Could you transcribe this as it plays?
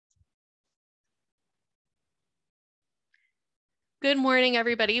Good morning,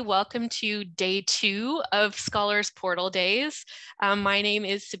 everybody. Welcome to day 2 of Scholars Portal Days. My name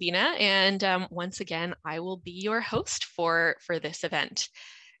is Sabina, and once again, I will be your host for this event.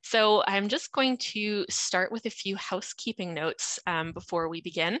 So I'm just going to start with a few housekeeping notes before we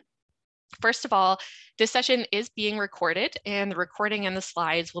begin. First of all, this session is being recorded, and the recording and the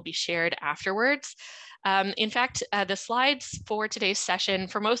slides will be shared afterwards. In fact, the slides for today's session,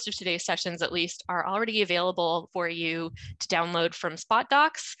 for most of today's sessions at least, are already available for you to download from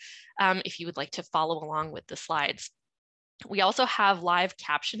SpotDocs if you would like to follow along with the slides. We also have live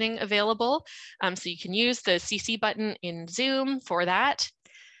captioning available, so you can use the CC button in Zoom for that.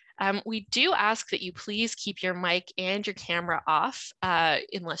 We do ask that you please keep your mic and your camera off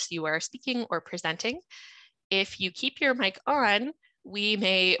unless you are speaking or presenting. If you keep your mic on, we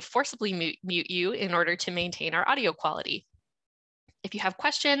may forcibly mute you in order to maintain our audio quality. If you have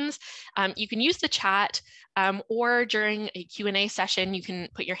questions, you can use the chat or during a Q&A session, you can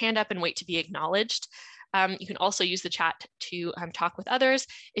put your hand up and wait to be acknowledged. You can also use the chat to talk with others.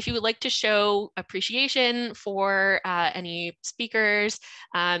 If you would like to show appreciation for any speakers,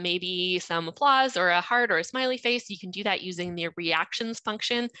 maybe some applause or a heart or a smiley face, you can do that using the reactions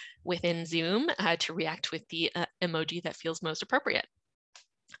function within Zoom to react with the emoji that feels most appropriate.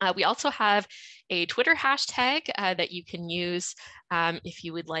 We also have a Twitter hashtag that you can use if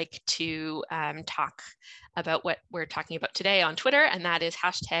you would like to talk about what we're talking about today on Twitter, and that is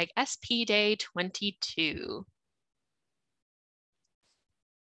hashtag SPDay22.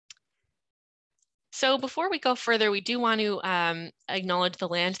 So before we go further, we do want to acknowledge the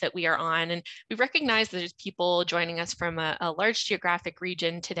land that we are on, and we recognize that there's people joining us from a large geographic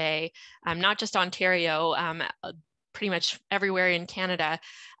region today, not just Ontario, pretty much everywhere in Canada.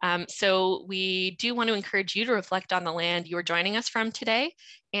 So we do want to encourage you to reflect on the land you are joining us from today.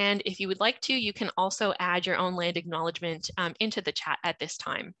 And if you would like to, you can also add your own land acknowledgement into the chat at this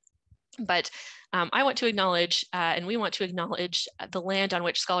time. But I want to acknowledge, and we want to acknowledge the land on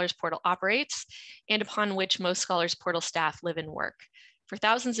which Scholars Portal operates and upon which most Scholars Portal staff live and work. For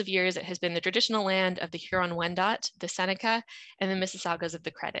thousands of years, it has been the traditional land of the Huron-Wendat, the Seneca, and the Mississaugas of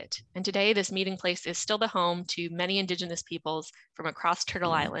the Credit. And today, this meeting place is still the home to many Indigenous peoples from across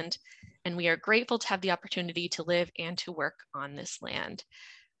Turtle Island. And we are grateful to have the opportunity to live and to work on this land.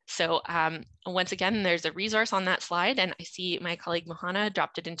 So once again, there's a resource on that slide, and I see my colleague Mohana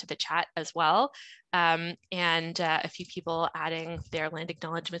dropped it into the chat as well, and a few people adding their land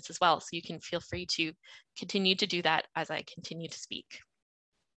acknowledgements as well. So you can feel free to continue to do that as I continue to speak.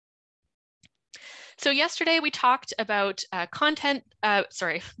 So yesterday we talked about content,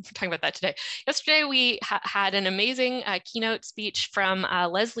 sorry, we're talking about that today. Yesterday we had an amazing keynote speech from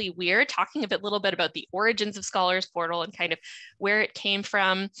Leslie Weir talking a little bit about the origins of Scholars Portal and kind of where it came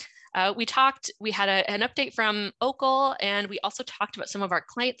from. We had an update from OCUL, and we also talked about some of our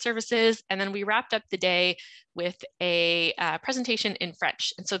client services, and then we wrapped up the day with a presentation in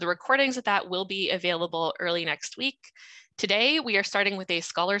French. And so the recordings of that will be available early next week. Today we are starting with a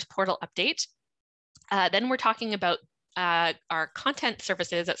Scholars Portal update. Then we're talking about our content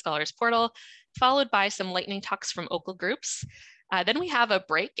services at Scholars Portal, followed by some lightning talks from OCUL groups. Then we have a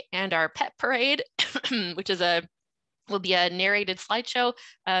break and our pet parade, which will be a narrated slideshow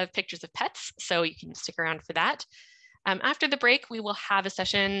of pictures of pets, so you can stick around for that. After the break, we will have a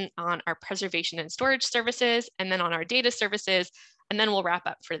session on our preservation and storage services, and then on our data services, and then we'll wrap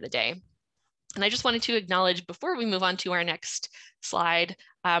up for the day. And I just wanted to acknowledge before we move on to our next slide,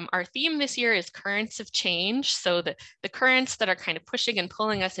 our theme this year is currents of change. So the currents that are kind of pushing and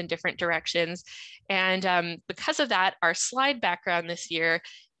pulling us in different directions. And because of that, our slide background this year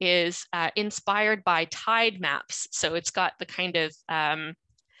is inspired by tide maps. So it's got the kind of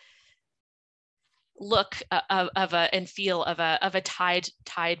look and feel of a tide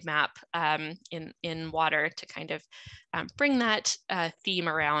map in water to kind of bring that theme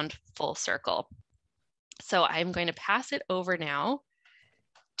around full circle. So I'm going to pass it over now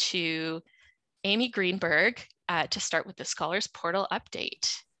to Amy Greenberg to start with the Scholars Portal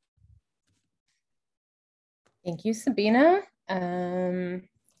update. Thank you, Sabina.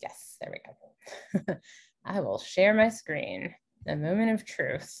 Yes, there we go. I will share my screen. A moment of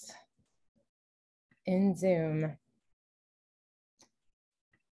truth in Zoom.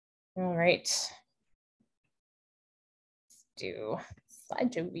 All right. Let's do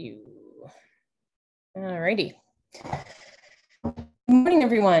slideshow view. All righty. Good morning,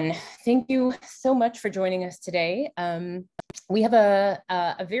 everyone. Thank you so much for joining us today. We have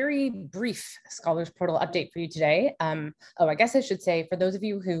a very brief Scholars Portal update for you today. I guess I should say, for those of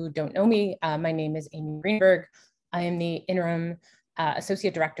you who don't know me, my name is Amy Greenberg. I am the interim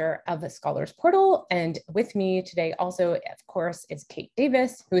Associate Director of the Scholars Portal. And with me today also, of course, is Kate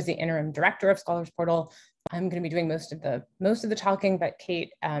Davis, who is the Interim Director of Scholars Portal. I'm going to be doing most of the talking, but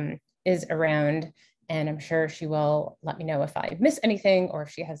Kate is around, and I'm sure she will let me know if I miss anything or if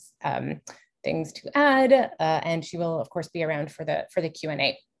she has things to add, and she will, of course, be around for the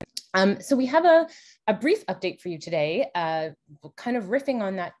Q&A. So we have a brief update for you today, kind of riffing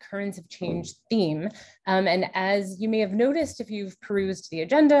on that currents of change theme. And as you may have noticed, if you've perused the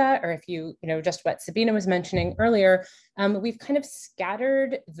agenda, or if you know just what Sabina was mentioning earlier, we've kind of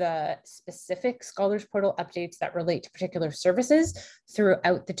scattered the specific Scholars Portal updates that relate to particular services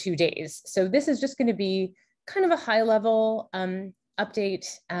throughout the 2 days. So this is just going to be kind of a high level update.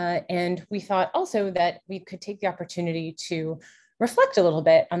 And we thought also that we could take the opportunity to reflect a little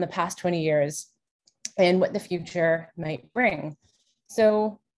bit on the past 20 years and what the future might bring.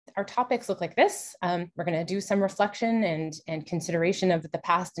 So our topics look like this. We're going to do some reflection and consideration of the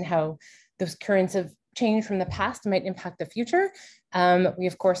past and how those currents of change from the past might impact the future. We,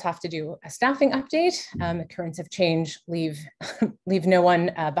 of course, have to do a staffing update. Currents of change leave no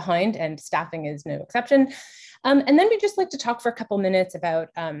one behind, and staffing is no exception. And then we'd just like to talk for a couple minutes about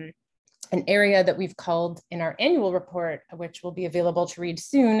an area that we've called in our annual report, which will be available to read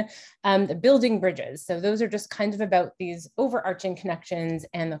soon, the building bridges. So those are just kind of about these overarching connections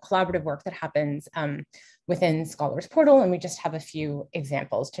and the collaborative work that happens within Scholars Portal. And we just have a few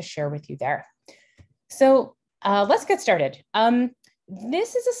examples to share with you there. So let's get started.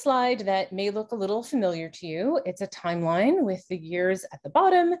 This is a slide that may look a little familiar to you. It's a timeline with the years at the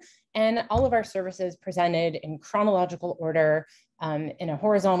bottom and all of our services presented in chronological order in a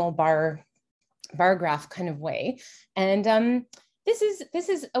horizontal bar graph kind of way. And this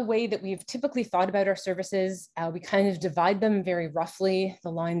is a way that we've typically thought about our services. We kind of divide them very roughly.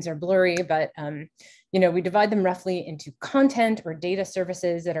 The lines are blurry, but we divide them roughly into content or data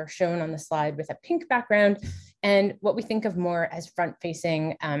services that are shown on the slide with a pink background, and what we think of more as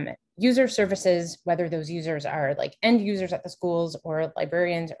front-facing user services, whether those users are like end users at the schools or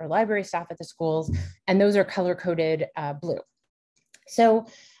librarians or library staff at the schools, and those are color-coded blue. So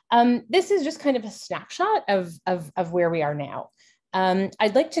this is just kind of a snapshot of where we are now.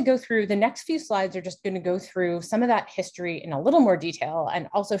 I'd like to go through the next few slides are just going to go through some of that history in a little more detail, and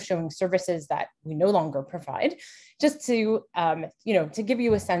also showing services that we no longer provide, just to to give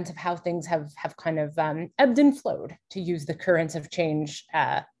you a sense of how things have kind of ebbed and flowed, to use the currents of change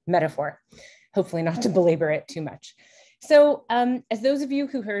metaphor, hopefully not to belabor it too much. So as those of you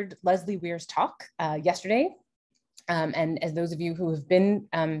who heard Leslie Weir's talk yesterday, and as those of you who have been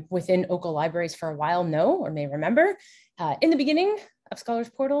within OCUL libraries for a while know or may remember, in the beginning of Scholars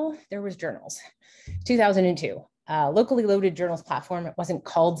Portal, there was journals. 2002, locally loaded journals platform. It wasn't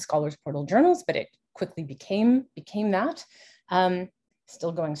called Scholars Portal Journals, but it quickly became that.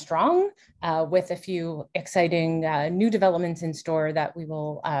 Still going strong with a few exciting new developments in store that we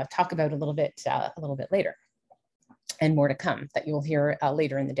will talk about a little bit later, and more to come that you will hear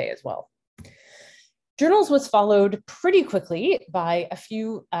later in the day as well. Journals was followed pretty quickly by a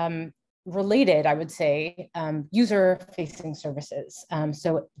few related, I would say, user-facing services.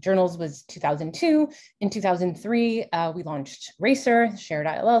 So Journals was 2002. In 2003, we launched Racer, shared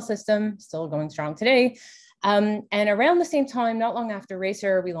ILL system, still going strong today. And around the same time, not long after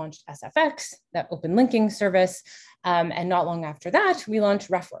Racer, we launched SFX, that open linking service. And not long after that, we launched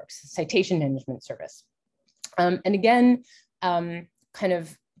RefWorks, citation management service. And again, kind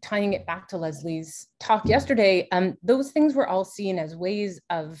of tying it back to Leslie's talk yesterday, those things were all seen as ways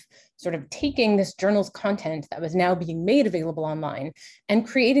of sort of taking this journal's content that was now being made available online and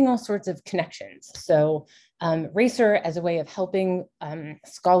creating all sorts of connections. So Racer as a way of helping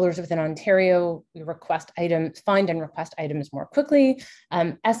scholars within Ontario find and request items more quickly.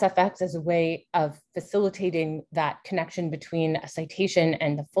 SFX as a way of facilitating that connection between a citation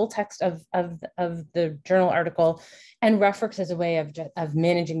and the full text of the journal article, and RefWorks as a way of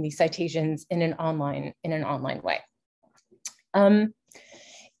managing these citations in an online way.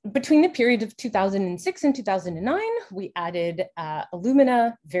 Between the period of 2006 and 2009, we added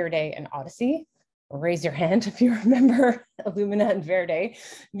Illumina, Verde, and ODESI. Raise your hand if you remember Illumina and Verde.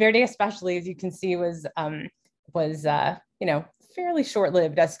 Verde, especially, as you can see, was fairly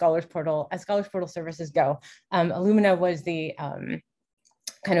short-lived as Scholars Portal services go. Illumina was the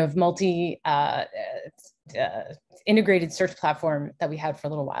kind of integrated search platform that we had for a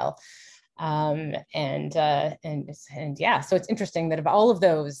little while. And yeah, so it's interesting that of all of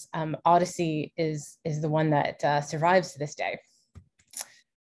those, ODESI is the one that survives to this day.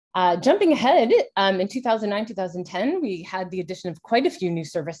 Jumping ahead, in 2009, 2010, we had the addition of quite a few new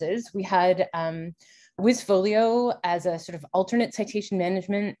services. We had Wizfolio as a sort of alternate citation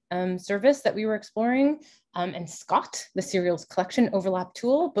management service that we were exploring, and Scott, the serials collection overlap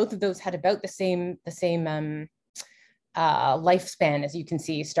tool. Both of those had about the same lifespan, as you can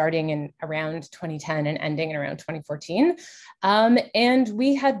see, starting in around 2010 and ending in around 2014. And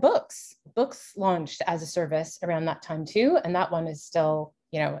we had books launched as a service around that time too, and that one is still,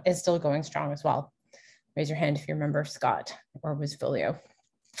 going strong as well. Raise your hand if you remember Scott or Wizfolio.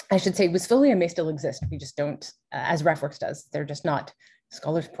 I should say Wizfolio may still exist. We just don't, as RefWorks does, they're just not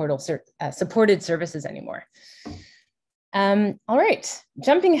Scholars Portal supported services anymore. All right,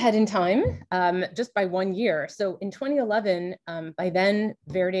 jumping ahead in time, just by 1 year. So in 2011, by then,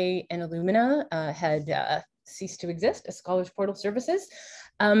 Verde and Illumina had ceased to exist as Scholars Portal services.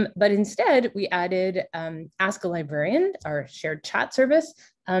 But instead, we added Ask a Librarian, our shared chat service,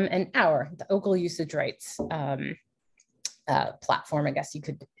 and the OCUL usage rights platform, I guess you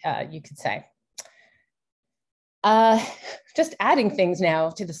could say. Just adding things now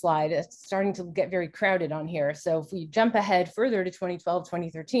to the slide. It's starting to get very crowded on here. So if we jump ahead further to 2012,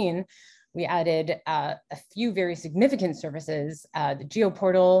 2013, we added a few very significant services, the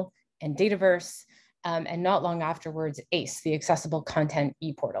GeoPortal and Dataverse, and not long afterwards, ACE, the Accessible Content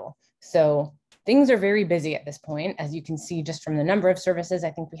ePortal. So things are very busy at this point, as you can see just from the number of services.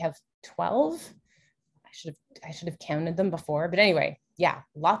 I think we have 12. I should have counted them before, but anyway, yeah,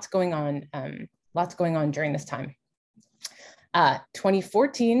 lots going on during this time.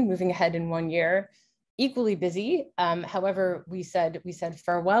 2014, moving ahead in 1 year, equally busy. However, we said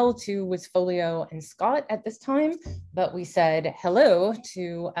farewell to Wizfolio and Scott at this time, but we said hello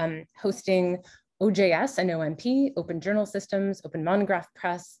to hosting OJS and OMP, Open Journal Systems, Open Monograph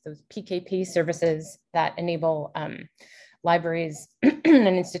Press, those PKP services that enable libraries and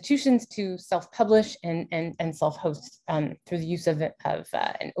institutions to self-publish and self-host through the use of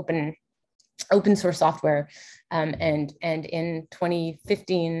an open source software. And in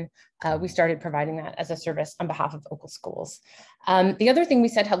 2015, we started providing that as a service on behalf of OCUL schools. The other thing we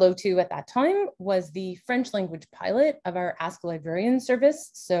said hello to at that time was the French language pilot of our Ask a Librarian service,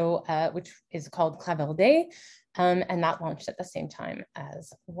 so which is called Clavel Day, and that launched at the same time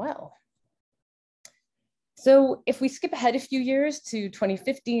as well. So if we skip ahead a few years to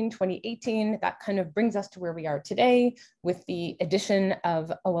 2015, 2018, that kind of brings us to where we are today with the addition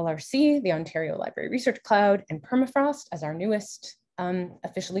of OLRC, the Ontario Library Research Cloud, and Permafrost as our newest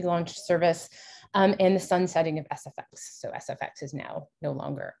officially launched service, and the sunsetting of SFX. So SFX is now no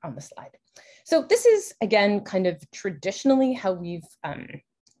longer on the slide. So this is, again, kind of traditionally how we've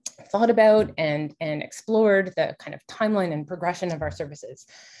thought about and explored the kind of timeline and progression of our services.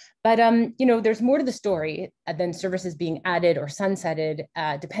 But there's more to the story than services being added or sunsetted,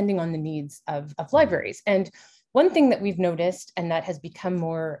 depending on the needs of libraries. And one thing that we've noticed, and that has become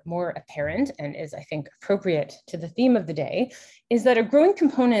more apparent and is, I think, appropriate to the theme of the day, is that a growing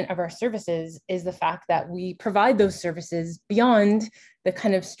component of our services is the fact that we provide those services beyond the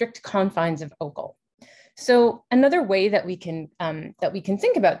kind of strict confines of OCUL. So another way that we can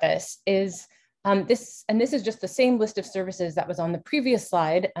think about this is this is just the same list of services that was on the previous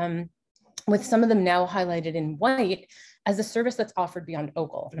slide, with some of them now highlighted in white as a service that's offered beyond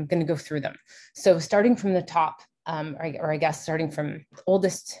OCUL. And I'm going to go through them. So starting from the top, or I guess starting from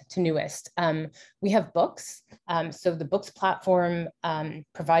oldest to newest, we have books. So the books platform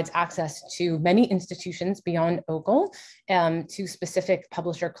provides access to many institutions beyond OCUL, to specific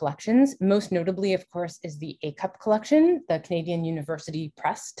publisher collections. Most notably, of course, is the ACUP collection, the Canadian University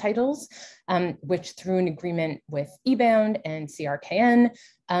Press titles, which through an agreement with eBound and CRKN,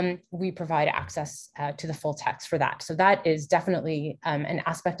 we provide access to the full text for that. So that is definitely an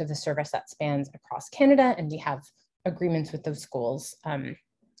aspect of the service that spans across Canada, and we have agreements with those schools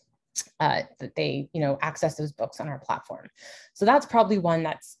that they access those books on our platform. So that's probably one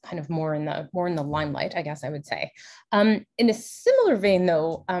that's kind of more in the limelight, I guess I would say. In a similar vein,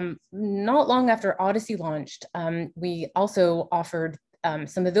 though, not long after ODESI launched, we also offered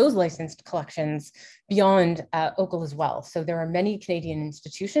some of those licensed collections beyond OCUL as well. So there are many Canadian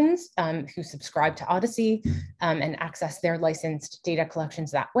institutions who subscribe to ODESI and access their licensed data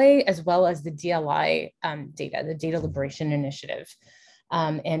collections that way, as well as the DLI data, the Data Liberation Initiative.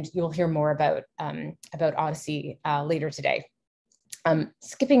 And you'll hear more about ODESI later today.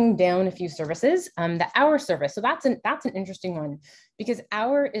 Skipping down a few services, the Hour service. So that's an interesting one, because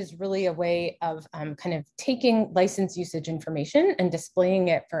Hour is really a way of kind of taking license usage information and displaying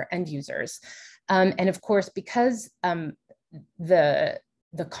it for end users. And of course, because the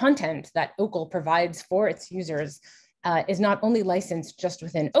content that OCUL provides for its users is not only licensed just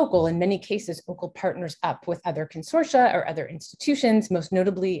within OCUL. In many cases, OCUL partners up with other consortia or other institutions, most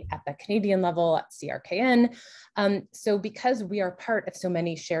notably at the Canadian level at CRKN. So because we are part of so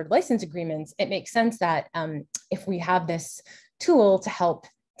many shared license agreements, it makes sense that if we have this tool to help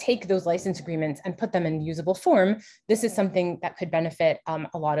take those license agreements and put them in usable form, this is something that could benefit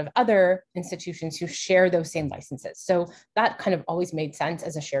a lot of other institutions who share those same licenses. So that kind of always made sense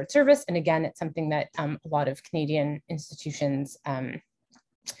as a shared service. And again, it's something that a lot of Canadian institutions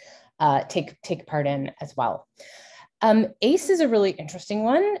take part in as well. ACE is a really interesting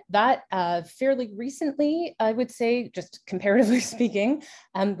one that fairly recently, I would say, just comparatively speaking,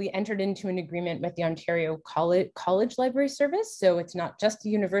 we entered into an agreement with the Ontario College Library Service. So it's not just the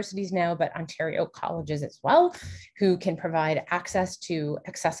universities now, but Ontario colleges as well, who can provide access to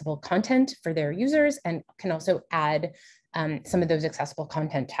accessible content for their users and can also add some of those accessible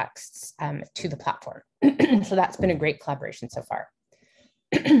content texts to the platform. So that's been a great collaboration so far.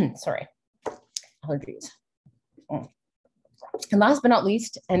 Sorry, allergies. And last but not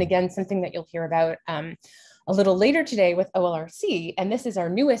least, and again, something that you'll hear about a little later today with OLRC, and this is our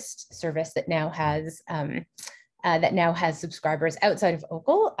newest service that now has subscribers outside of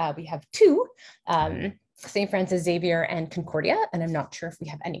OCUL. We have two, St. Francis Xavier and Concordia, and I'm not sure if we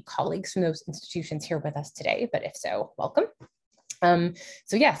have any colleagues from those institutions here with us today, but if so, welcome.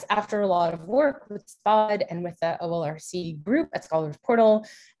 So yes, after a lot of work with SPOD and with the OLRC group at Scholars Portal,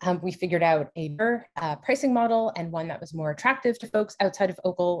 we figured out a better pricing model and one that was more attractive to folks outside of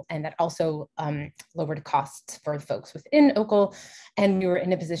OCUL and that also lowered costs for the folks within OCUL. And we were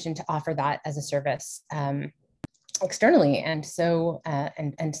in a position to offer that as a service externally. And so,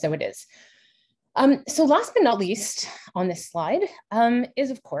 so it is. So last but not least on this slide is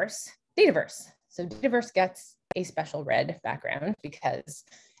of course, Dataverse. So Dataverse gets a special red background because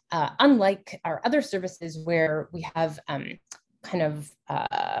unlike our other services where we have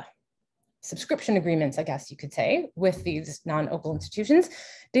subscription agreements, I guess you could say, with these non-OCUL institutions,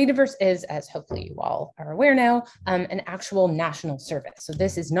 Dataverse is, as hopefully you all are aware now, an actual national service. So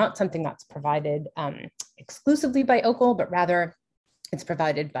this is not something that's provided exclusively by OCUL, but rather it's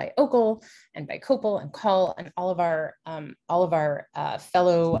provided by OCUL and by COPL and COL and all of our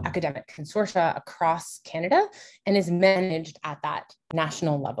fellow academic consortia across Canada and is managed at that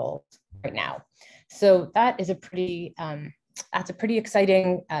national level right now. So that is a pretty, that's a pretty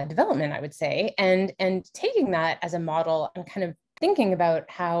exciting development, I would say. And taking that as a model and kind of thinking about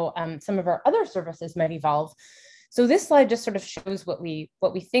how some of our other services might evolve. So this slide just sort of shows what we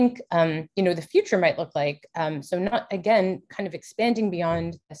think the future might look like. So not, again, kind of expanding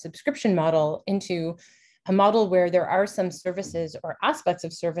beyond a subscription model into a model where there are some services or aspects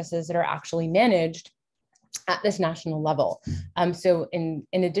of services that are actually managed at this national level. So in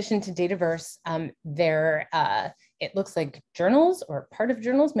addition to Dataverse, it looks like journals or part of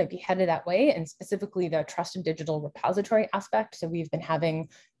journals might be headed that way, and specifically the trusted digital repository aspect. So we've been having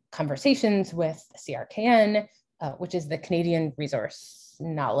conversations with CRKN, which is the Canadian Resource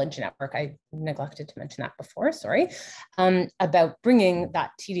Knowledge Network. I neglected to mention that before, sorry, about bringing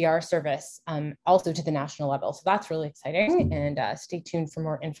that TDR service also to the national level. So that's really exciting, and stay tuned for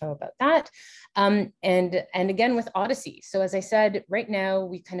more info about that. And again with ODESI. So as I said, right now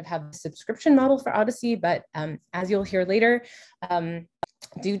we kind of have a subscription model for ODESI, but as you'll hear later,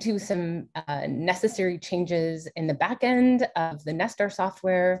 due to some necessary changes in the back end of the Nestar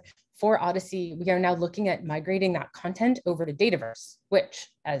software for ODESI, we are now looking at migrating that content over to Dataverse, which,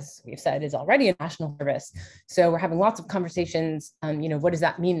 as we've said, is already a national service. So we're having lots of conversations. What does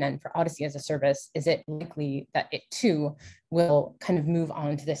that mean then for ODESI as a service? Is it likely that it too will kind of move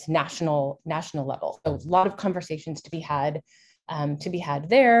on to this national level? So a lot of conversations to be had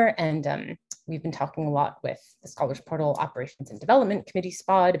there, and we've been talking a lot with the Scholars Portal Operations and Development Committee,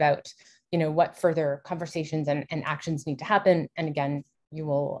 SPOD, about what further conversations and actions need to happen. And again,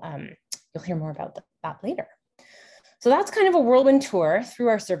 you'll hear more about that later. So that's kind of a whirlwind tour through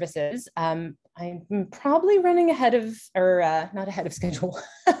our services. I'm probably running ahead of, or not ahead of schedule,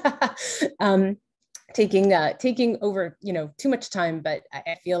 taking over too much time, but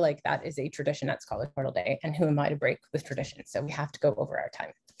I feel like that is a tradition at Scholars Portal Day, and who am I to break with tradition? So we have to go over our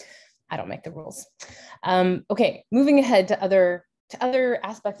time. I don't make the rules. Okay, moving ahead to other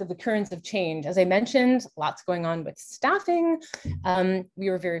aspects of the currents of change. As I mentioned, lots going on with staffing. We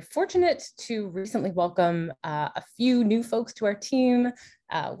were very fortunate to recently welcome a few new folks to our team.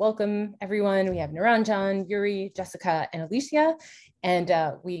 Welcome everyone. We have Naranjan, Yuri, Jessica, and Alicia. And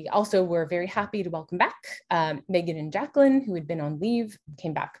we also were very happy to welcome back Megan and Jacqueline, who had been on leave,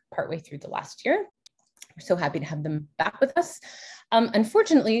 came back partway through the last year. We're so happy to have them back with us.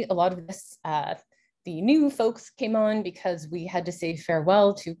 Unfortunately, a lot of this the new folks came on because we had to say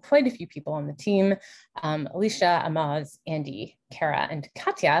farewell to quite a few people on the team, Alicia, Amaz, Andy, Kara, and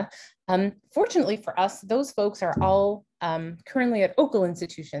Katya. Fortunately for us, those folks are all currently at OCUL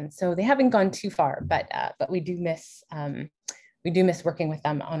institutions, so they haven't gone too far, but we do miss working with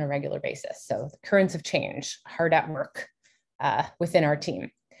them on a regular basis. So the currents of change, hard at work within our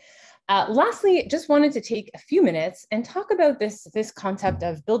team. Lastly, just wanted to take a few minutes and talk about this concept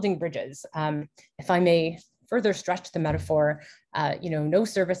of building bridges. If I may further stretch the metaphor, no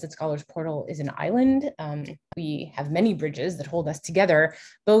service at Scholars Portal is an island. We have many bridges that hold us together,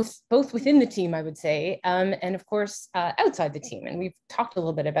 both within the team, I would say, and of course, outside the team. And we've talked a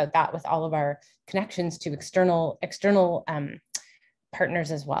little bit about that with all of our connections to external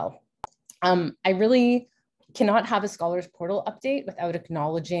partners as well. I really cannot have a Scholars Portal update without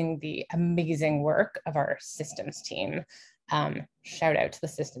acknowledging the amazing work of our systems team. Shout out to the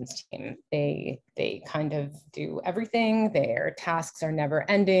systems team. They kind of do everything. Their tasks are never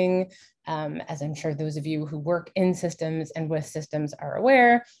ending. As I'm sure those of you who work in systems and with systems are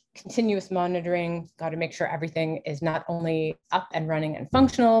aware, continuous monitoring, got to make sure everything is not only up and running and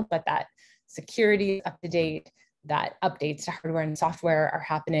functional, but that security is up to date, that updates to hardware and software are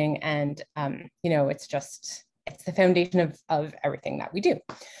happening. And, it's the foundation of everything that we do,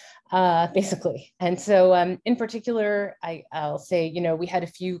 basically. And so in particular, I'll say, we had a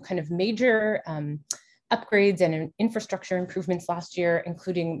few kind of major upgrades and infrastructure improvements last year,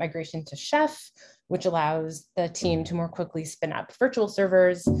 including migration to Chef, which allows the team to more quickly spin up virtual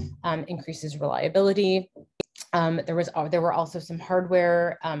servers, increases reliability. There were also some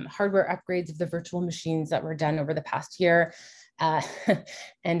hardware upgrades of the virtual machines that were done over the past year.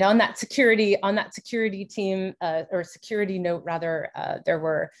 And on that security team, or security note rather, there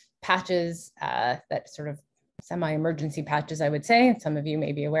were patches that sort of semi-emergency patches, I would say. And some of you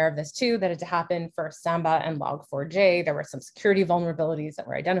may be aware of this too, that had to happen for Samba and Log4j. There were some security vulnerabilities that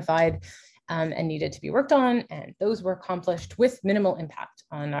were identified and needed to be worked on, and those were accomplished with minimal impact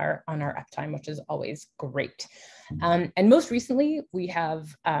on our uptime, which is always great. And most recently, we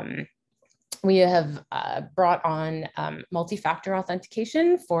have brought on multi-factor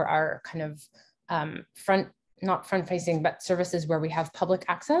authentication for our kind of not front-facing, but services where we have public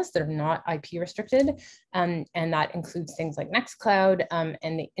access that are not IP restricted. And that includes things like Nextcloud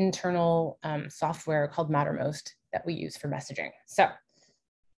and the internal software called Mattermost that we use for messaging. So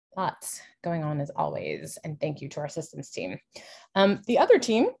lots going on as always, and thank you to our systems team. The other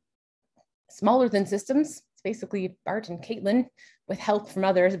team, smaller than systems, it's basically Bart and Caitlin with help from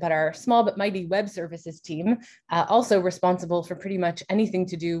others, but our small but mighty web services team, also responsible for pretty much anything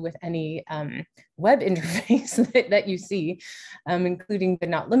to do with any web interface that you see, including but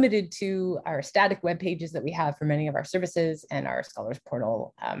not limited to our static web pages that we have for many of our services and our Scholars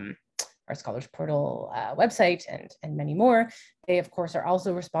Portal website and many more. They, of course, are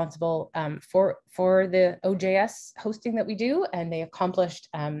also responsible for the OJS hosting that we do, and they accomplished,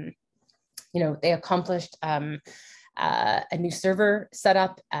 a new server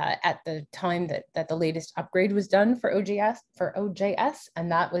setup at the time that the latest upgrade was done for OJS,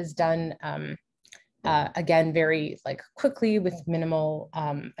 and that was done again very quickly with minimal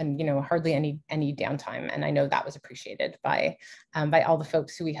and hardly any downtime, and I know that was appreciated by all the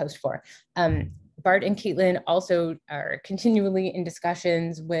folks who we host for. Bart and Caitlin also are continually in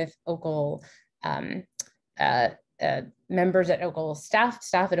discussions with OCUL members at OCUL staff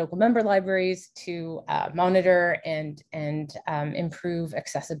at OCUL member libraries to monitor and improve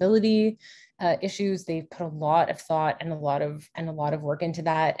accessibility issues. They've put a lot of thought and a lot of work into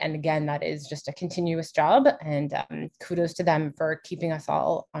that. And again, that is just a continuous job, and kudos to them for keeping us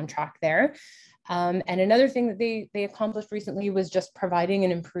all on track there. And another thing that they accomplished recently was just providing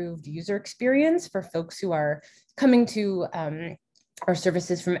an improved user experience for folks who are coming to our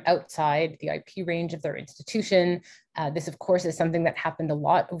services from outside the IP range of their institution. This, of course, is something that happened a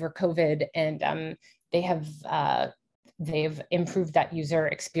lot over COVID, and they've improved that user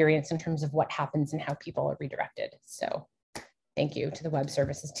experience in terms of what happens and how people are redirected. So thank you to the web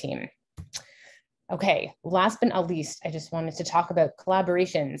services team. Okay, last but not least, I just wanted to talk about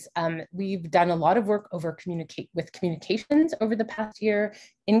collaborations. We've done a lot of work with communications over the past year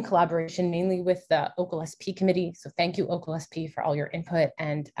in collaboration, mainly with the OCUL-SP committee. So thank you, OCUL-SP, for all your input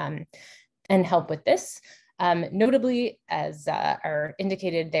and help with this. Notably, as are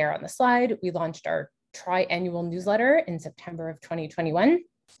indicated there on the slide, we launched our tri-annual newsletter in September of 2021,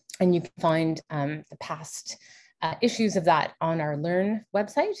 and you can find the past issues of that on our Learn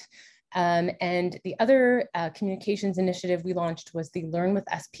website. And the other communications initiative we launched was the Learn with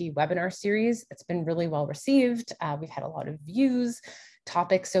SP webinar series. It's been really well received. We've had a lot of views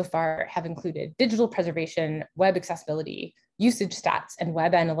topics so far have included digital preservation, web accessibility, usage stats, and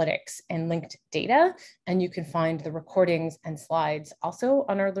web analytics, and linked data. And you can find the recordings and slides also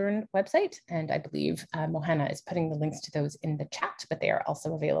on our Learn website. And I believe Mohana is putting the links to those in the chat, but they are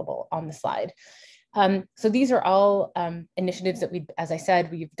also available on the slide. So these are all initiatives that as I said,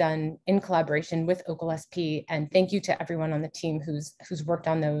 we've done in collaboration with OCUL-SP, and thank you to everyone on the team who's worked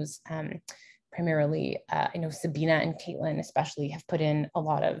on those. Primarily, I know Sabina and Caitlin especially have put in a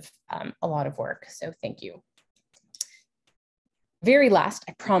lot of work. So thank you. Very last,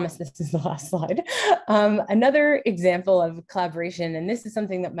 I promise this is the last slide. Another example of collaboration, and this is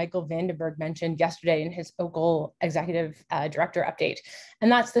something that Michael Vandenberg mentioned yesterday in his OCUL Executive Director update,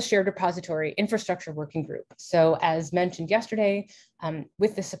 and that's the Shared Repository Infrastructure Working Group. So as mentioned yesterday,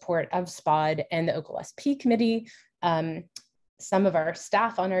 with the support of SPOD and the OCUL-SP committee, some of our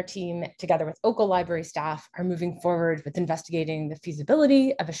staff on our team, together with OCUL library staff, are moving forward with investigating the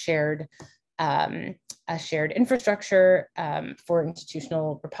feasibility of a shared infrastructure for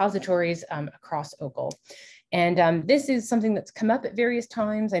institutional repositories across OCUL. And this is something that's come up at various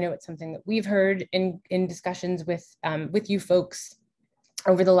times. I know it's something that we've heard in discussions with you folks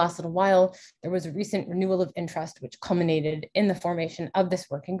over the last little while. There was a recent renewal of interest, which culminated in the formation of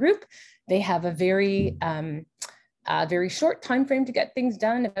this working group. They have a very short time frame to get things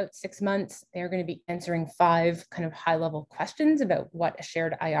done, about 6 months. They're going to be answering 5 kind of high-level questions about what a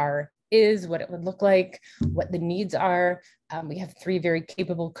shared IR is, what it would look like, what the needs are. We have 3 very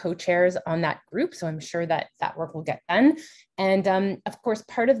capable co-chairs on that group, so I'm sure that that work will get done. And of course,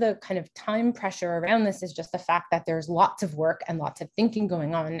 part of the kind of time pressure around this is just the fact that there's lots of work and lots of thinking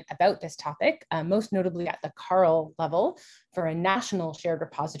going on about this topic, most notably at the CARL level for a national shared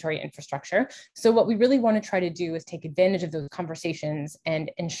repository infrastructure. So what we really want to try to do is take advantage of those conversations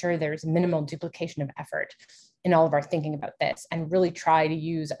and ensure there's minimal duplication of effort in all of our thinking about this, and really try to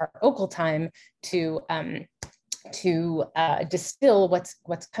use our OCUL time to distill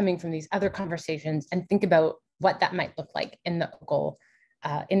what's coming from these other conversations and think about what that might look like in the OCUL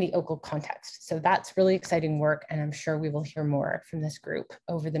context. So that's really exciting work, and I'm sure we will hear more from this group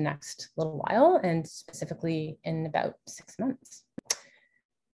over the next little while, and specifically in about 6 months.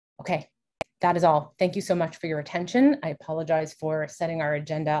 Okay, that is all. Thank you so much for your attention. I apologize for setting our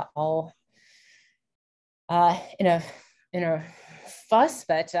agenda all in a fuss,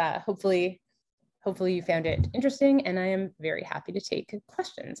 but hopefully you found it interesting, and I am very happy to take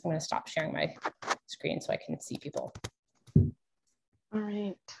questions. I'm going to stop sharing my screen so I can see people. All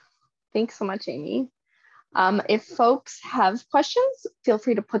right. Thanks so much, Amy. If folks have questions, feel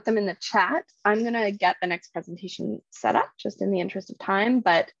free to put them in the chat. I'm going to get the next presentation set up just in the interest of time,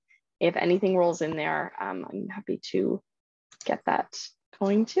 but if anything rolls in there, I'm happy to get that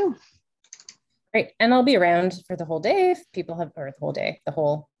going too. Great, and I'll be around for the whole day if people have, or the whole day, the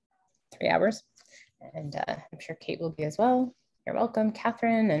whole 3 hours. And I'm sure Kate will be as well. You're welcome,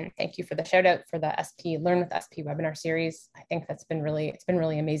 Catherine, and thank you for the shout out for the Learn with SP webinar series. I think that's been it's been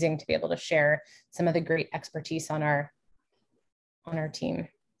really amazing to be able to share some of the great expertise on our team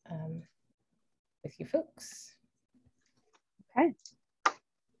with you folks. Okay.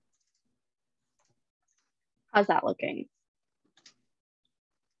 How's that looking?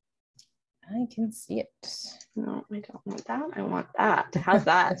 I can see it. No, I don't want that. I want that. How's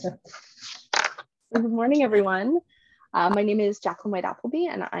that? Good morning, everyone. My name is Jacqueline White-Appleby,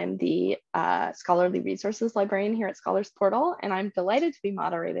 and I'm the Scholarly Resources Librarian here at Scholars Portal, and I'm delighted to be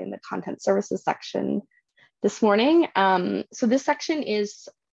moderating the Content Services section this morning. So this section is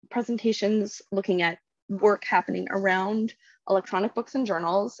presentations looking at work happening around electronic books and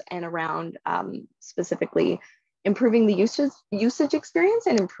journals, and around specifically improving the usage experience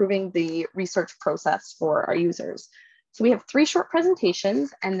and improving the research process for our users. So we have 3 short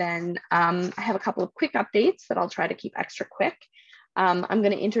presentations, and then I have a couple of quick updates that I'll try to keep extra quick. I'm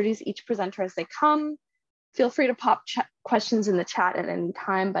going to introduce each presenter as they come. Feel free to pop questions in the chat at any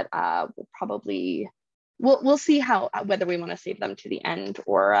time, but we'll see whether we want to save them to the end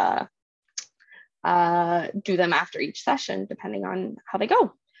or do them after each session, depending on how they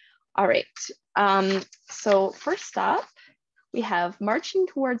go. All right, so first up, we have Marching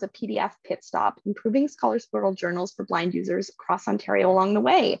Towards a PDF Pit Stop, Improving Scholars Portal Journals for Blind Users Across Ontario Along the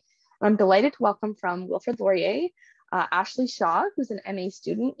Way. And I'm delighted to welcome from Wilfrid Laurier, Ashley Shaw, who's an MA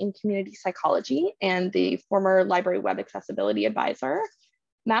student in community psychology and the former library web accessibility advisor,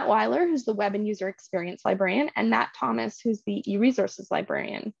 Matt Weiler, who's the web and user experience librarian, and Matt Thomas, who's the e-resources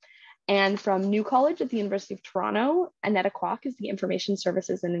librarian. And from New College at the University of Toronto, Annetta Kwok is the Information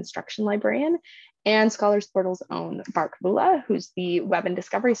Services and Instruction Librarian, and Scholars Portal's own Bart Kabula, who's the Web and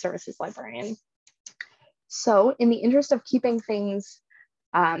Discovery Services Librarian. So in the interest of keeping things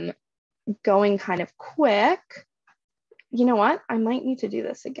Going kind of quick, you know what? I might need to do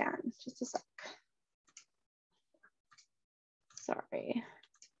this again. Just a sec. Sorry.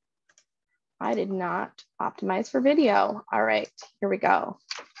 I did not optimize for video. All right, here we go.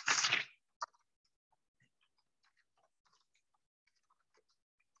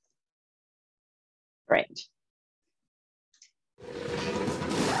 Great.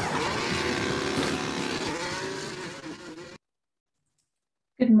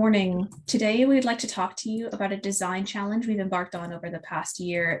 Good morning. Today, we'd like to talk to you about a design challenge we've embarked on over the past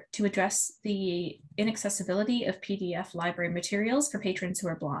year to address the inaccessibility of PDF library materials for patrons who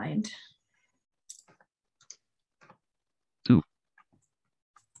are blind.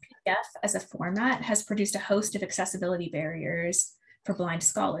 PDF as a format has produced a host of accessibility barriers for blind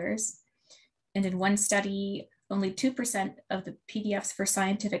scholars. And in one study, only 2% of the PDFs for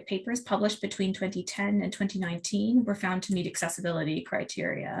scientific papers published between 2010 and 2019 were found to meet accessibility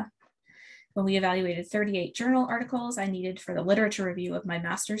criteria. When we evaluated 38 journal articles I needed for the literature review of my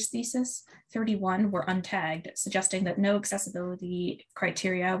master's thesis, 31 were untagged, suggesting that no accessibility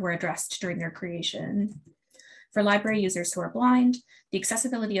criteria were addressed during their creation. For library users who are blind, the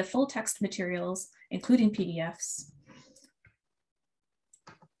accessibility of full text materials, including PDFs,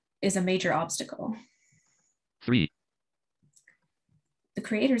 is a major obstacle. 3. The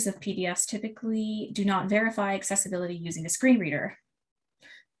creators of PDFs typically do not verify accessibility using a screen reader.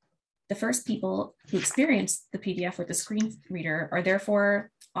 The first people who experience the PDF with a screen reader are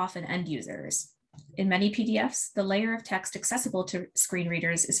therefore often end users. In many PDFs, the layer of text accessible to screen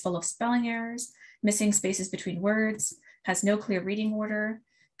readers is full of spelling errors, missing spaces between words, has no clear reading order,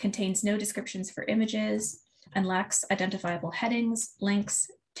 contains no descriptions for images, and lacks identifiable headings, links,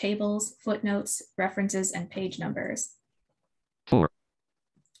 tables, footnotes, references, and page numbers. 4.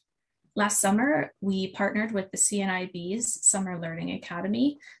 Last summer, we partnered with the CNIB's Summer Learning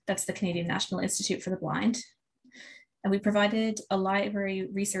Academy, that's the Canadian National Institute for the Blind, and we provided a library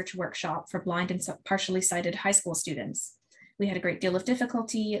research workshop for blind and partially sighted high school students. We had a great deal of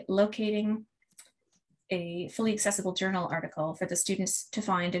difficulty locating a fully accessible journal article for the students to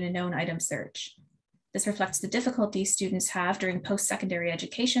find in a known item search. This reflects the difficulty students have during post-secondary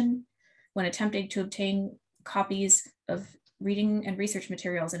education when attempting to obtain copies of reading and research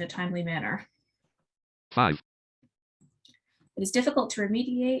materials in a timely manner. 5. It is difficult to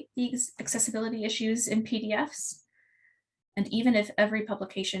remediate these accessibility issues in PDFs. And even if every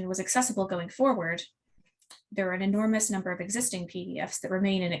publication was accessible going forward, there are an enormous number of existing PDFs that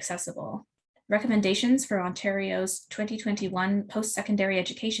remain inaccessible. Recommendations for Ontario's 2021 post-secondary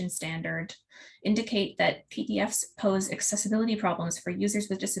education standard indicate that PDFs pose accessibility problems for users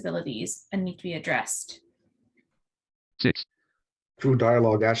with disabilities and need to be addressed. 6. Through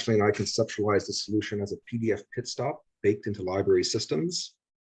dialogue, Ashley and I conceptualized the solution as a PDF pit stop baked into library systems.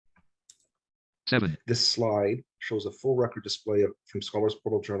 7. This slide shows a full record display from Scholars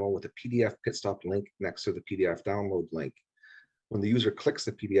Portal Journal with a PDF pit stop link next to the PDF download link. When the user clicks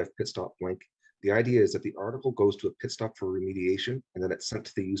the PDF pit stop link, the idea is that the article goes to a pit stop for remediation and then it's sent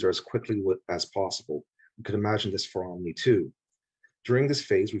to the user as quickly as possible. We could imagine this for Omni too. During this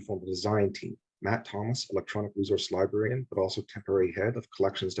phase, we formed a design team. Matt Thomas, electronic resource librarian, but also temporary head of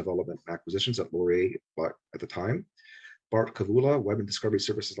collections development and acquisitions at Laurier at the time. Bart Kavula, web and discovery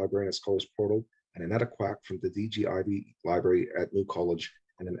services librarian at Scholars Portal, and Annetta Quack from the DGIB library at New College,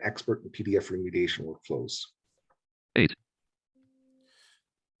 and an expert in PDF remediation workflows. 8.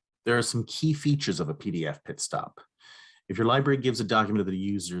 There are some key features of a PDF pit stop. If your library gives a document to the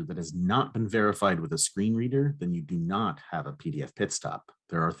user that has not been verified with a screen reader, then you do not have a PDF pit stop.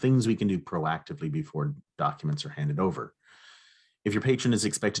 There are things we can do proactively before documents are handed over. If your patron is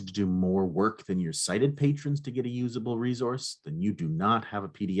expected to do more work than your sighted patrons to get a usable resource, then you do not have a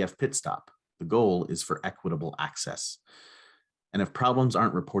PDF pit stop. The goal is for equitable access. And if problems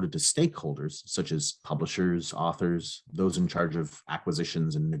aren't reported to stakeholders, such as publishers, authors, those in charge of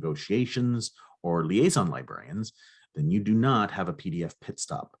acquisitions and negotiations, or liaison librarians, then you do not have a PDF pit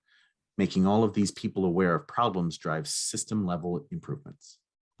stop. Making all of these people aware of problems drives system-level improvements.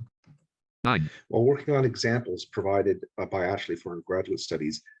 9. While working on examples provided by Ashley for her graduate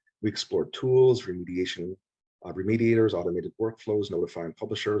studies, we explored tools, remediation, remediators, automated workflows, notifying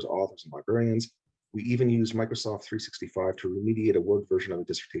publishers, authors, and librarians. We even used Microsoft 365 to remediate a Word version of a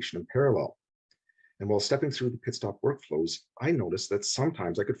dissertation in parallel. And while stepping through the pit stop workflows, I noticed that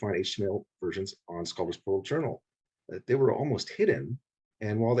sometimes I could find HTML versions on Scholars Portal Journal. They were almost hidden,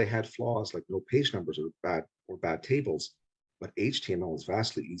 and while they had flaws like no page numbers or bad tables, but HTML is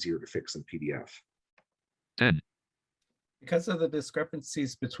vastly easier to fix than PDF. 10. Because of the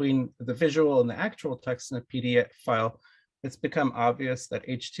discrepancies between the visual and the actual text in a PDF file, it's become obvious that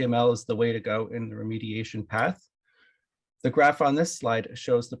HTML is the way to go in the remediation path. The graph on this slide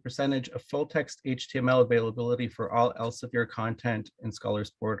shows the percentage of full text HTML availability for all Elsevier content in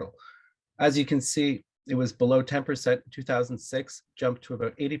Scholars Portal. As you can see, it was below 10% in 2006, jumped to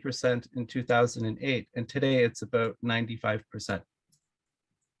about 80% in 2008, and today it's about 95%.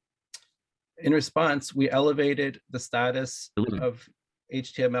 In response, we elevated the status of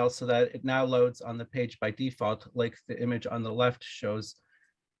HTML so that it now loads on the page by default, like the image on the left shows.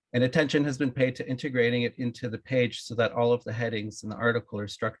 And attention has been paid to integrating it into the page so that all of the headings in the article are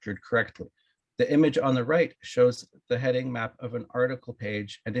structured correctly. The image on the right shows the heading map of an article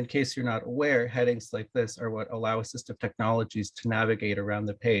page. And in case you're not aware, headings like this are what allow assistive technologies to navigate around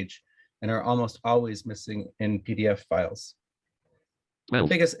the page and are almost always missing in PDF files. The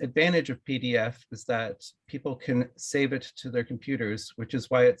biggest advantage of PDF is that people can save it to their computers, which is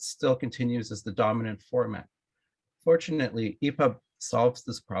why it still continues as the dominant format. Fortunately, EPUB solves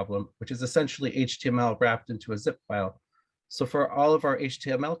this problem, which is essentially HTML wrapped into a zip file. So for all of our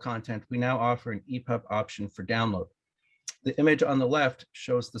HTML content, we now offer an EPUB option for download. The image on the left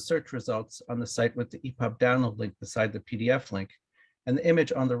shows the search results on the site with the EPUB download link beside the PDF link. And the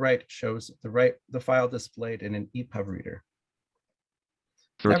image on the right shows the file displayed in an EPUB reader.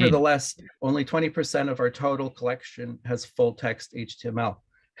 13. Nevertheless, only 20% of our total collection has full text HTML,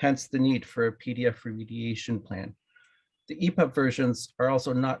 hence the need for a PDF remediation plan. The EPUB versions are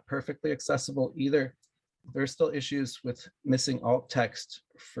also not perfectly accessible either. There are still issues with missing alt text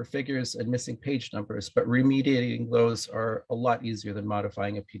for figures and missing page numbers, but remediating those are a lot easier than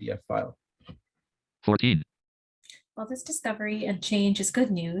modifying a PDF file. 14. While this discovery and change is good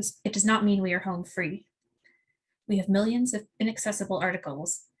news, it does not mean we are home free. We have millions of inaccessible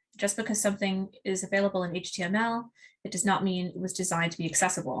articles. Just because something is available in HTML, it does not mean it was designed to be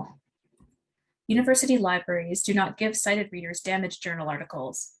accessible. University libraries do not give sighted readers damaged journal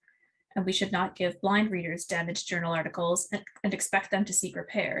articles, and we should not give blind readers damaged journal articles and expect them to seek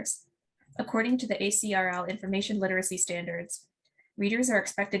repairs. According to the ACRL Information Literacy Standards, readers are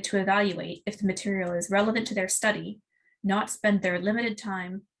expected to evaluate if the material is relevant to their study, not spend their limited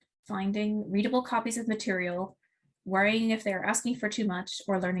time finding readable copies of material, worrying if they are asking for too much,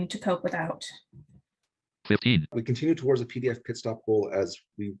 or learning to cope without. 15. We continue towards the PDF pit stop goal as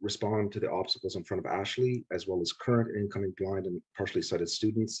we respond to the obstacles in front of Ashley, as well as current and incoming blind and partially sighted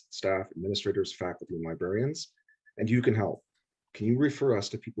students, staff, administrators, faculty, and librarians. And you can help. Can you refer us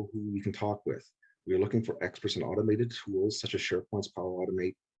to people who we can talk with? We are looking for experts in automated tools such as SharePoint's Power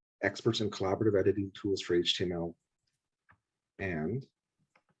Automate, experts in collaborative editing tools for HTML, and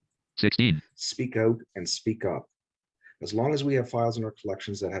 16. Speak out and speak up. As long as we have files in our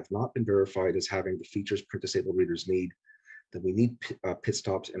collections that have not been verified as having the features print-disabled readers need, then we need pit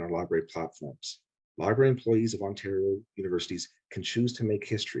stops in our library platforms. Library employees of Ontario universities can choose to make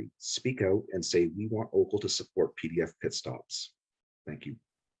history, speak out, and say, we want OCUL to support PDF pit stops. Thank you.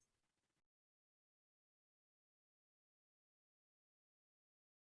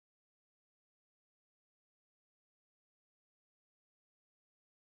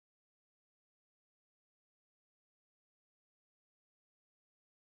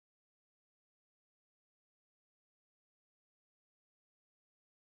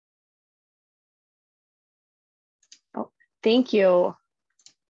 Thank you.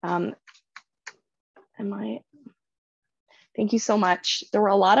 Thank you so much. There were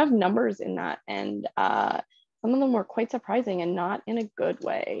a lot of numbers in that, and some of them were quite surprising and not in a good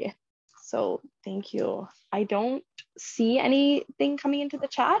way. So thank you. I don't see anything coming into the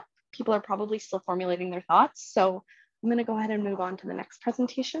chat. People are probably still formulating their thoughts. So I'm going to go ahead and move on to the next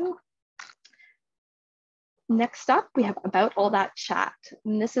presentation. Next up, we have About All That Chat.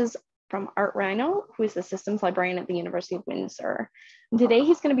 And this is from Art Rhino, who is the systems librarian at the University of Windsor. And today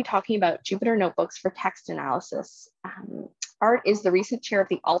he's going to be talking about Jupyter Notebooks for text analysis. Art is the recent chair of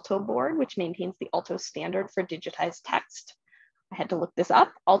the ALTO board, which maintains the ALTO standard for digitized text. I had to look this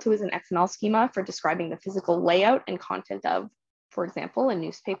up. ALTO is an XML schema for describing the physical layout and content of, for example, a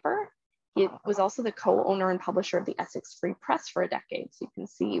newspaper. He was also the co-owner and publisher of the Essex Free Press for a decade. So you can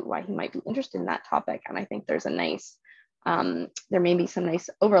see why he might be interested in that topic. And I think there's a nice there may be some nice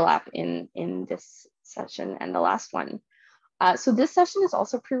overlap in this session and the last one. So this session is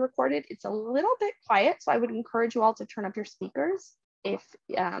also pre-recorded. It's a little bit quiet, so I would encourage you all to turn up your speakers if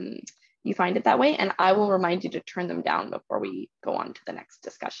you find it that way, and I will remind you to turn them down before we go on to the next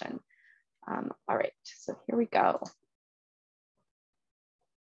discussion. All right, so here we go.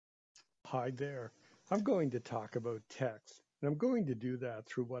 Hi there. I'm going to talk about text. And I'm going to do that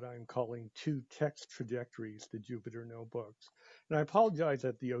through what I'm calling 2 text trajectories to Jupyter Notebooks. And I apologize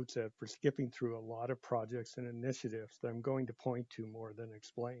at the outset for skipping through a lot of projects and initiatives that I'm going to point to more than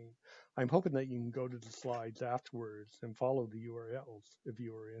explain. I'm hoping that you can go to the slides afterwards and follow the URLs if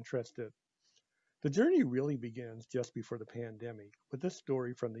you are interested. The journey really begins just before the pandemic with this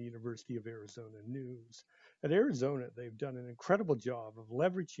story from the University of Arizona News. At Arizona, they've done an incredible job of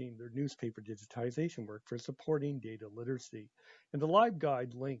leveraging their newspaper digitization work for supporting data literacy. And the live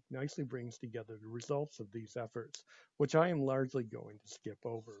guide link nicely brings together the results of these efforts, which I am largely going to skip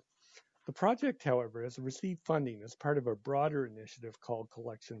over. The project, however, has received funding as part of a broader initiative called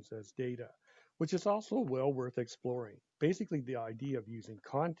Collections as Data, which is also well worth exploring. Basically, the idea of using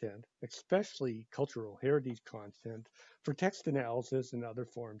content, especially cultural heritage content, for text analysis and other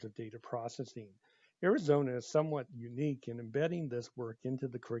forms of data processing. Arizona is somewhat unique in embedding this work into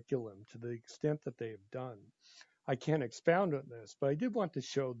the curriculum to the extent that they have done. I can't expound on this, but I did want to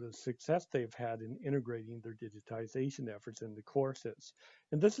show the success they've had in integrating their digitization efforts into courses.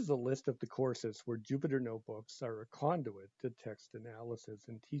 And this is a list of the courses where Jupyter Notebooks are a conduit to text analysis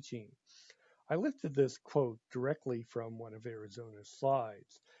and teaching. I lifted this quote directly from one of Arizona's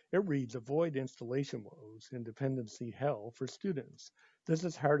slides. It reads, "Avoid installation woes and dependency hell for students. This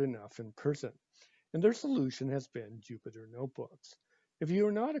is hard enough in person." And their solution has been Jupyter Notebooks. If you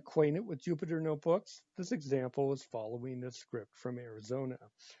are not acquainted with Jupyter Notebooks, this example is following a script from Arizona.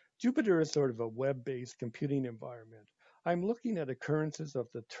 Jupyter is sort of a web-based computing environment. I'm looking at occurrences of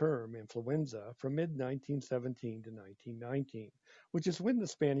the term influenza from mid-1917 to 1919, which is when the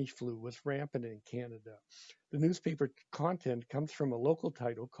Spanish flu was rampant in Canada. The newspaper content comes from a local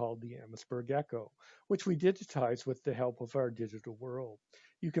title called the Amherstburg Echo, which we digitized with the help of our digital world.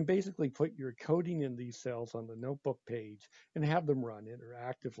 You can basically put your coding in these cells on the notebook page and have them run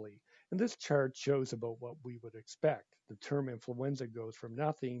interactively. And this chart shows about what we would expect. The term influenza goes from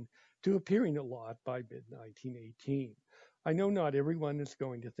nothing to appearing a lot by mid-1918. I know not everyone is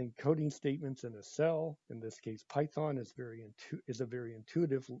going to think coding statements in a cell, in this case Python, is a very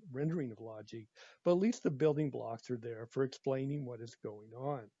intuitive rendering of logic, but at least the building blocks are there for explaining what is going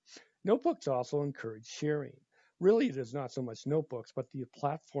on. Notebooks also encourage sharing. Really, it is not so much notebooks, but the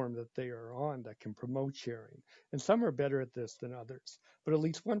platform that they are on that can promote sharing. And some are better at this than others. But at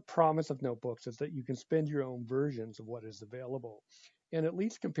least one promise of notebooks is that you can spend your own versions of what is available. And at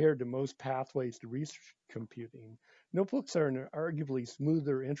least compared to most pathways to research computing, notebooks are an arguably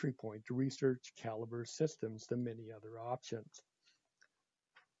smoother entry point to research caliber systems than many other options.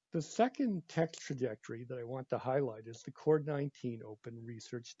 The second text trajectory that I want to highlight is the Core-19 Open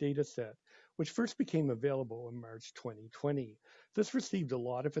Research Dataset, which first became available in March 2020. This received a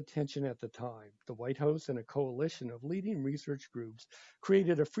lot of attention at the time. The White House and a coalition of leading research groups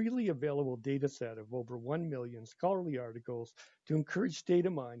created a freely available dataset of over 1 million scholarly articles to encourage data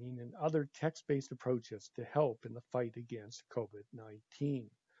mining and other text-based approaches to help in the fight against COVID-19.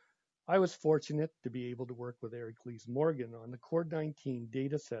 I was fortunate to be able to work with Eric Lees-Morgan on the Core-19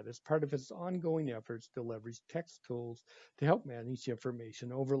 dataset as part of his ongoing efforts to leverage text tools to help manage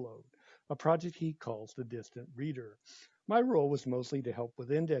information overload, a project he calls the Distant Reader. My role was mostly to help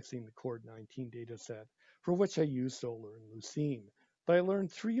with indexing the Core-19 dataset, for which I used Solr and Lucene, but I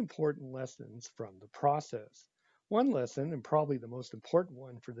learned 3 important lessons from the process. One lesson, and probably the most important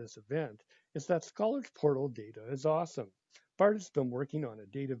one for this event, is that Scholars Portal data is awesome. Bart has been working on a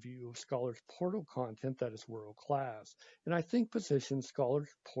data view of Scholars Portal content that is world class, and I think positions Scholars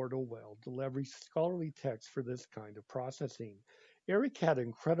Portal well to leverage scholarly text for this kind of processing. Eric had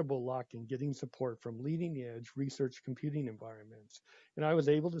incredible luck in getting support from leading edge research computing environments, and I was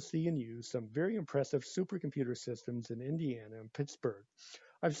able to see and use some very impressive supercomputer systems in Indiana and Pittsburgh.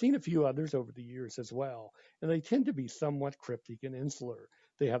 I've seen a few others over the years as well, and they tend to be somewhat cryptic and insular.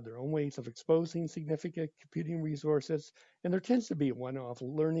 They have their own ways of exposing significant computing resources, and there tends to be a one-off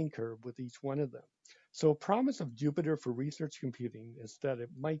learning curve with each one of them. So a promise of Jupyter for research computing is that it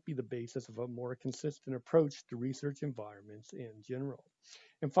might be the basis of a more consistent approach to research environments in general.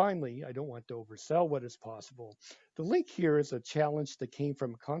 And finally, I don't want to oversell what is possible. The link here is a challenge that came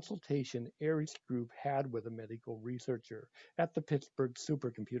from a consultation Eric's group had with a medical researcher at the Pittsburgh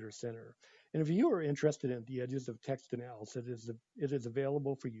Supercomputer Center. And if you are interested in the edges of text analysis, it is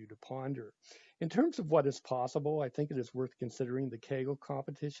available for you to ponder. In terms of what is possible, I think it is worth considering the Kaggle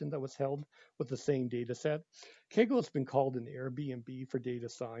competition that was held with the same data set. Kaggle has been called an Airbnb for data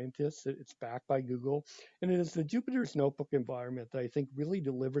scientists. It's backed by Google, and it is the Jupyter's notebook environment that I think really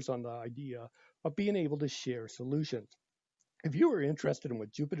delivers on the idea of being able to share solutions. If you are interested in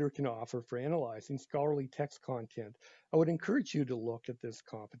what Jupyter can offer for analyzing scholarly text content, I would encourage you to look at this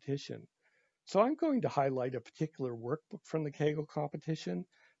competition. So I'm going to highlight a particular workbook from the Kaggle competition.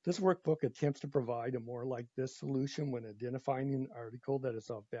 This workbook attempts to provide a more like this solution when identifying an article that is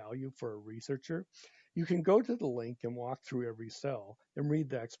of value for a researcher. You can go to the link and walk through every cell and read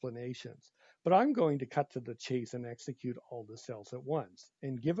the explanations, but I'm going to cut to the chase and execute all the cells at once.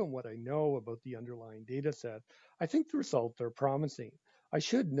 And given what I know about the underlying data set, I think the results are promising. I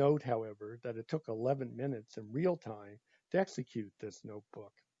should note, however, that it took 11 minutes in real time to execute this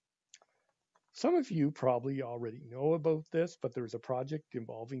notebook. Some of you probably already know about this, but there's a project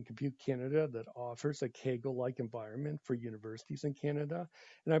involving Compute Canada that offers a Kaggle-like environment for universities in Canada,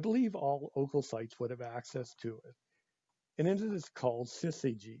 and I believe all OCUL sites would have access to it. And it is called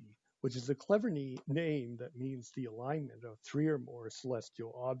SysAG, which is a clever name that means the alignment of 3 or more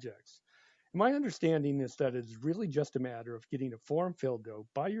celestial objects. And my understanding is that it's really just a matter of getting a form filled out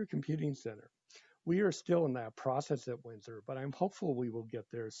by your computing center. We are still in that process at Windsor, but I'm hopeful we will get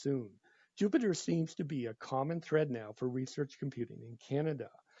there soon. Jupyter seems to be a common thread now for research computing in Canada.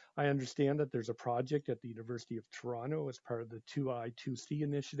 I understand that there's a project at the University of Toronto as part of the 2I2C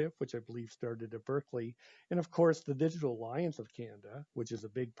initiative, which I believe started at Berkeley, and of course the Digital Alliance of Canada, which is a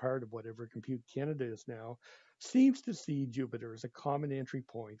big part of whatever Compute Canada is now, seems to see Jupyter as a common entry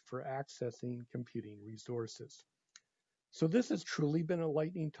point for accessing computing resources. So this has truly been a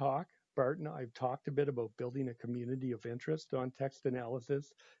lightning talk. Bart and I have talked a bit about building a community of interest on text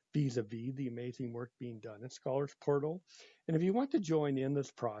analysis vis-a-vis the amazing work being done at Scholars Portal. And if you want to join in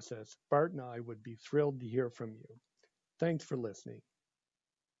this process, Bart and I would be thrilled to hear from you. Thanks for listening.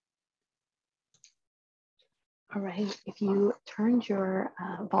 All right, if you turned your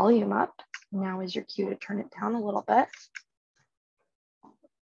volume up, now is your cue to turn it down a little bit.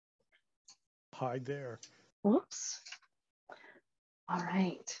 Hi there. Whoops. All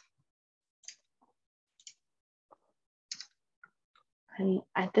right. And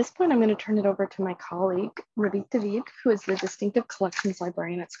at this point, I'm going to turn it over to my colleague, Ravit David, who is the Distinctive Collections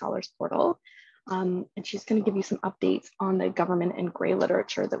Librarian at Scholars Portal. And she's going to give you some updates on the government and gray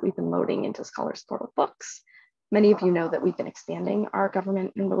literature that we've been loading into Scholars Portal books. Many of you know that we've been expanding our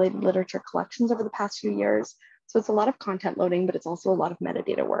government and related literature collections over the past few years. So it's a lot of content loading, but it's also a lot of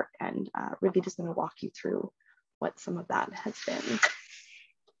metadata work. And Ravit is going to walk you through what some of that has been.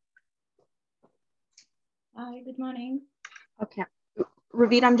 Hi, good morning. Okay.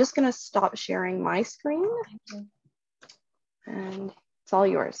 Ravit, I'm just going to stop sharing my screen. Thank you. And it's all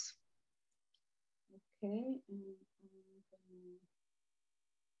yours. Okay.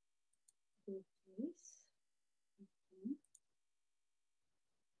 Do this. Okay.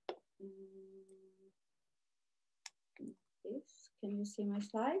 This. Can you see my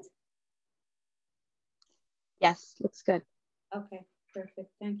slides? Yes, looks good. Okay,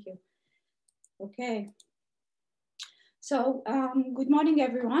 perfect. Thank you. Okay. So good morning,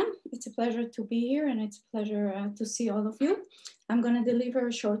 everyone. It's a pleasure to be here and it's a pleasure to see all of you. I'm going to deliver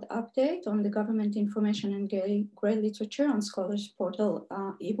a short update on the government information and gray literature on Scholars Portal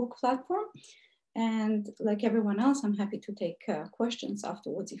ebook platform. And like everyone else, I'm happy to take questions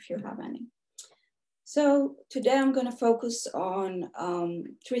afterwards if you have any. So today I'm going to focus on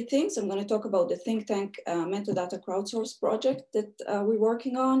 3 things. I'm going to talk about the think tank metadata crowdsource project that we're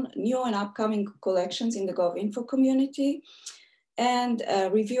working on, new and upcoming collections in the GovInfo community, and a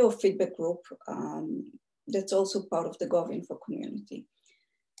review of feedback group that's also part of the GovInfo community.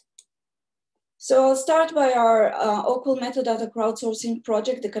 So I'll start by our OCUL metadata crowdsourcing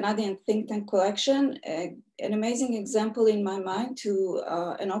project, the Canadian think tank collection, an amazing example in my mind to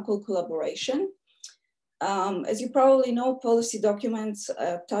an OCUL collaboration. As you probably know, policy documents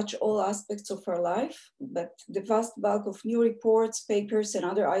touch all aspects of our life, but the vast bulk of new reports, papers, and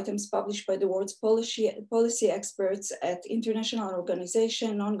other items published by the world's policy experts at international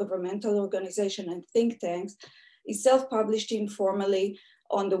organizations, non-governmental organizations, and think tanks is self-published informally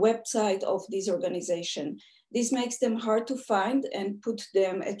on the website of these organizations. This makes them hard to find and put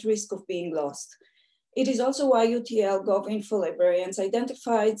them at risk of being lost. It is also why UTL GovInfo librarians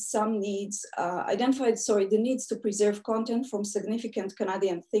identified the needs to preserve content from significant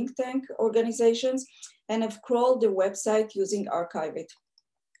Canadian think tank organizations and have crawled their website using Archive-It.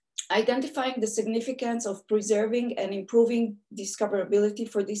 Identifying the significance of preserving and improving discoverability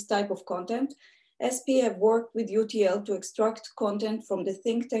for this type of content, SP have worked with UTL to extract content from the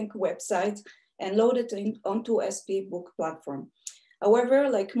think tank website and load it onto SP book platform. However,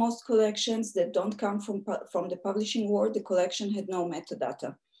 like most collections that don't come from the publishing world, the collection had no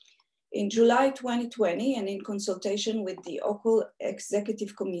metadata. In July 2020, and in consultation with the OCUL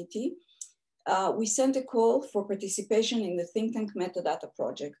Executive Committee, we sent a call for participation in the think tank metadata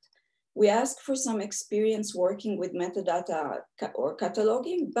project. We asked for some experience working with metadata or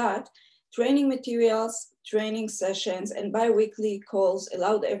cataloging, but Training materials, training sessions, and bi-weekly calls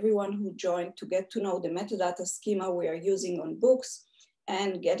allowed everyone who joined to get to know the metadata schema we are using on books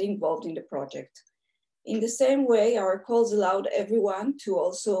and get involved in the project. In the same way, our calls allowed everyone to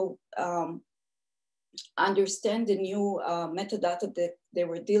also understand the new metadata that they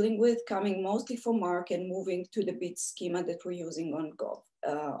were dealing with, coming mostly from MARC and moving to the bit schema that we're using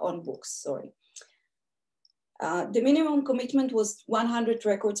on books, sorry. The minimum commitment was 100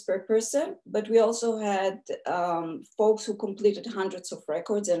 records per person, but we also had folks who completed hundreds of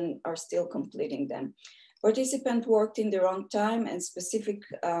records and are still completing them. Participants worked in their own time, and specific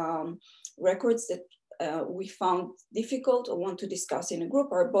records that we found difficult or want to discuss in a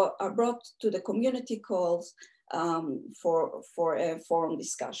group are brought to the community calls for a forum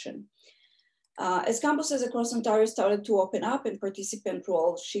discussion. As campuses across Ontario started to open up and participant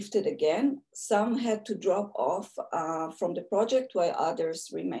roles shifted again, some had to drop off from the project while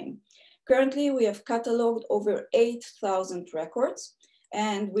others remain. Currently, we have cataloged over 8,000 records,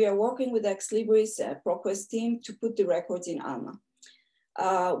 and we are working with Ex Libris ProQuest team to put the records in ALMA.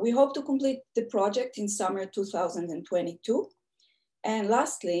 We hope to complete the project in summer 2022. And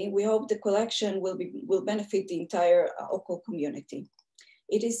lastly, we hope the collection will benefit the entire OCUL community.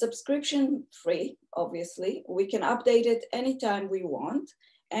 It is subscription free, obviously. We can update it anytime we want.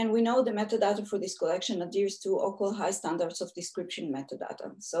 And we know the metadata for this collection adheres to OCUL high standards of description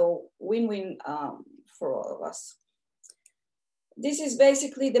metadata. So win-win for all of us. This is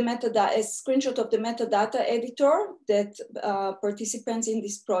basically the metadata, a screenshot of the metadata editor that participants in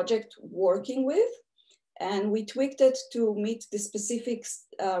this project working with. And we tweaked it to meet the specific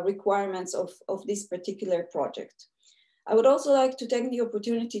requirements of this particular project. I would also like to take the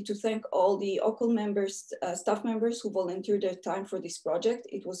opportunity to thank all the OCUL members, staff members who volunteered their time for this project.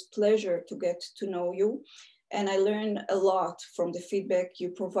 It was a pleasure to get to know you. And I learned a lot from the feedback you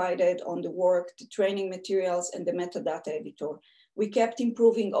provided on the work, the training materials, and the metadata editor. We kept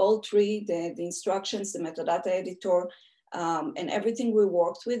improving all three, the instructions, the metadata editor, and everything we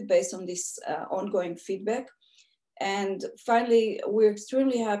worked with based on this ongoing feedback. And finally, we're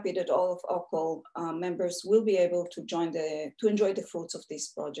extremely happy that all of OCUL members will be able to enjoy the fruits of this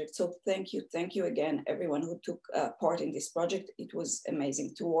project. So thank you again, everyone who took part in this project. It was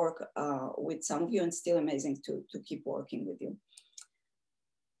amazing to work with some of you, and still amazing to keep working with you.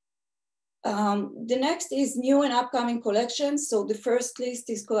 The next is new and upcoming collections. So the first list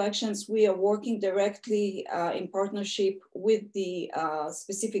is collections we are working directly in partnership with the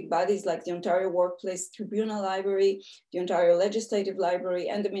specific bodies like the Ontario Workplace Tribunal Library, the Ontario Legislative Library,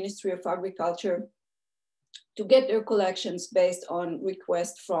 and the Ministry of Agriculture to get their collections based on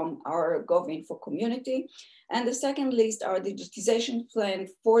requests from our GovInfo community. And the second list are digitization plan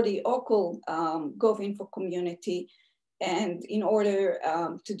for the OCUL GovInfo community. And in order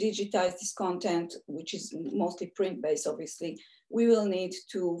to digitize this content, which is mostly print-based, obviously, we will need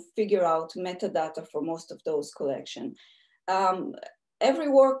to figure out metadata for most of those collections. Every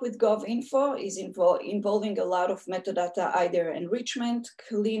work with GovInfo is involving a lot of metadata, either enrichment,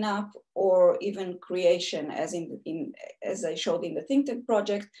 cleanup, or even creation, as I showed in the think tank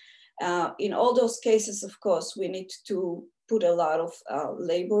project. In all those cases, of course, we need to put a lot of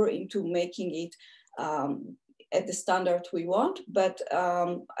labor into making it at the standard we want, but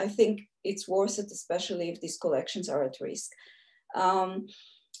I think it's worth it, especially if these collections are at risk.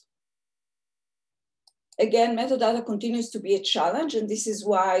 Again, metadata continues to be a challenge, and this is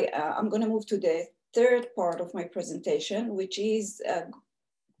why I'm going to move to the third part of my presentation, which is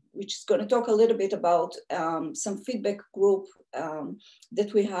going to talk a little bit about some feedback group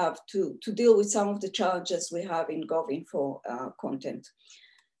that we have to deal with some of the challenges we have in GovInfo content.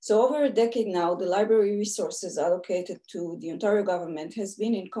 So over a decade now, the library resources allocated to the Ontario government has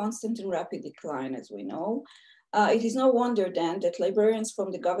been in constant and rapid decline, as we know. It is no wonder then that librarians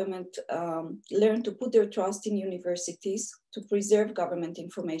from the government learn to put their trust in universities to preserve government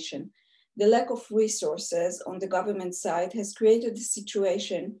information. The lack of resources on the government side has created a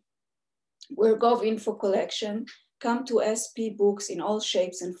situation where GovInfo collection come to SP books in all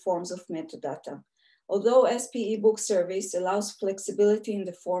shapes and forms of metadata. Although SP ebook service allows flexibility in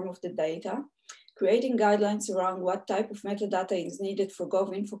the form of the data, creating guidelines around what type of metadata is needed for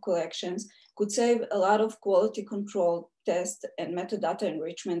GovInfo collections could save a lot of quality control, test, and metadata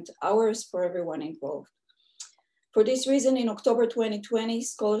enrichment hours for everyone involved. For this reason, in October 2020,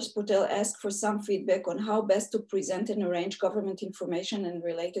 CoreTrustSeal asked for some feedback on how best to present and arrange government information and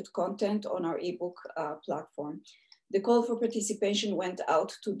related content on our ebook platform. The call for participation went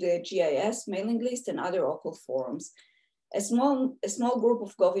out to the GIS mailing list and other OCUL forums. A small group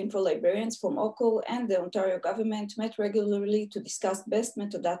of GovInfo librarians from OCUL and the Ontario government met regularly to discuss best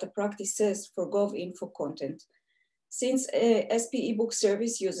metadata practices for GovInfo content. Since SP ebook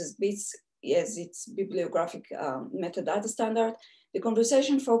service uses BITS as its bibliographic metadata standard, the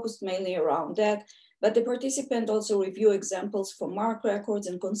conversation focused mainly around that, but the participant also reviewed examples from MARC records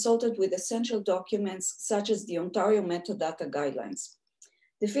and consulted with essential documents such as the Ontario metadata guidelines.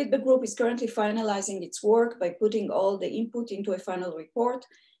 The feedback group is currently finalizing its work by putting all the input into a final report,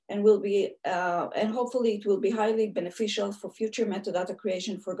 and hopefully it will be highly beneficial for future metadata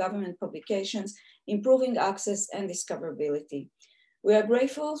creation for government publications, improving access and discoverability. We are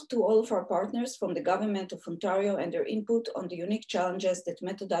grateful to all of our partners from the Government of Ontario and their input on the unique challenges that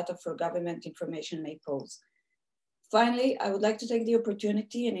metadata for government information may pose. Finally, I would like to take the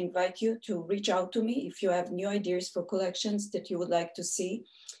opportunity and invite you to reach out to me if you have new ideas for collections that you would like to see,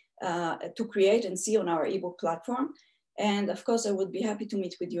 to create and see on our ebook platform. And of course, I would be happy to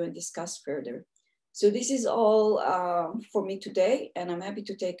meet with you and discuss further. So this is all for me today, and I'm happy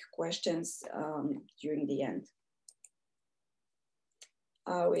to take questions during the end.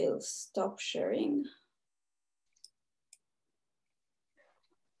 I will stop sharing.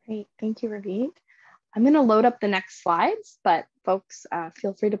 Great, thank you, Ravit. I'm going to load up the next slides, but folks,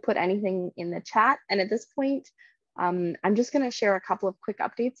 feel free to put anything in the chat. And at this point, I'm just going to share a couple of quick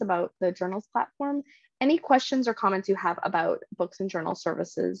updates about the journals platform. Any questions or comments you have about books and journal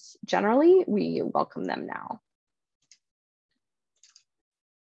services generally, we welcome them now.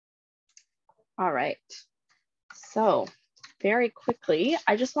 All right, so very quickly,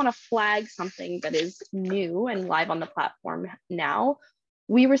 I just want to flag something that is new and live on the platform now.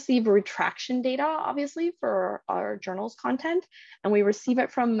 We receive retraction data, obviously, for our journals content, and we receive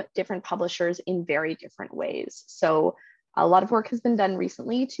it from different publishers in very different ways. So a lot of work has been done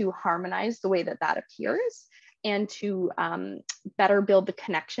recently to harmonize the way that that appears and to better build the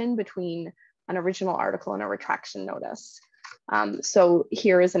connection between an original article and a retraction notice. So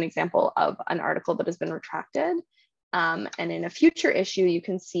here is an example of an article that has been retracted. And in a future issue, you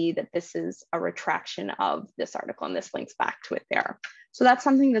can see that this is a retraction of this article, and this links back to it there. So that's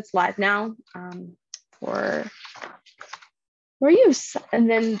something that's live now for use. And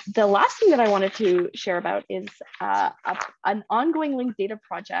then the last thing that I wanted to share about is an ongoing linked data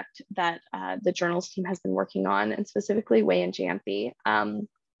project that the journals team has been working on, and specifically Wei and JMP. And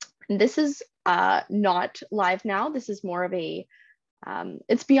this is not live now. This is more of a,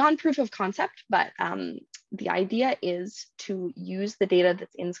 it's beyond proof of concept, but the idea is to use the data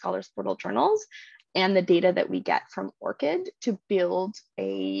that's in Scholars Portal journals and the data that we get from ORCID to build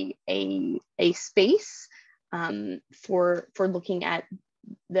a space for looking at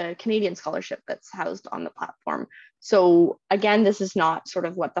the Canadian scholarship that's housed on the platform. So again, this is not sort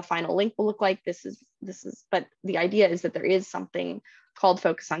of what the final link will look like. But the idea is that there is something called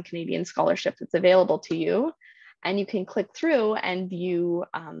Focus on Canadian Scholarship that's available to you, and you can click through and view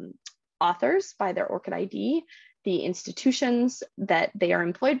authors by their ORCID ID, the institutions that they are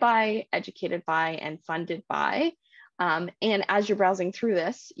employed by, educated by, and funded by. And as you're browsing through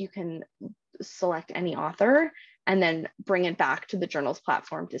this, you can select any author and then bring it back to the journals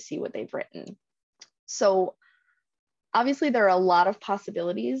platform to see what they've written. So obviously there are a lot of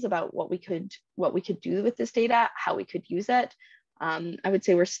possibilities about what we could do with this data, how we could use it. I would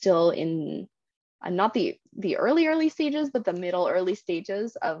say we're still in not the early stages, but the middle early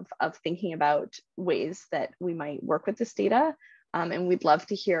stages of thinking about ways that we might work with this data. And we'd love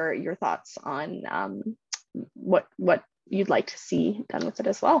to hear your thoughts on what you'd like to see done with it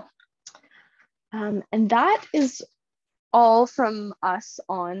as well. And that is all from us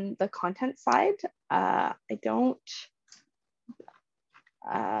on the content side. It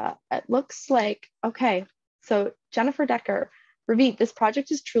looks like, okay, so Jennifer Decker, Ravit, this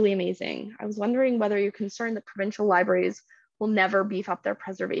project is truly amazing. I was wondering whether you're concerned that provincial libraries will never beef up their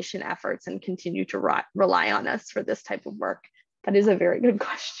preservation efforts and continue to rely on us for this type of work. That is a very good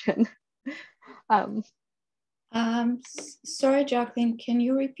question. Sorry, Jacqueline, can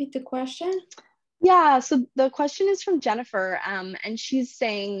you repeat the question? Yeah, so the question is from Jennifer, and she's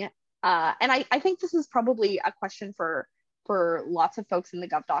saying, and I think this is probably a question for lots of folks in the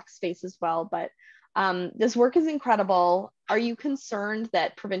GovDoc space as well, but this work is incredible. Are you concerned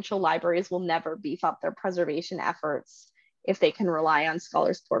that provincial libraries will never beef up their preservation efforts if they can rely on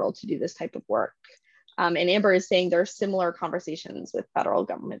Scholars Portal to do this type of work? And Amber is saying there are similar conversations with federal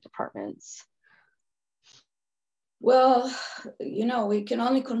government departments. Well, you know, we can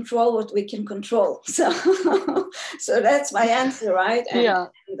only control what we can control. So, so that's my answer, right? And, yeah.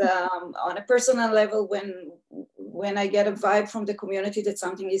 And, on a personal level, when I get a vibe from the community that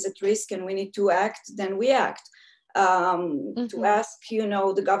something is at risk and we need to act, then we act. to ask,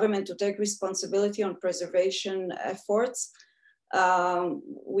 the government to take responsibility on preservation efforts.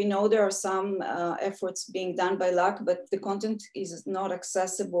 We know there are some efforts being done by LUC, but the content is not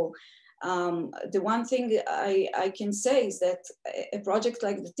accessible. The one thing I can say is that a project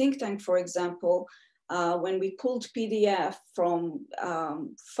like the think tank, for example, when we pulled PDF from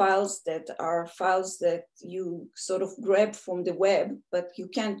files that you sort of grab from the web, but you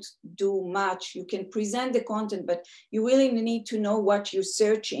can't do much. You can present the content, but you really need to know what you're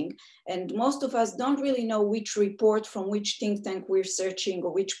searching. And most of us don't really know which report from which think tank we're searching,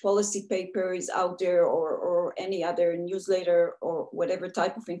 or which policy paper is out there, or any other newsletter or whatever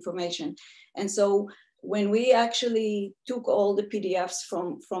type of information. And so when we actually took all the PDFs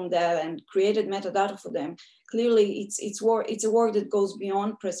from that and created metadata for them, clearly it's a work that goes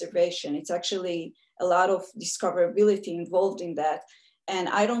beyond preservation. It's actually a lot of discoverability involved in that. And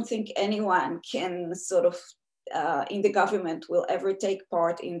I don't think anyone can sort of, in the government, will ever take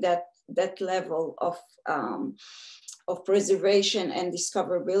part in that level of preservation and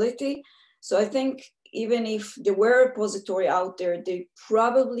discoverability. So I think even if there were a repository out there, they're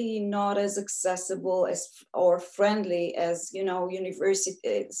probably not as accessible as or friendly as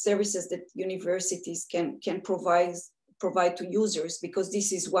university services that universities can provide to users, because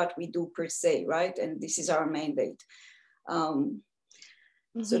this is what we do per se, right? And this is our mandate. So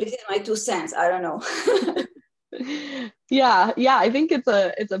this is my 2 cents. I don't know. Yeah, I think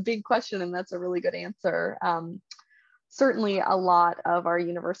it's a big question, and that's a really good answer. Certainly a lot of our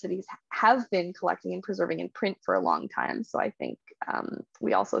universities have been collecting and preserving in print for a long time. So I think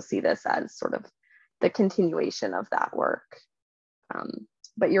we also see this as sort of the continuation of that work.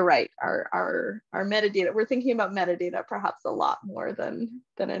 But you're right, our metadata, we're thinking about metadata perhaps a lot more than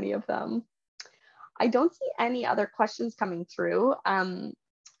any of them. I don't see any other questions coming through.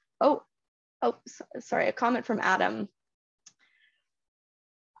 Sorry, a comment from Adam.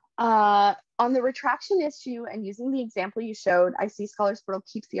 On the retraction issue and using the example you showed, I see Scholars Portal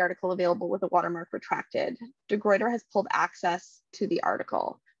keeps the article available with a watermark retracted. De Gruyter has pulled access to the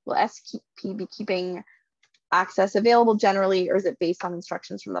article. Will SP be keeping access available generally, or is it based on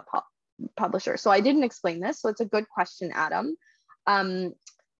instructions from the publisher? So I didn't explain this, so it's a good question, Adam.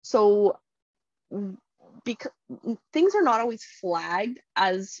 Because things are not always flagged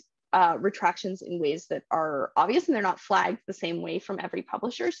as retractions in ways that are obvious, and they're not flagged the same way from every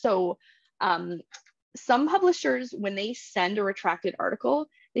publisher. So some publishers, when they send a retracted article,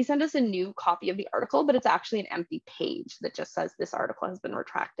 they send us a new copy of the article, but it's actually an empty page that just says this article has been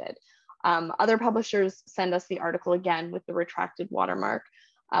retracted. Other publishers send us the article again with the retracted watermark.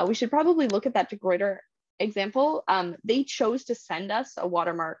 We should probably look at that De Gruyter example. They chose to send us a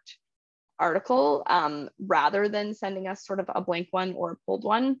watermarked article rather than sending us sort of a blank one or a pulled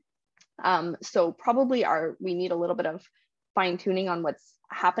one. So probably we need a little bit of fine tuning on what's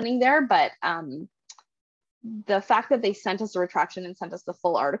happening there, but the fact that they sent us a retraction and sent us the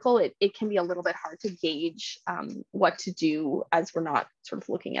full article, it can be a little bit hard to gauge what to do, as we're not sort of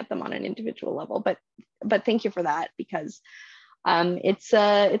looking at them on an individual level. But thank you for that, because it's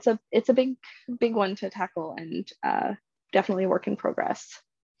a big one to tackle, and definitely a work in progress.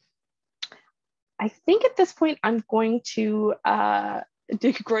 I think at this point I'm going to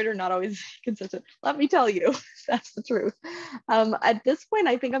De Gruyter not always consistent. Let me tell you, that's the truth. At this point,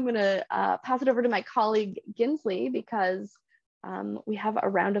 I think I'm going to pass it over to my colleague Ginsley, because we have a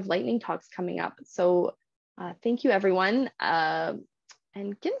round of lightning talks coming up. So thank you, everyone. And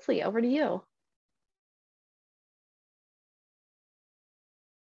Ginsley, over to you.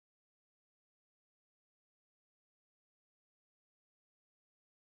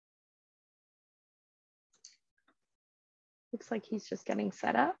 Looks like he's just getting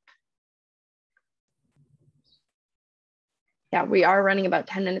set up. Yeah, we are running about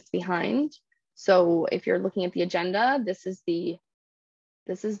 10 minutes behind. So if you're looking at the agenda, this is the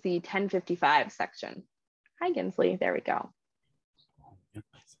 10:55 section. Hi, Ginsley, there we go.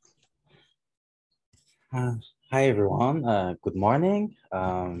 Hi, everyone. Good morning.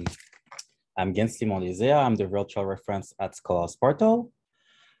 I'm Ginsley Mondizea. I'm the virtual reference at Scholars Portal.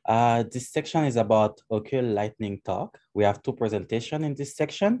 This section is about OCUL Lightning Talk. We have 2 presentations in this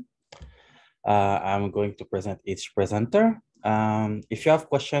section. I'm going to present each presenter. If you have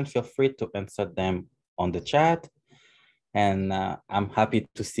questions, feel free to answer them on the chat. And I'm happy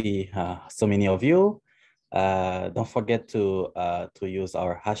to see so many of you. Don't forget to use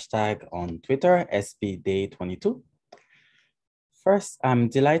our hashtag on Twitter, SPDay22. First, I'm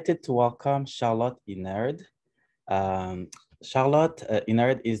delighted to welcome Charlotte Inerd. Charlotte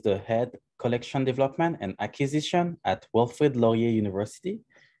Inerd is the head collection development and acquisition at Wilfrid Laurier University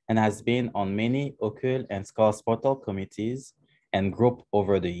and has been on many OCUL and ScholarSportal committees and groups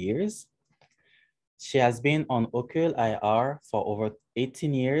over the years. She has been on OCUL IR for over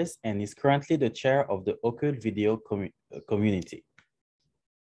 18 years and is currently the chair of the OCUL video community.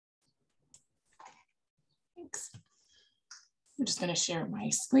 Thanks. I'm just going to share my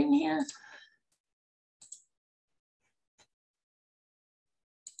screen here.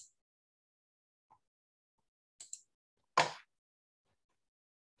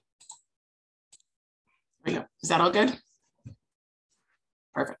 There we go. Is that all good?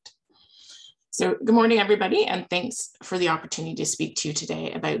 Perfect. So good morning, everybody, and thanks for the opportunity to speak to you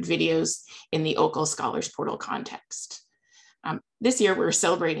today about videos in the OCUL Scholars Portal context. This year, we're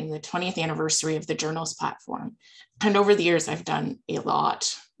celebrating the 20th anniversary of the journals platform. And over the years, I've done a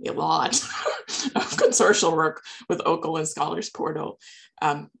lot of consortial work with OCUL and Scholars Portal,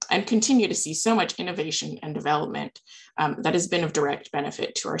 and continue to see so much innovation and development that has been of direct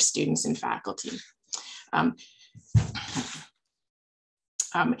benefit to our students and faculty.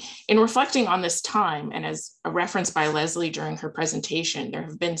 In reflecting on this time, and as a reference by Leslie during her presentation, there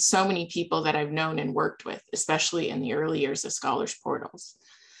have been so many people that I've known and worked with, especially in the early years of Scholars Portals.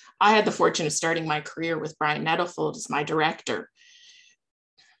 I had the fortune of starting my career with Brian Nettlefold as my director.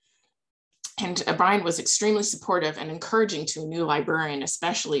 And Brian was extremely supportive and encouraging to a new librarian,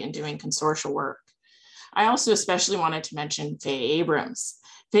 especially in doing consortial work. I also especially wanted to mention Faye Abrams.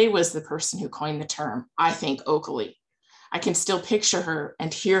 Faye was the person who coined the term, I think OCUL-ly. I can still picture her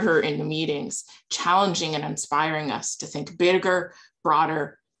and hear her in the meetings, challenging and inspiring us to think bigger,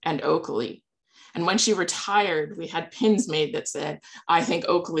 broader, and OCUL-ly. And when she retired, we had pins made that said, I think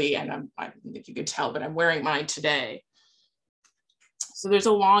OCUL-ly, and I don't think you could tell, but I'm wearing mine today. So there's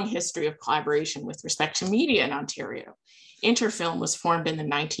a long history of collaboration with respect to media in Ontario. Interfilm was formed in the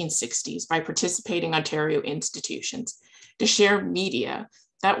 1960s by participating Ontario institutions to share media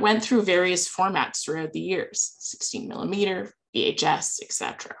that went through various formats throughout the years, 16mm, VHS,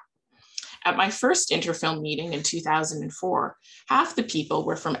 etc. At my first Interfilm meeting in 2004, half the people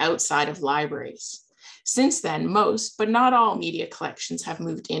were from outside of libraries. Since then, most, but not all media collections have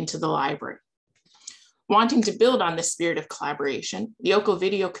moved into the library. Wanting to build on this spirit of collaboration, the OCUL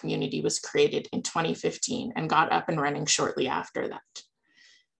video community was created in 2015 and got up and running shortly after that.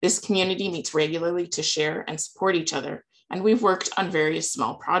 This community meets regularly to share and support each other, and we've worked on various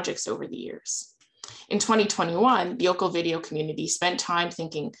small projects over the years. In 2021, the OCUL video community spent time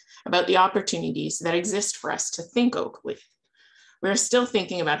thinking about the opportunities that exist for us to think OCUL-ly. We're still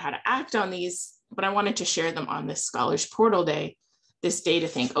thinking about how to act on these, but I wanted to share them on this Scholars Portal Day, this day to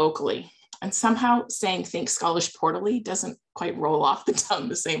think OCUL-ly. And somehow saying think Scholars Portal-ly doesn't quite roll off the tongue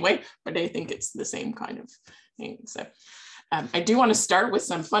the same way, but I think it's the same kind of thing. So I do want to start with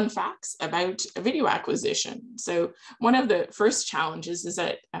some fun facts about video acquisition. So one of the first challenges is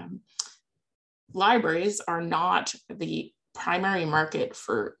that libraries are not the primary market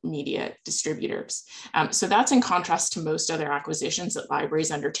for media distributors. So that's in contrast to most other acquisitions that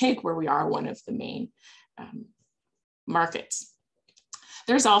libraries undertake, where we are one of the main markets.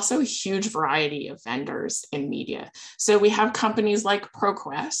 There's also a huge variety of vendors in media. So we have companies like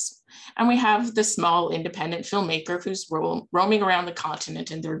ProQuest, and we have the small independent filmmaker who's roaming around the continent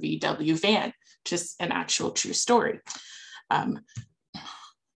in their VW van, which is an actual true story.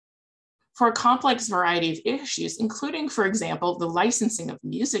 For a complex variety of issues, including, for example, the licensing of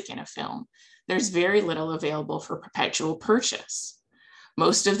music in a film, there's very little available for perpetual purchase.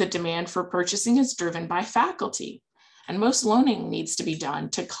 Most of the demand for purchasing is driven by faculty, and most loaning needs to be done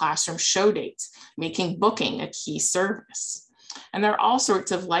to classroom show dates, making booking a key service. And there are all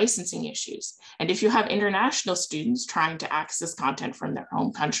sorts of licensing issues. And if you have international students trying to access content from their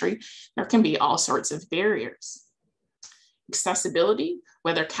home country, there can be all sorts of barriers. Accessibility,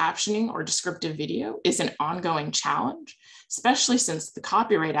 whether captioning or descriptive video, is an ongoing challenge, especially since the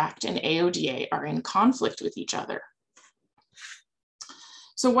Copyright Act and AODA are in conflict with each other.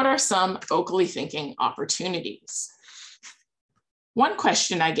 So what are some OCUL-ly thinking opportunities? One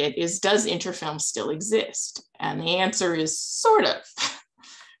question I get is, does Interfilm still exist? And the answer is sort of.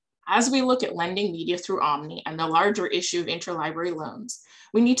 As we look at lending media through Omni and the larger issue of interlibrary loans,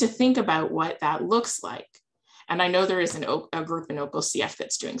 we need to think about what that looks like. And I know there is a group in OCUL-CF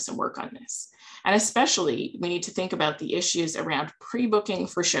that's doing some work on this. And especially, we need to think about the issues around pre-booking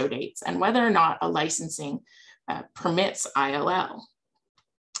for show dates and whether or not a licensing permits ILL.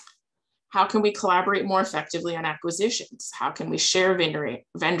 How can we collaborate more effectively on acquisitions? How can we share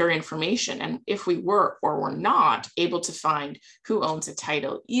vendor information? And if we were or were not able to find who owns a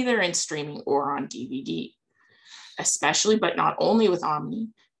title, either in streaming or on DVD? Especially, but not only with Omni,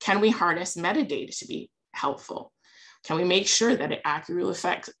 can we harness metadata to be helpful? Can we make sure that it accurately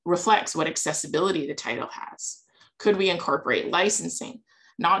reflects what accessibility the title has? Could we incorporate licensing,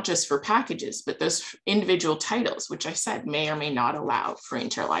 not just for packages, but those individual titles, which I said may or may not allow for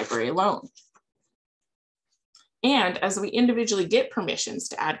interlibrary loan? And as we individually get permissions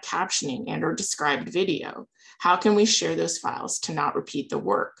to add captioning and or described video, how can we share those files to not repeat the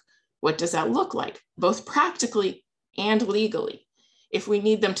work? What does that look like, both practically and legally? If we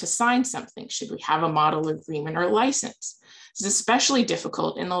need them to sign something, should we have a model agreement or license? This is especially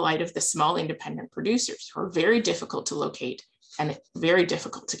difficult in the light of the small independent producers who are very difficult to locate and very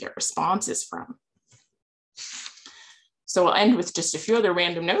difficult to get responses from. So I'll end with just a few other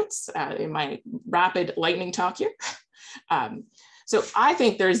random notes in my rapid lightning talk here. So I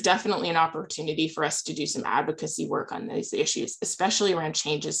think there's definitely an opportunity for us to do some advocacy work on these issues, especially around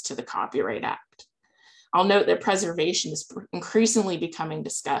changes to the Copyright Act. I'll note that preservation is increasingly becoming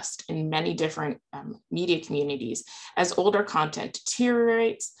discussed in many different media communities as older content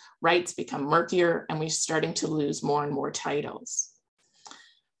deteriorates, rights become murkier, and we're starting to lose more and more titles.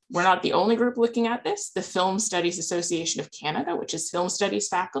 We're not the only group looking at this. The Film Studies Association of Canada, which is film studies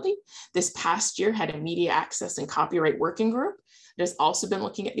faculty, this past year had a media access and copyright working group that has also been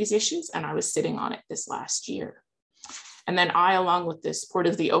looking at these issues, and I was sitting on it this last year. And then I, along with the support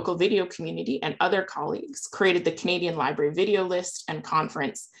of the OCUL video community and other colleagues, created the Canadian Library Video List and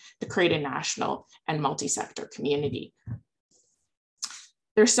Conference to create a national and multi-sector community.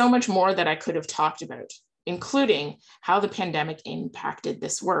 There's so much more that I could have talked about, including how the pandemic impacted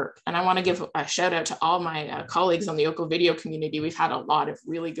this work. And I want to give a shout out to all my colleagues on the OCUL video community. We've had a lot of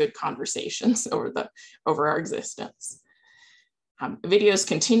really good conversations over our existence. Videos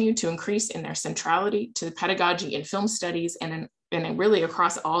continue to increase in their centrality to the pedagogy in film studies and really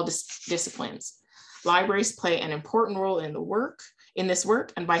across all disciplines. Libraries play an important role in this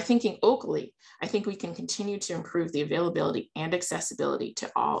work, and by thinking OCUL-ly, I think we can continue to improve the availability and accessibility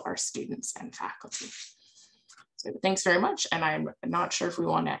to all our students and faculty. So thanks very much, and I'm not sure if we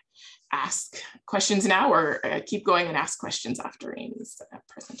want to ask questions now or keep going and ask questions after Amy's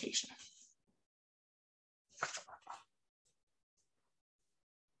presentation.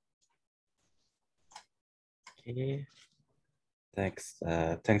 Okay, thanks,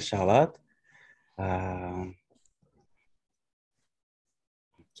 Charlotte.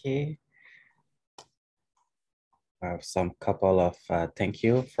 Okay, I have some couple of thank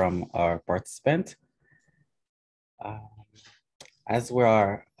you from our participant. As we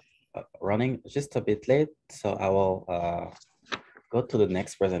are running just a bit late, so I will go to the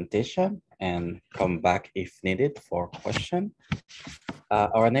next presentation and come back if needed for question.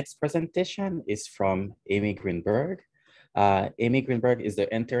 Our next presentation is from Amy Greenberg. Amy Greenberg is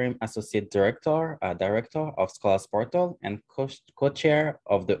the Interim Associate Director of CoreTrustSeal and co-chair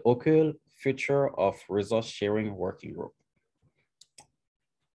of the OCUL Future of Resource Sharing Working Group.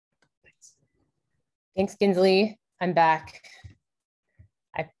 Thanks, Kinsley. I'm back.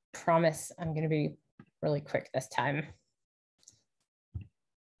 I promise I'm going to be really quick this time.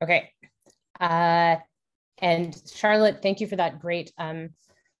 Okay. And Charlotte, thank you for that great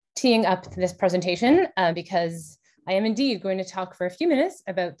teeing up this presentation because I am indeed going to talk for a few minutes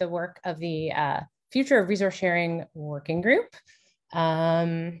about the work of the Future of Resource Sharing Working Group.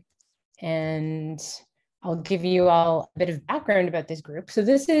 And I'll give you all a bit of background about this group. So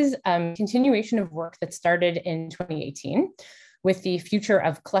this is a continuation of work that started in 2018 with the Future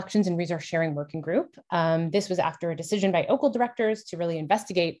of Collections and Resource Sharing Working Group. This was after a decision by OCUL directors to really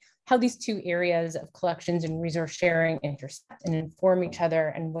investigate how these two areas of collections and resource sharing intersect and inform each other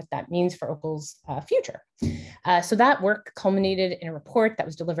and what that means for OCUL's future. So that work culminated in a report that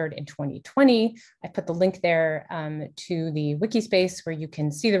was delivered in 2020. I put the link there to the wiki space where you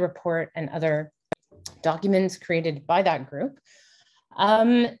can see the report and other documents created by that group.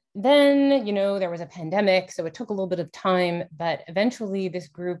 Then, there was a pandemic, so it took a little bit of time, but eventually this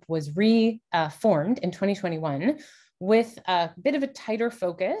group was reformed in 2021 with a bit of a tighter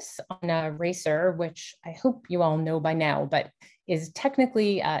focus on RACER, which I hope you all know by now, but is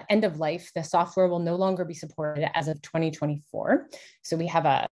technically end of life. The software will no longer be supported as of 2024. So we have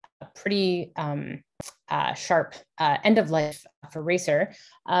a pretty sharp end of life for RACER,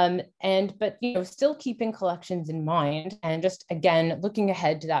 but still keeping collections in mind and just again looking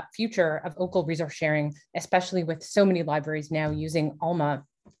ahead to that future of OCUL resource sharing, especially with so many libraries now using ALMA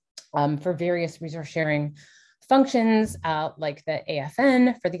for various resource sharing functions like the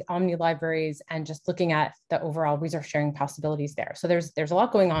AFN for the Omni libraries, and just looking at the overall resource sharing possibilities there. So there's a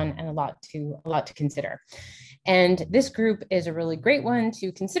lot going on and a lot to consider. And this group is a really great one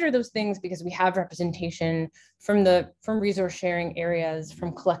to consider those things because we have representation from resource sharing areas,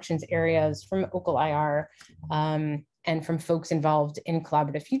 from collections areas, from OCUL-IR, and from folks involved in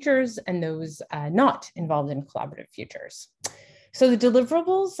collaborative futures and those not involved in collaborative futures. So the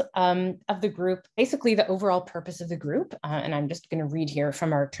deliverables of the group, basically the overall purpose of the group, and I'm just going to read here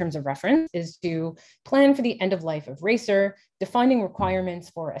from our terms of reference, is to plan for the end of life of RACER, defining requirements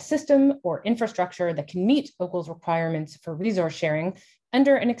for a system or infrastructure that can meet OCUL-ly's requirements for resource sharing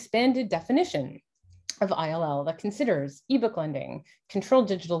under an expanded definition of ILL that considers ebook lending, controlled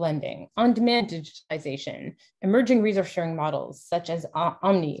digital lending, on-demand digitization, emerging resource sharing models such as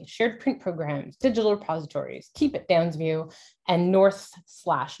Omni, shared print programs, digital repositories, Keep It Downsview, and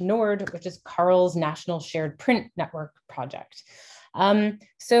North/Nord, which is Carl's National Shared Print Network project.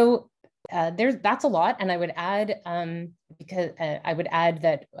 That's a lot, and I would add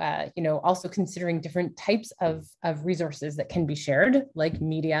that also considering different types of resources that can be shared, like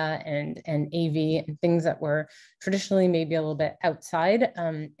media and AV and things that were traditionally maybe a little bit outside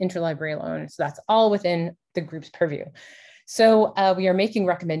interlibrary loan. So that's all within the group's purview. So we are making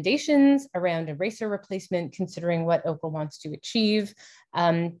recommendations around a RACER replacement, considering what OCUL wants to achieve,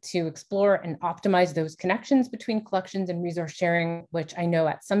 to explore and optimize those connections between collections and resource sharing, which I know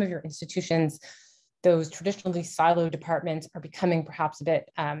at some of your institutions, those traditionally siloed departments are becoming perhaps a bit,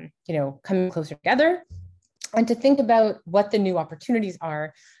 coming closer together, and to think about what the new opportunities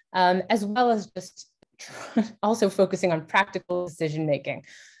are, as well as just also focusing on practical decision making.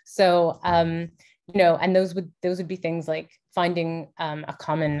 So, and those would be things like finding a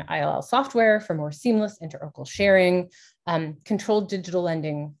common ILL software for more seamless inter-OCUL sharing, controlled digital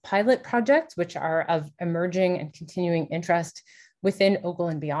lending pilot projects, which are of emerging and continuing interest within OCUL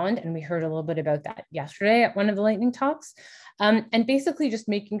and beyond. And we heard a little bit about that yesterday at one of the lightning talks. And basically just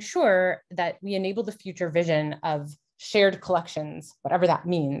making sure that we enable the future vision of shared collections, whatever that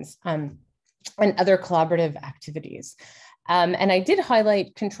means, and other collaborative activities. And I did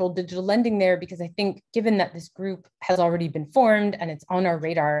highlight controlled digital lending there because I think given that this group has already been formed and it's on our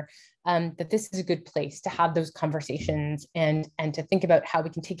radar, that this is a good place to have those conversations and to think about how we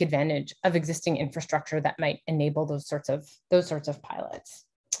can take advantage of existing infrastructure that might enable those sorts of pilots.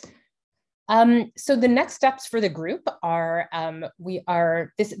 So the next steps for the group are,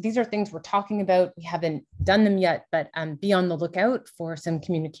 these are things we're talking about. We haven't done them yet, but be on the lookout for some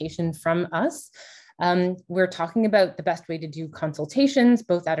communication from us. We're talking about the best way to do consultations,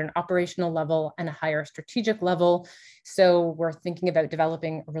 both at an operational level and a higher strategic level. So we're thinking about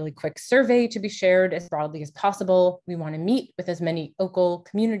developing a really quick survey to be shared as broadly as possible. We want to meet with as many OCUL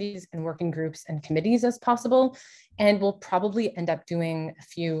communities and working groups and committees as possible. And we'll probably end up doing a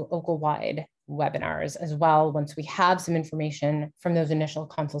few OCUL-wide webinars as well once we have some information from those initial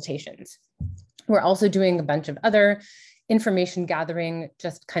consultations. We're also doing a bunch of other information gathering,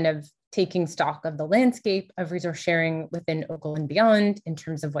 just kind of taking stock of the landscape of resource sharing within OCUL and beyond in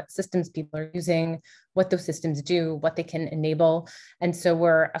terms of what systems people are using, what those systems do, what they can enable. And so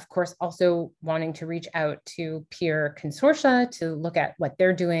we're, of course, also wanting to reach out to peer consortia to look at what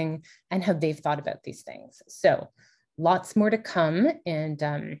they're doing and how they've thought about these things. So lots more to come,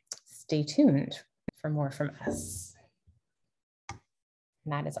 and stay tuned for more from us.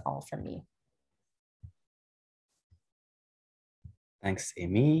 And that is all from me. Thanks,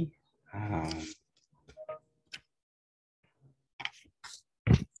 Amy.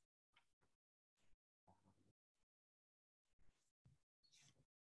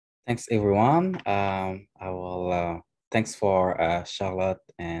 Thanks, everyone. Thanks for Charlotte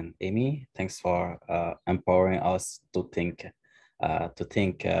and Amy. Thanks for empowering us to think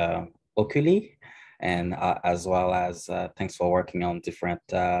OCUL-ly, and as well as thanks for working on different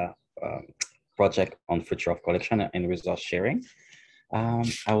projects on future of collection and resource sharing. I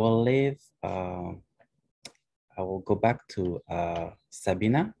will go back to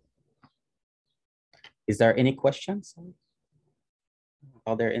Sabina. Is there any questions?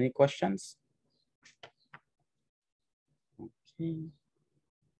 Are there any questions? Okay.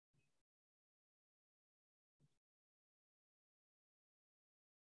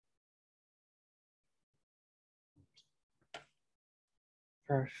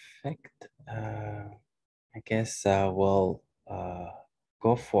 Perfect. I guess we'll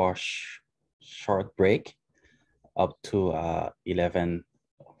go for a short break up to 11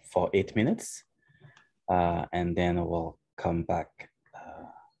 for 8 minutes, and then we'll come back.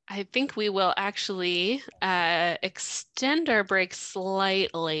 I think we will actually extend our break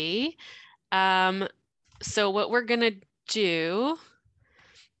slightly. So what we're gonna do,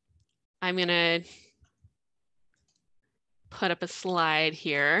 I'm gonna put up a slide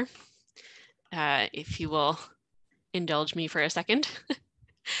here, if you will indulge me for a second.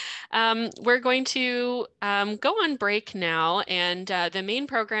 We're going to go on break now, and the main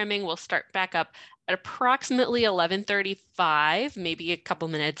programming will start back up at approximately 11:35, maybe a couple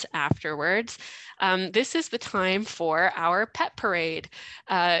minutes afterwards, this is the time for our pet parade.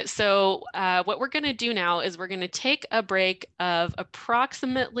 So what we're going to do now is we're going to take a break of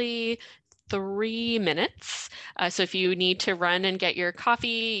approximately 3 minutes. So if you need to run and get your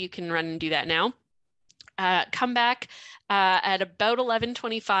coffee, you can run and do that now. Come back at about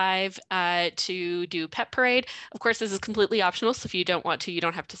 11:25 to do pet parade. Of course, this is completely optional, so if you don't want to, you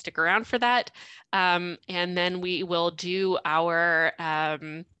don't have to stick around for that. And then we will do our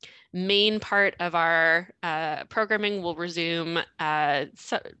main part of our programming will resume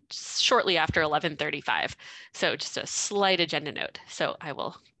shortly after 11:35. So just a slight agenda note. So I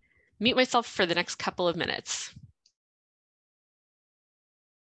will mute myself for the next couple of minutes.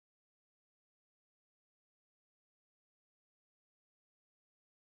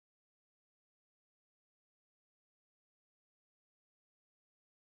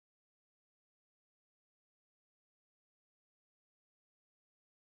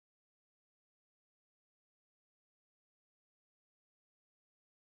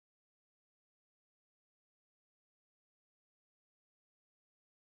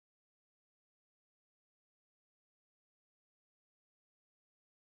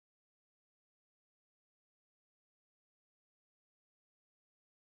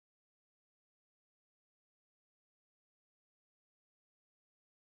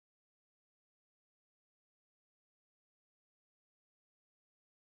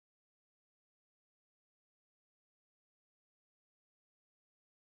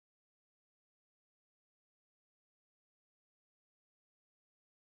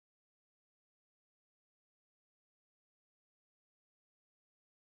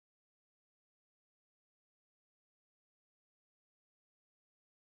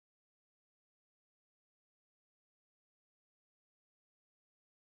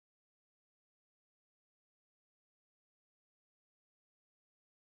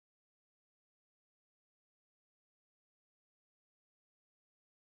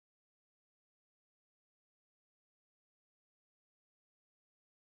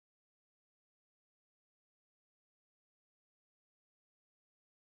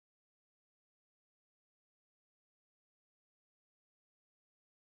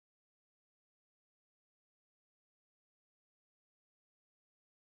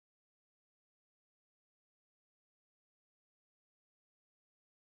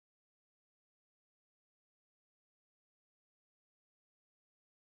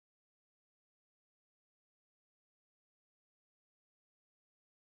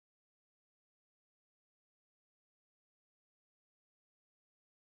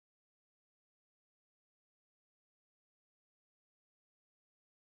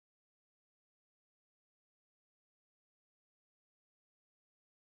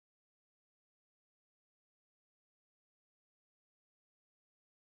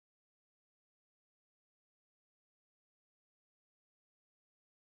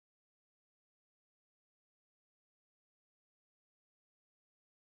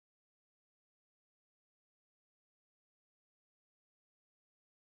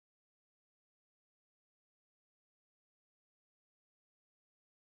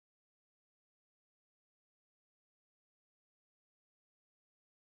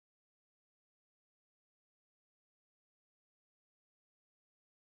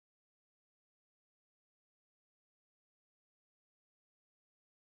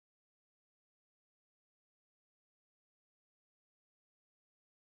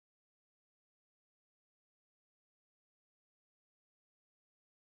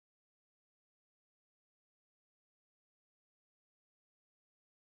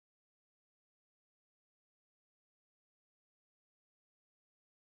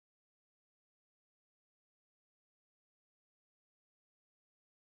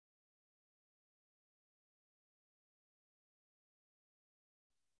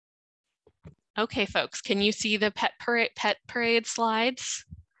 Okay, folks, can you see the pet parade slides?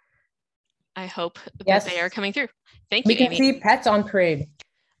 I hope that they are coming through. Thank you, Amy. We can see pets on parade.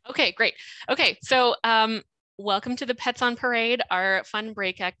 Okay, great. Okay, so welcome to the Pets on Parade, our fun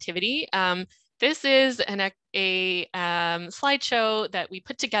break activity. This is a slideshow that we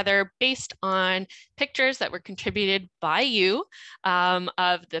put together based on pictures that were contributed by you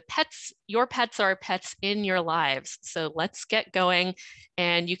of the pets, your pets or pets in your lives. So let's get going,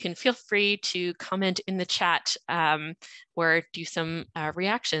 and you can feel free to comment in the chat or do some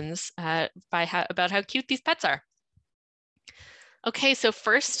reactions about how cute these pets are. Okay, so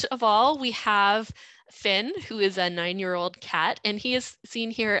first of all, we have Finn, who is a 9-year-old cat, and he is seen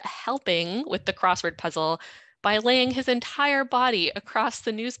here helping with the crossword puzzle by laying his entire body across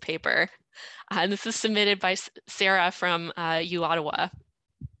the newspaper. And this is submitted by Sarah from U Ottawa.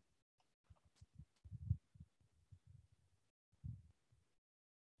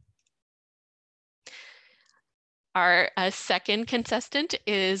 Our second contestant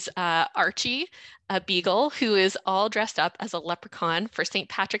is Archie, a beagle who is all dressed up as a leprechaun for St.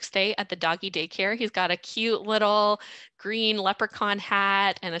 Patrick's Day at the doggy daycare. He's got a cute little green leprechaun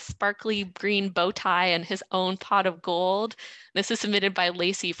hat and a sparkly green bow tie and his own pot of gold. This is submitted by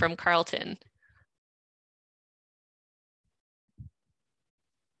Lacey from Carleton.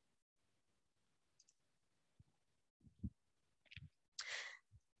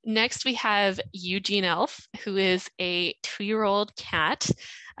 Next, we have Eugene Elf, who is a 2-year-old cat,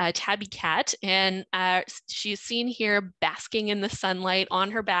 a tabby cat, and she's seen here basking in the sunlight on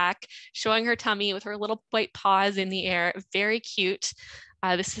her back, showing her tummy with her little white paws in the air. Very cute.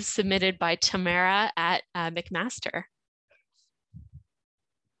 This is submitted by Tamara at McMaster.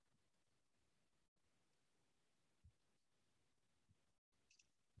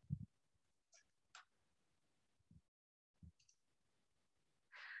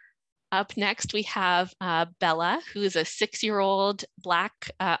 Up next, we have Bella, who is a 6-year-old Black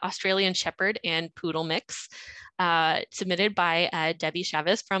Australian Shepherd and Poodle mix, submitted by Debbie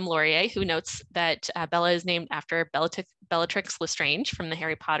Chavez from Laurier, who notes that Bella is named after Bellatrix Lestrange from the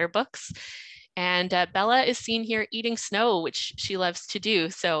Harry Potter books. And Bella is seen here eating snow, which she loves to do.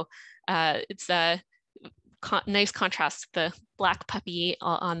 So it's a nice contrast to the black puppy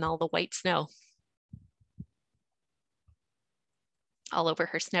on all the white snow. All over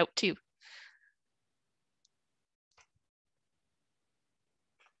her snout too.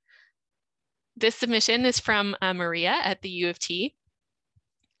 This submission is from Maria at the U of T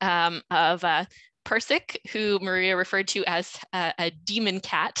of Persic, who Maria referred to as a demon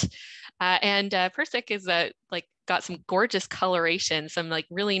cat. Persic is got some gorgeous coloration, some like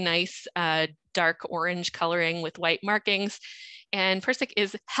really nice dark orange coloring with white markings. And Persic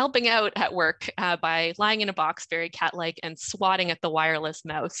is helping out at work by lying in a box, very cat-like, and swatting at the wireless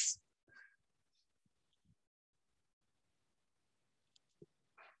mouse.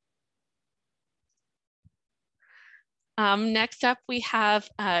 Next up, we have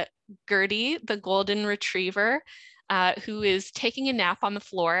Gertie, the golden retriever, who is taking a nap on the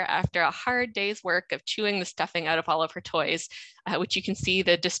floor after a hard day's work of chewing the stuffing out of all of her toys, which you can see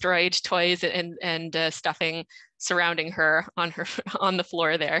the destroyed toys and stuffing surrounding her on the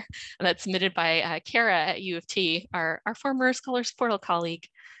floor there. And that's submitted by Kara at U of T, our former Scholars Portal colleague.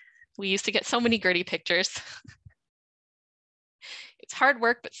 We used to get so many Gertie pictures. It's hard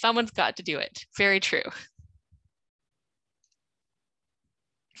work, but someone's got to do it. Very true.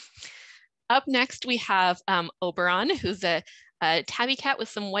 Up next, we have Oberon, who's a tabby cat with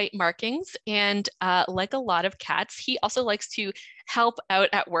some white markings. And like a lot of cats, he also likes to help out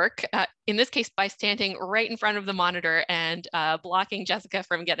at work, in this case, by standing right in front of the monitor and blocking Jessica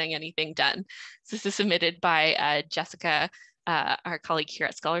from getting anything done. So this is submitted by Jessica, our colleague here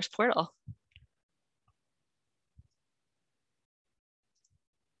at Scholars Portal.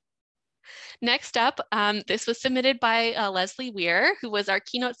 Next up, this was submitted by Leslie Weir, who was our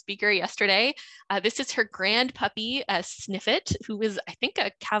keynote speaker yesterday. This is her grand puppy, Sniffet, who is, I think,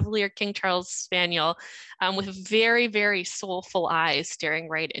 a Cavalier King Charles Spaniel with very, very soulful eyes staring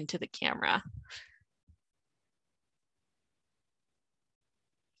right into the camera.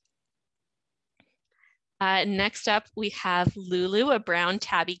 Next up, we have Lulu, a brown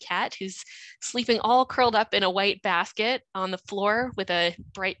tabby cat who's sleeping all curled up in a white basket on the floor with a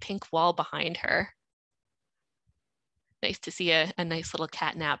bright pink wall behind her. Nice to see a nice little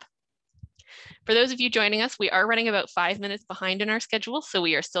cat nap. For those of you joining us, we are running about 5 minutes behind in our schedule, so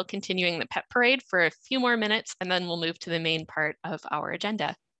we are still continuing the pet parade for a few more minutes, and then we'll move to the main part of our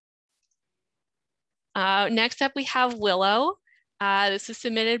agenda. Next up, we have Willow. This is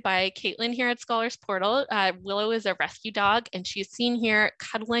submitted by Caitlin here at Scholars Portal. Willow is a rescue dog, and she's seen here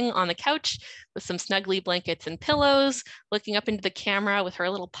cuddling on the couch with some snuggly blankets and pillows, looking up into the camera with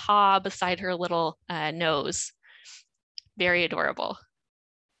her little paw beside her little nose. Very adorable.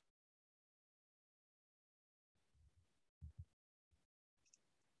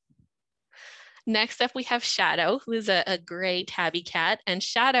 Next up, we have Shadow, who is a gray tabby cat, and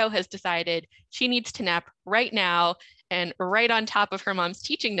Shadow has decided she needs to nap right now and right on top of her mom's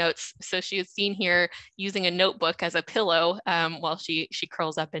teaching notes. So she is seen here using a notebook as a pillow while she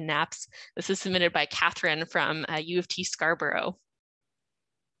curls up and naps. This is submitted by Catherine from U of T Scarborough.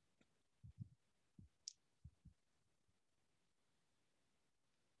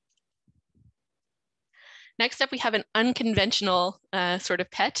 Next up, we have an unconventional sort of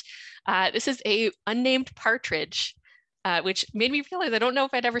pet. This is a unnamed partridge, which made me realize I don't know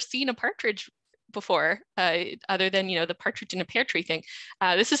if I'd ever seen a partridge before, other than, you know, the partridge in a pear tree thing.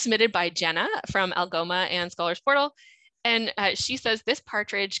 This is submitted by Jenna from Algoma and Scholars Portal. And she says this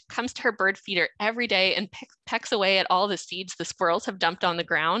partridge comes to her bird feeder every day and pecks away at all the seeds the squirrels have dumped on the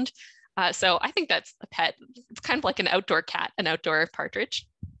ground. So I think that's a pet. It's kind of like an outdoor cat, an outdoor partridge.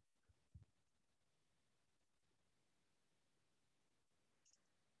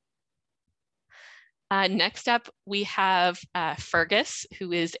 Next up, we have Fergus,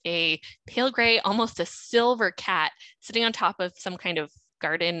 who is a pale gray, almost a silver cat sitting on top of some kind of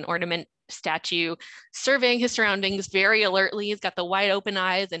garden ornament statue, surveying his surroundings very alertly. He's got the wide open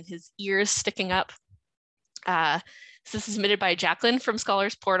eyes and his ears sticking up. This is submitted by Jacqueline from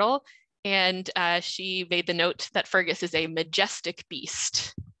Scholars Portal, and she made the note that Fergus is a majestic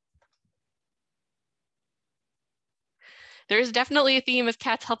beast. There is definitely a theme of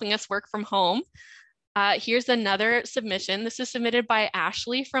cats helping us work from home. Here's another submission. This is submitted by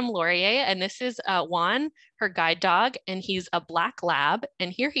Ashley from Laurier, and this is Juan, her guide dog, and he's a black lab.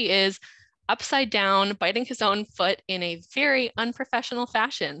 And here he is upside down, biting his own foot in a very unprofessional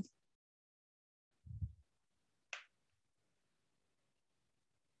fashion.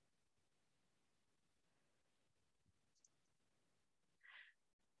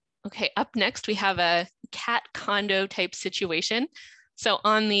 Okay, up next, we have a cat condo type situation. So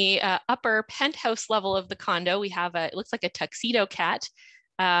on the upper penthouse level of the condo, we have it looks like a tuxedo cat,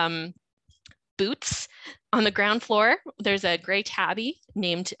 Boots. On the ground floor, there's a gray tabby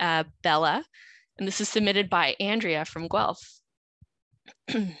named Bella, and this is submitted by Andrea from Guelph.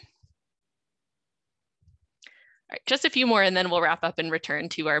 All right, just a few more and then we'll wrap up and return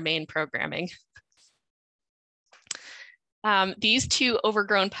to our main programming. These two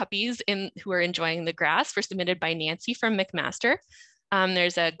overgrown puppies who are enjoying the grass were submitted by Nancy from McMaster.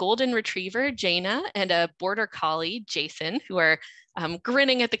 There's a golden retriever, Jaina, and a border collie, Jason, who are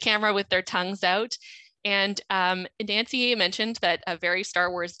grinning at the camera with their tongues out. And Nancy mentioned that a very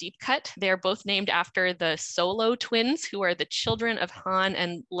Star Wars deep cut. They're both named after the Solo twins, who are the children of Han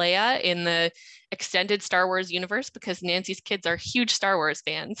and Leia in the extended Star Wars universe, because Nancy's kids are huge Star Wars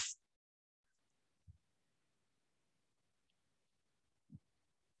fans.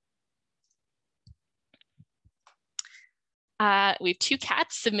 We have two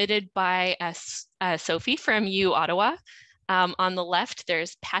cats submitted by Sophie from U Ottawa. On the left,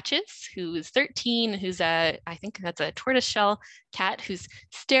 there's Patches, who's 13, who's I think that's a tortoiseshell cat who's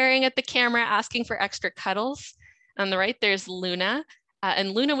staring at the camera, asking for extra cuddles. On the right, there's Luna.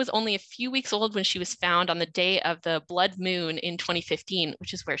 And Luna was only a few weeks old when she was found on the day of the blood moon in 2015,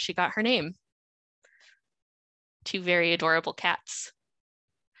 which is where she got her name. Two very adorable cats.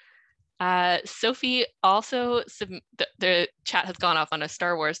 Sophie also, the chat has gone off on a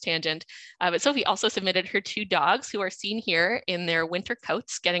Star Wars tangent, but Sophie also submitted her two dogs who are seen here in their winter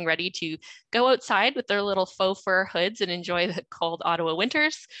coats, getting ready to go outside with their little faux fur hoods and enjoy the cold Ottawa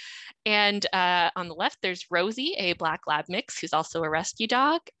winters. And on the left, there's Rosie, a black lab mix, who's also a rescue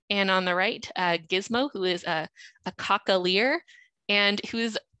dog. And on the right, Gizmo, who is a cockalier and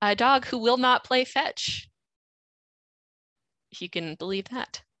who's a dog who will not play fetch, if you can believe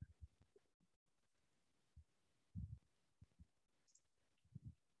that.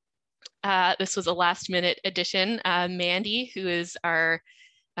 This was a last minute addition. Mandy, who is our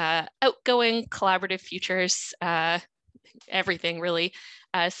outgoing collaborative futures, everything really,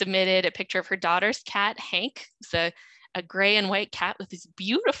 submitted a picture of her daughter's cat, Hank. It's a gray and white cat with these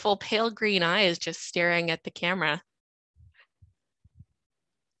beautiful pale green eyes just staring at the camera.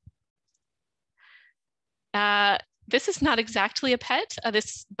 This is not exactly a pet,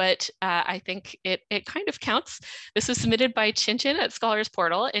 but I think it kind of counts. This was submitted by Chinchin at Scholars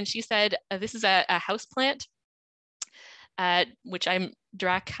Portal, and she said this is a houseplant, which I'm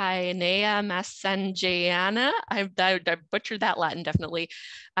Dracaenea massangeana. I butchered that Latin, definitely.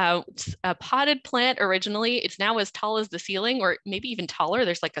 It's a potted plant originally. It's now as tall as the ceiling, or maybe even taller.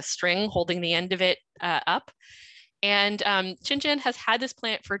 There's like a string holding the end of it up. And Chinchin has had this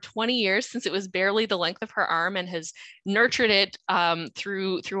plant for 20 years, since it was barely the length of her arm, and has nurtured it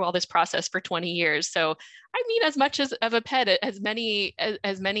through all this process for 20 years. So I mean, as much of a pet as many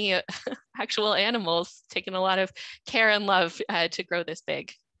actual animals, taken a lot of care and love to grow this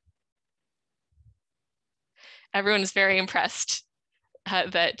big. Everyone is very impressed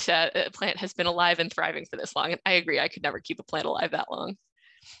that a plant has been alive and thriving for this long. And I agree, I could never keep a plant alive that long.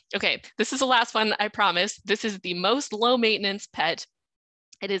 Okay, this is the last one, I promise. This is the most low maintenance pet.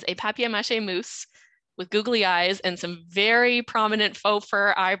 It is a papier-mâché moose with googly eyes and some very prominent faux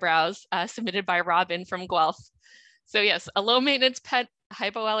fur eyebrows submitted by Robin from Guelph. So yes, a low maintenance pet,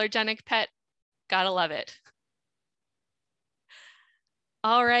 hypoallergenic pet, gotta love it.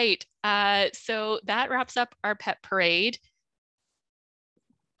 All right, so that wraps up our pet parade.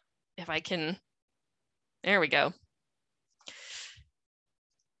 If I can, there we go.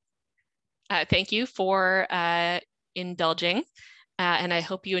 Thank you for indulging, and I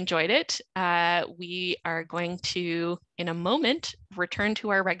hope you enjoyed it. We are going to, in a moment, return to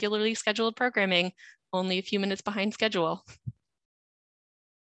our regularly scheduled programming, only a few minutes behind schedule.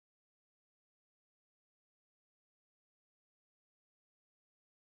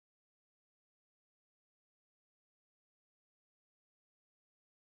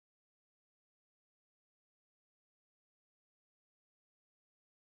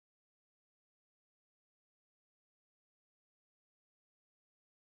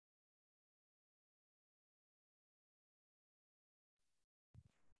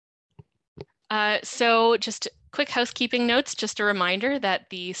 So just quick housekeeping notes, just a reminder that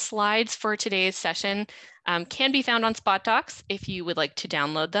the slides for today's session can be found on Spot Docs if you would like to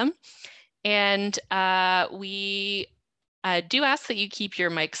download them. And we do ask that you keep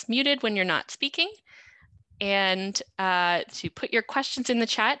your mics muted when you're not speaking, and to put your questions in the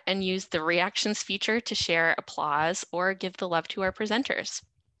chat and use the reactions feature to share applause or give the love to our presenters.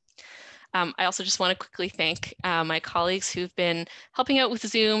 I also just want to quickly thank my colleagues who've been helping out with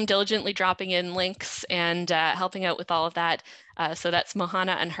Zoom, diligently dropping in links and helping out with all of that. So that's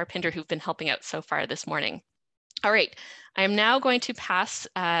Mohana and Harpinder who've been helping out so far this morning. All right, I am now going to pass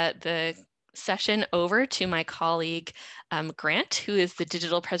the session over to my colleague Grant, who is the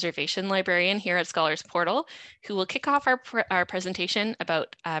digital preservation librarian here at Scholars Portal, who will kick off our presentation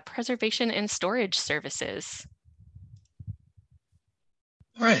about preservation and storage services.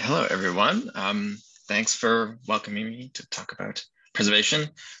 All right, hello everyone. Thanks for welcoming me to talk about preservation.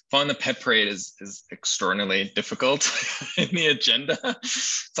 Following the pet parade is extraordinarily difficult in the agenda.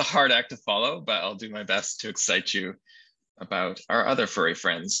 It's a hard act to follow, but I'll do my best to excite you about our other furry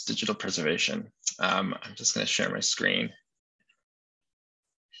friends, digital preservation. I'm just going to share my screen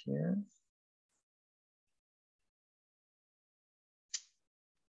here.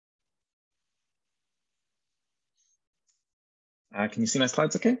 Can you see my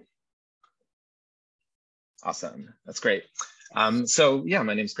slides okay? Awesome, that's great. So yeah,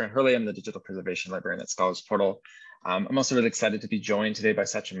 my name is Grant Hurley. I'm the digital preservation librarian at Scholars Portal. I'm also really excited to be joined today by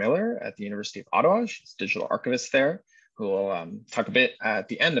Satya Miller at the University of Ottawa. She's a digital archivist there, who will talk a bit at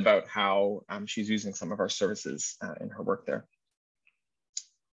the end about how she's using some of our services in her work there.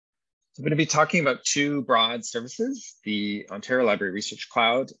 So I'm going to be talking about two broad services, the Ontario Library Research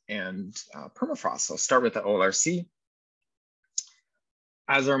Cloud and permafrost. So I'll start with the OLRC.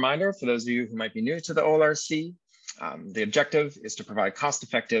 As a reminder, for those of you who might be new to the OLRC, the objective is to provide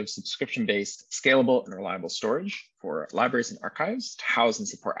cost-effective, subscription-based, scalable, and reliable storage for libraries and archives to house and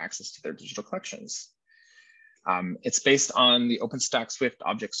support access to their digital collections. It's based on the OpenStack Swift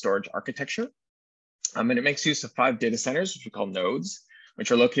object storage architecture, and it makes use of 5 data centers, which we call nodes,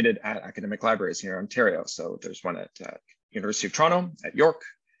 which are located at academic libraries here in Ontario. So there's one at University of Toronto, at York,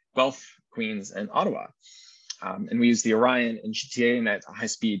 Guelph, Queens, and Ottawa. And we use the Orion and GTA-Net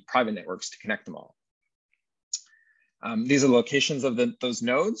high-speed private networks to connect them all. These are the locations of those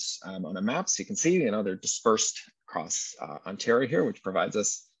nodes on a map. So you can see, they're dispersed across Ontario here, which provides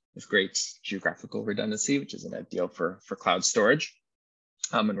us with great geographical redundancy, which is an ideal for cloud storage.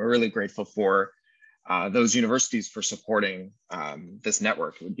 And we're really grateful for those universities for supporting this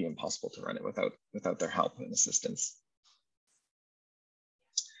network. It would be impossible to run it without their help and assistance.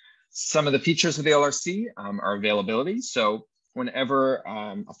 Some of the features of the OLRC are availability. So whenever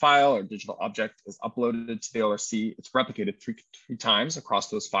a file or digital object is uploaded to the OLRC, it's replicated three times across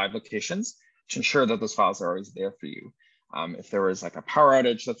those 5 locations to ensure that those files are always there for you. If there was like a power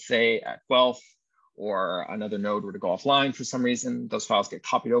outage, let's say at Guelph, or another node were to go offline for some reason, those files get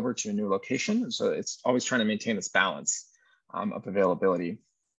copied over to a new location. And so it's always trying to maintain this balance of availability.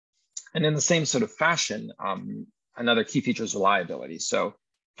 And in the same sort of fashion, another key feature is reliability. So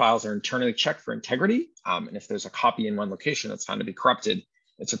files are internally checked for integrity. And if there's a copy in one location that's found to be corrupted,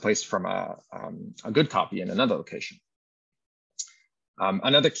 it's replaced from a good copy in another location.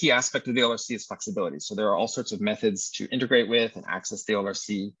 Another key aspect of the OLRC is flexibility. So there are all sorts of methods to integrate with and access the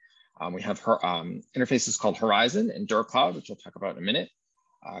OLRC. We have interfaces called Horizon and DuraCloud, which we'll talk about in a minute.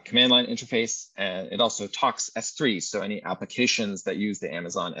 Command line interface, and it also talks S3. So any applications that use the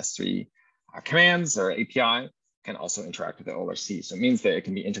Amazon S3 commands or API can also interact with the OLRC. So it means that it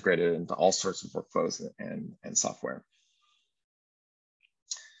can be integrated into all sorts of workflows and software.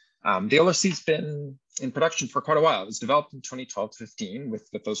 The OLRC has been in production for quite a while. It was developed in 2012-15 with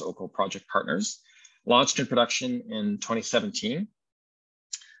those OCUL project partners, launched in production in 2017.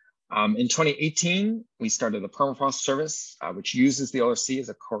 In 2018, we started the permafrost service, which uses the OLRC as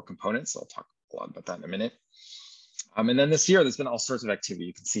a core component. So I'll talk a lot about that in a minute. And then this year, there's been all sorts of activity.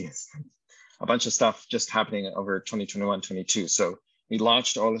 You can see a bunch of stuff just happening over 2021-22. So we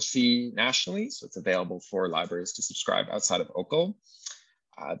launched OLRC nationally, so it's available for libraries to subscribe outside of OCUL.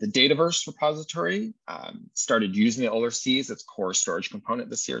 The Dataverse repository started using the OLRC as its core storage component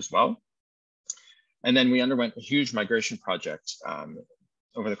this year as well. And then we underwent a huge migration project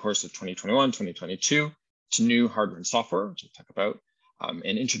over the course of 2021-2022 to new hardware and software, which I'll talk about,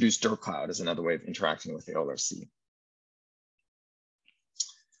 and introduced DirCloud as another way of interacting with the OLRC.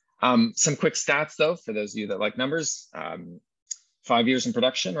 Some quick stats though, for those of you that like numbers. 5 years in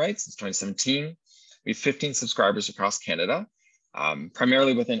production, right, since 2017. We have 15 subscribers across Canada,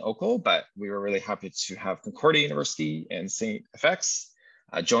 primarily within OCUL, but we were really happy to have Concordia University and St. FX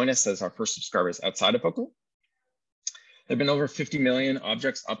join us as our first subscribers outside of OCUL. There have been over 50 million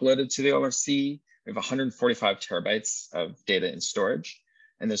objects uploaded to the OLRC. We have 145 terabytes of data in storage,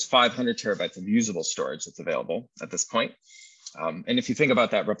 and there's 500 terabytes of usable storage that's available at this point. And if you think about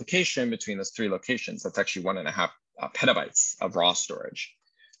that replication between those three locations, that's actually 1.5 petabytes of raw storage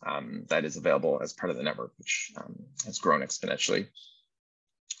that is available as part of the network, which has grown exponentially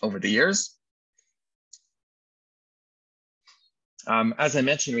over the years. As I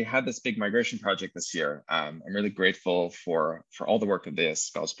mentioned, we had this big migration project this year. I'm really grateful for all the work of the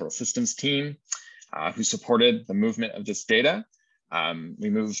Scholars Portal Systems team who supported the movement of this data.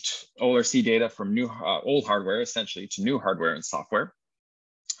 We moved OLRC data from old hardware essentially to new hardware and software.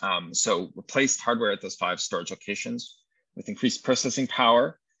 So replaced hardware at those 5 storage locations with increased processing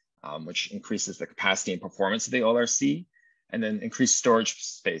power, which increases the capacity and performance of the OLRC, and then increased storage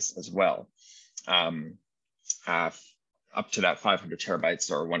space as well, up to that 500 terabytes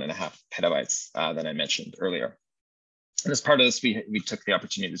or 1.5 petabytes that I mentioned earlier. And as part of this, we took the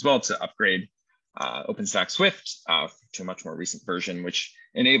opportunity as well to upgrade OpenStack Swift to a much more recent version, which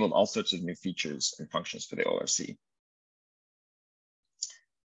enabled all sorts of new features and functions for the OLRC.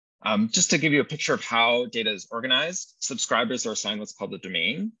 Just to give you a picture of how data is organized, subscribers are assigned what's called a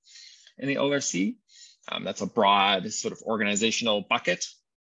domain in the OLRC. That's a broad sort of organizational bucket.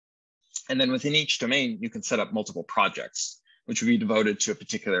 And then within each domain, you can set up multiple projects, which would be devoted to a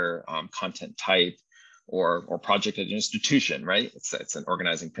particular content type or project at an institution, right? It's an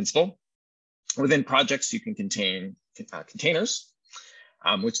organizing principle. Within projects, you can contain containers,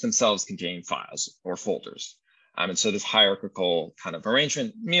 which themselves contain files or folders. And so this hierarchical kind of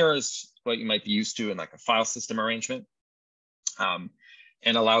arrangement mirrors what you might be used to in like a file system arrangement,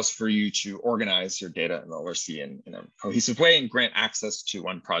 and allows for you to organize your data in the OLRC in a cohesive way and grant access to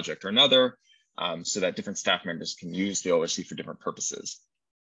one project or another, so that different staff members can use the OLRC for different purposes.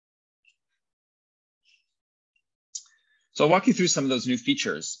 So I'll walk you through some of those new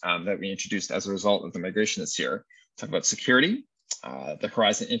features that we introduced as a result of the migration this year. Talk about security, the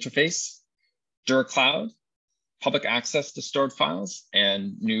Horizon interface, DirCloud, public access to stored files,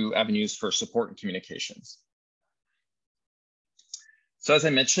 and new avenues for support and communications. So as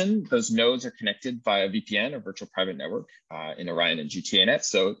I mentioned, those nodes are connected via VPN or virtual private network in Orion and GTANet.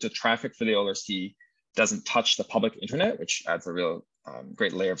 So the traffic for the OLRC doesn't touch the public internet, which adds a real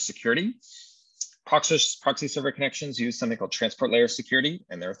great layer of security. Proxy server connections use something called transport layer security,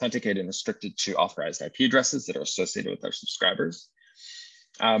 and they're authenticated and restricted to authorized IP addresses that are associated with our subscribers.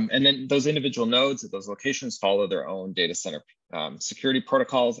 And then those individual nodes at those locations follow their own data center security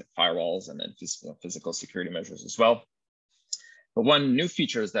protocols like firewalls and then physical security measures as well. But one new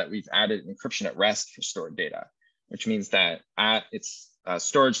feature is that we've added encryption at rest for stored data, which means that at its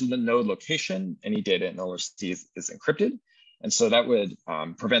storage node location, any data in OLRC is encrypted. And so that would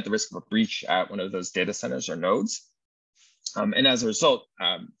prevent the risk of a breach at one of those data centers or nodes. And as a result,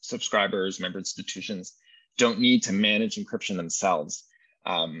 subscribers, member institutions don't need to manage encryption themselves,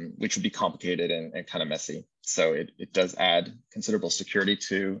 which would be complicated and kind of messy. So it does add considerable security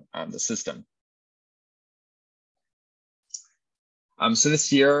to the system. So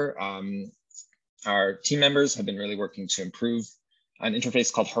this year, our team members have been really working to improve an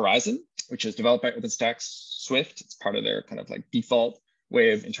interface called Horizon, which is developed by OpenStack Swift. It's part of their kind of like default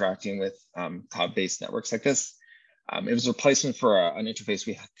way of interacting with cloud-based networks like this. It was a replacement for an interface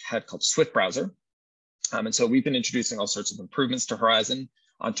we had called Swift Browser. And so we've been introducing all sorts of improvements to Horizon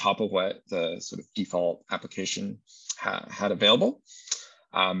on top of what the sort of default application had available.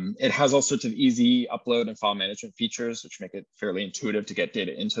 It has all sorts of easy upload and file management features, which make it fairly intuitive to get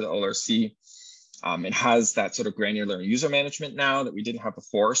data into the OLRC. It has that sort of granular user management now that we didn't have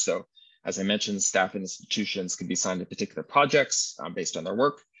before. So As I mentioned, staff and institutions can be assigned to particular projects based on their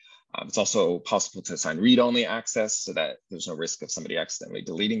work. It's also possible to assign read-only access so that there's no risk of somebody accidentally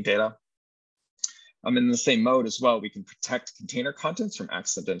deleting data. In the same mode as well, we can protect container contents from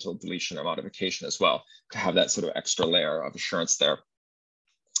accidental deletion or modification as well, to have that sort of extra layer of assurance there.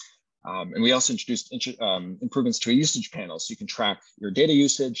 And we also introduced improvements to a usage panel, so you can track your data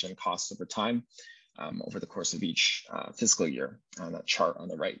usage and costs over time over the course of each fiscal year. That chart on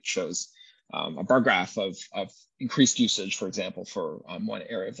the right shows a bar graph of increased usage, for example, for one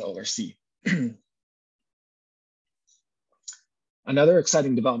area of the OLRC. Another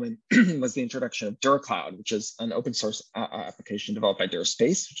exciting development was the introduction of DuraCloud, which is an open source application developed by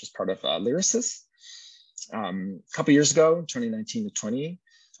DuraSpace, which is part of Lyrasis. A couple years ago, in 2019 to 20,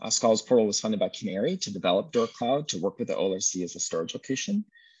 Scholars Portal was funded by Canary to develop DuraCloud to work with the OLRC as a storage location.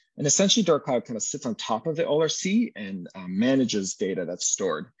 And essentially, DuraCloud kind of sits on top of the OLRC and manages data that's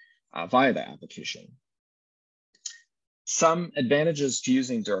stored via the application. Some advantages to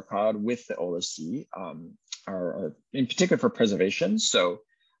using DuraCloud with the OLRC are in particular for preservation. So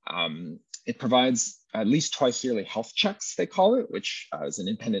it provides at least twice yearly health checks, they call it, which is an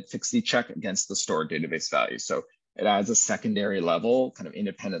independent fixity check against the stored database value. So it adds a secondary level, kind of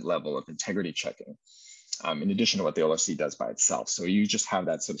independent level of integrity checking, in addition to what the OLRC does by itself. So you just have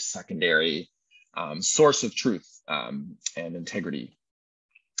that sort of secondary source of truth and integrity.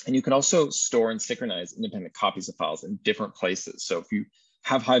 And you can also store and synchronize independent copies of files in different places. So if you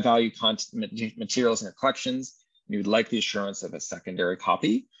have high value content materials in your collections, you would like the assurance of a secondary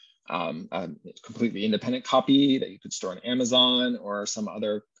copy, a completely independent copy that you could store on Amazon or some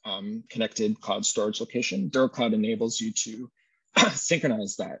other connected cloud storage location. DuraCloud enables you to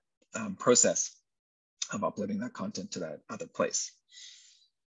synchronize that process of uploading that content to that other place.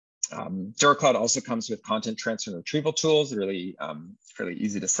 DuraCloud also comes with content transfer and retrieval tools, really fairly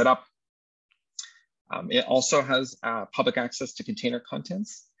easy to set up. It also has public access to container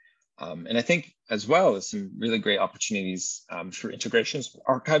contents. And I think as well as some really great opportunities for integrations with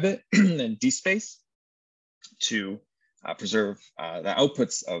Archiveit and DSpace to preserve the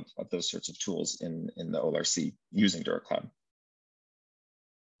outputs of those sorts of tools in the OLRC using DuraCloud.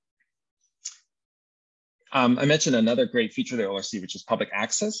 I mentioned another great feature of the OLRC, which is public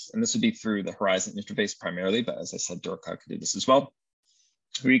access, and this would be through the Horizon interface primarily, but as I said, DuraCloud could do this as well,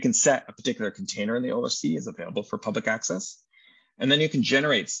 where you can set a particular container in the OLRC is available for public access. And then you can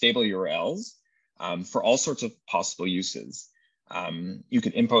generate stable URLs for all sorts of possible uses. You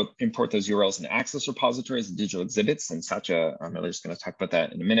can import those URLs into Access repositories and digital exhibits, and Satya Miller is going to talk about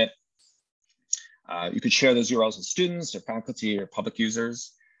that in a minute. You could share those URLs with students or faculty or public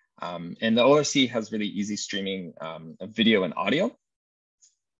users. And the OLRC has really easy streaming of video and audio,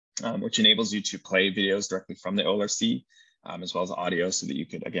 which enables you to play videos directly from the OLRC, as well as audio, so that you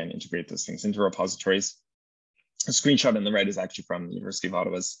could, again, integrate those things into repositories. A screenshot on the right is actually from the University of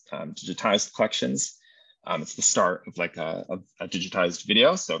Ottawa's digitized collections. It's the start of like a digitized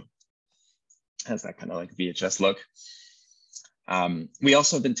video, so it has that kind of like VHS look. We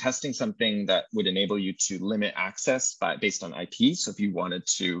also have been testing something that would enable you to limit access based on IP. So if you wanted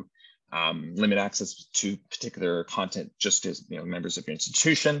to limit access to particular content just as members of your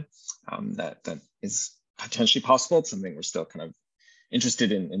institution, that is potentially possible. It's something we're still kind of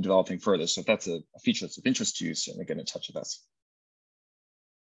interested in developing further. So if that's a feature that's of interest to you, certainly get in touch with us.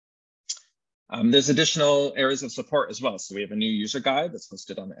 There's additional areas of support as well. So we have a new user guide that's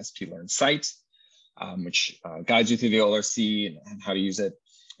hosted on the SPLearn site, which guides you through the OLRC and how to use it.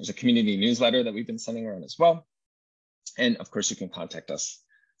 There's a community newsletter that we've been sending around as well. And of course, you can contact us,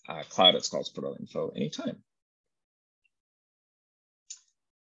 cloud@scholars.info anytime.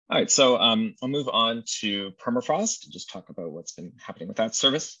 All right, so I'll move on to Permafrost and just talk about what's been happening with that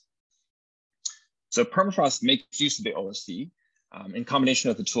service. So Permafrost makes use of the OLRC in combination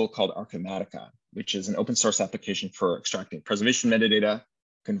with a tool called Archimatica, which is an open source application for extracting preservation metadata,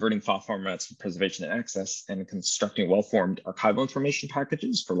 converting file formats for preservation and access, and constructing well-formed archival information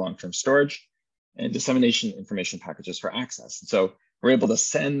packages for long-term storage and dissemination information packages for access. And so we're able to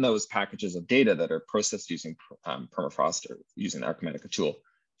send those packages of data that are processed using Permafrost or using the Archimatica tool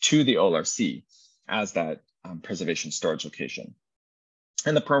to the OLRC as that preservation storage location.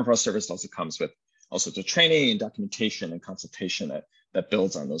 And the Permafrost service also comes with all sorts of training and documentation and consultation that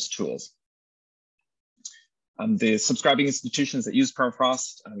builds on those tools. The subscribing institutions that use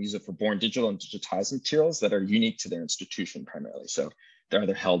Permafrost use it for born digital and digitized materials that are unique to their institution primarily. So they're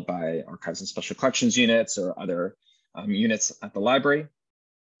either held by archives and special collections units or other units at the library.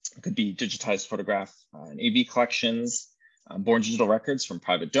 It could be digitized photograph and AV collections, born digital records from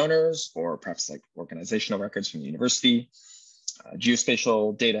private donors, or perhaps like organizational records from the university.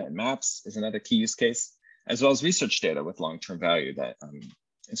 Geospatial data and maps is another key use case, as well as research data with long-term value that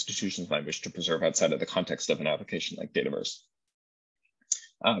institutions might wish to preserve outside of the context of an application like Dataverse.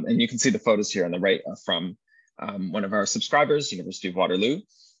 And you can see the photos here on the right from one of our subscribers, University of Waterloo,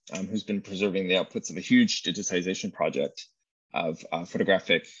 who's been preserving the outputs of a huge digitization project of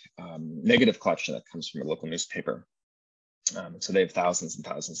photographic negative collection that comes from a local newspaper. So they have thousands and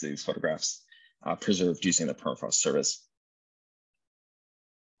thousands of these photographs preserved using the permafrost service.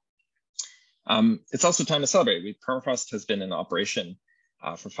 It's also time to celebrate. Permafrost has been in operation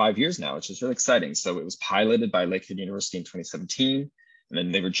for 5 years now, which is really exciting. So it was piloted by Lakehead University in 2017, and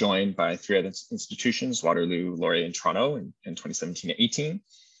then they were joined by 3 other institutions, Waterloo, Laurier, and Toronto in 2017-18. And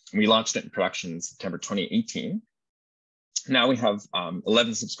we launched it in production in September 2018. Now we have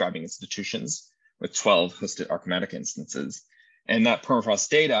 11 subscribing institutions with 12 hosted Archimedica instances. And that permafrost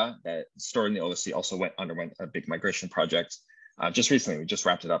data that stored in the ODESI also underwent a big migration project. Just recently, we just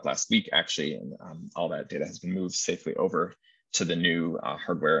wrapped it up last week, actually, and all that data has been moved safely over to the new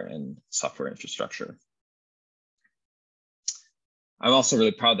hardware and software infrastructure. I'm also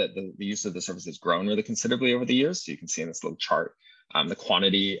really proud that the use of the service has grown really considerably over the years. So you can see in this little chart, the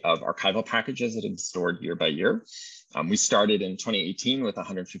quantity of archival packages that have been stored year by year. We started in 2018 with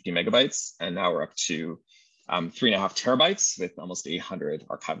 150 megabytes, and now we're up to 3.5 terabytes with almost 800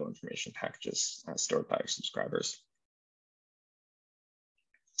 archival information packages stored by our subscribers.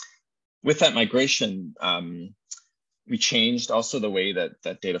 With that migration, we changed also the way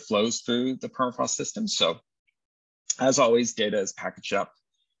that data flows through the permafrost system. So as always, data is packaged up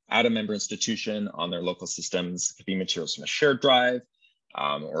at a member institution on their local systems. It could be materials from a shared drive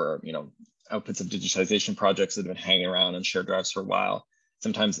or outputs of digitization projects that have been hanging around on shared drives for a while.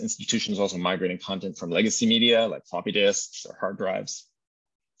 Sometimes institutions also migrating content from legacy media like floppy disks or hard drives,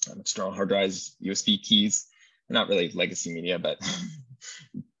 external hard drives, USB keys. They're not really legacy media, but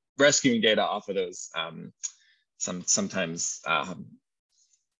rescuing data off of those sometimes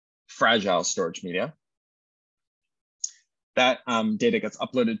fragile storage media. That data gets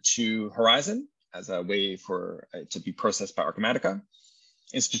uploaded to Horizon as a way for it to be processed by Archimedica.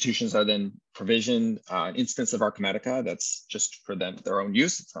 Institutions are then provisioned an instance of Archimedica that's just for their own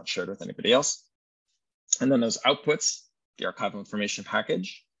use. It's not shared with anybody else. And then those outputs, the archival information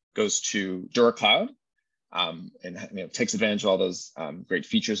package, goes to DuraCloud and takes advantage of all those great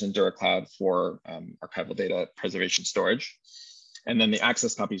features in DuraCloud for archival data preservation storage. And then the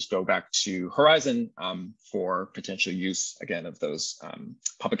access copies go back to Horizon for potential use, again, of those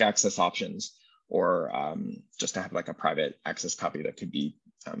public access options, or just to have like a private access copy that could be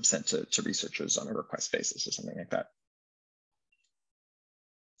sent to researchers on a request basis or something like that.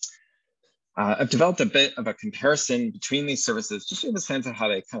 I've developed a bit of a comparison between these services, just to have a sense of how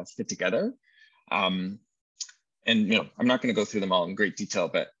they kind of fit together. And I'm not going to go through them all in great detail,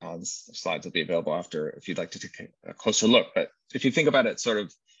 but the slides will be available after if you'd like to take a closer look. But if you think about it sort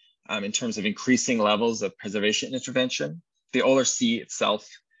of in terms of increasing levels of preservation intervention, the OCUL-ly itself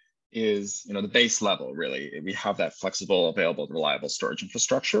is the base level, really. We have that flexible, available, reliable storage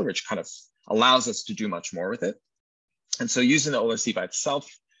infrastructure, which kind of allows us to do much more with it. And so using the OCUL-ly by itself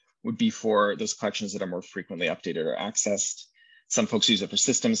would be for those collections that are more frequently updated or accessed. Some folks use it for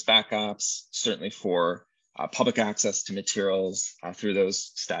systems backups, certainly for public access to materials through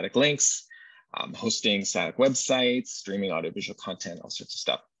those static links, hosting static websites, streaming audiovisual content, all sorts of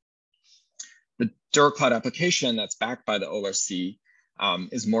stuff. The DuraCloud application that's backed by the OCUL-ly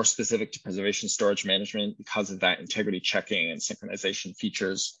is more specific to preservation storage management because of that integrity checking and synchronization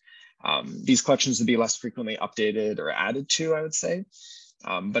features. These collections would be less frequently updated or added to, I would say.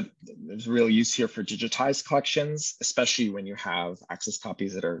 But there's real use here for digitized collections, especially when you have access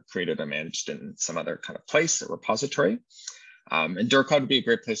copies that are created or managed in some other kind of place or repository. And DuraCloud would be a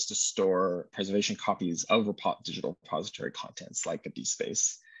great place to store preservation copies of digital repository contents like a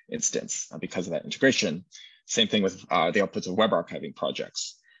DSpace instance because of that integration. Same thing with the outputs of web archiving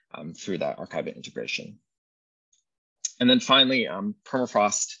projects through that archiving integration. And then finally,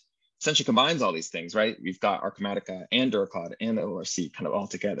 permafrost essentially combines all these things, right? We've got Archimedica and DuraCloud and the OCUL-ly kind of all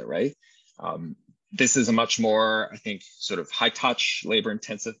together, right? This is a much more, I think, sort of high-touch,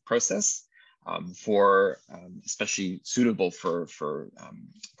 labor-intensive process for especially suitable for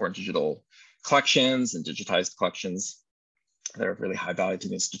digital collections and digitized collections that are really high value to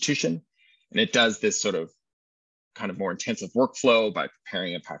the institution. And it does this sort of kind of more intensive workflow by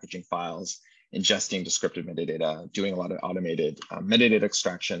preparing and packaging files, ingesting descriptive metadata, doing a lot of automated metadata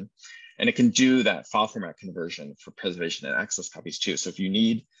extraction. And it can do that file format conversion for preservation and access copies too. So if you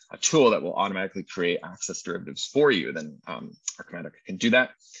need a tool that will automatically create access derivatives for you, then Archimedica can do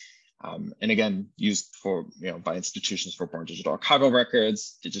that. And again, used for, by institutions for born digital archival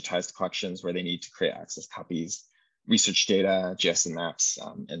records, digitized collections where they need to create access copies, research data, GIS maps,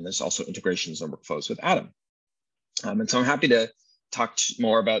 and there's also integrations and workflows with Atom. And so I'm happy to talk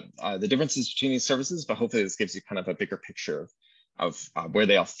more about the differences between these services, but hopefully this gives you kind of a bigger picture of where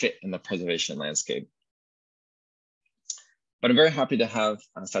they all fit in the preservation landscape. But I'm very happy to have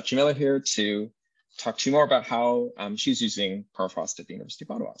Sachi Miller here to talk to you more about how she's using Permafrost at the University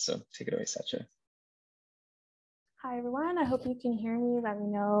of Ottawa. So take it away, Sachi. Hi, everyone. I hope you can hear me. Let me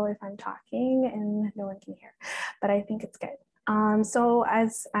know if I'm talking and no one can hear, but I think it's good. So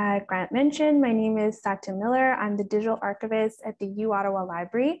as Grant mentioned, my name is Sachi Miller. I'm the digital archivist at the U Ottawa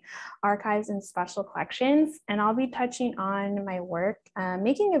Library, Archives and Special Collections, and I'll be touching on my work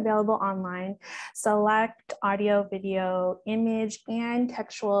making available online select audio, video, image, and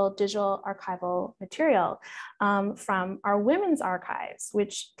textual digital archival material from our women's archives,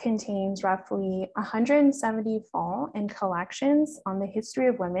 which contains roughly 170 fall and collections on the history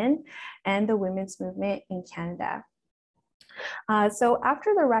of women and the women's movement in Canada. So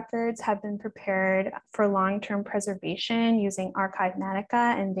after the records have been prepared for long-term preservation using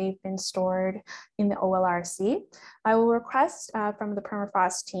Archive-Matica and they've been stored in the OLRC, I will request from the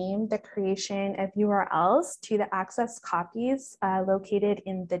Permafrost team the creation of URLs to the access copies located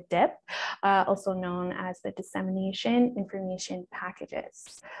in the DIP, also known as the Dissemination Information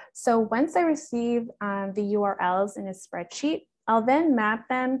Packages. So once I receive the URLs in a spreadsheet, I'll then map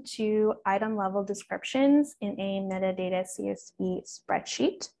them to item level descriptions in a metadata CSV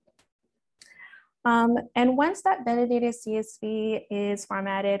spreadsheet. And once that metadata CSV is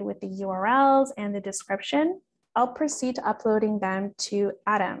formatted with the URLs and the description, I'll proceed to uploading them to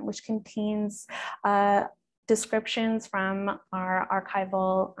Atom, which contains descriptions from our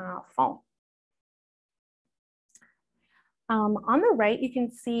archival phone. On the right, you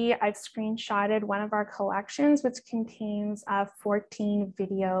can see I've screenshotted one of our collections, which contains 14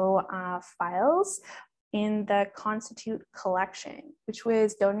 video files in the Constitute collection, which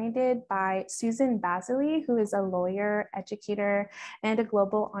was donated by Susan Basile, who is a lawyer, educator, and a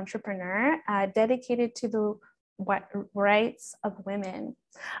global entrepreneur dedicated to the rights of women.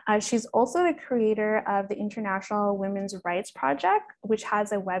 She's also the creator of the International Women's Rights Project, which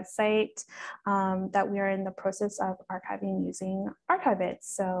has a website that we are in the process of archiving using Archiveit.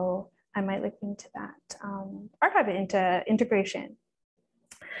 So I might look into that, archive it into integration.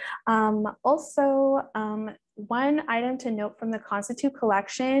 Also, one item to note from the Constitute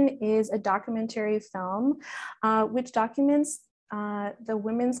collection is a documentary film, which documents the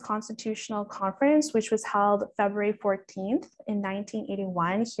Women's Constitutional Conference, which was held February 14th in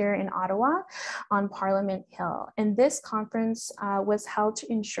 1981 here in Ottawa on Parliament Hill. And this conference was held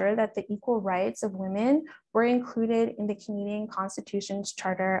to ensure that the equal rights of women were included in the Canadian Constitution's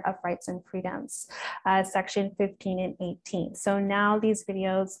Charter of Rights and Freedoms, section 15 and 18. So now these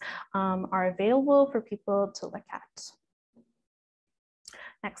videos are available for people to look at.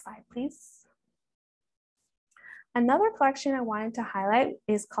 Next slide, please. Another collection I wanted to highlight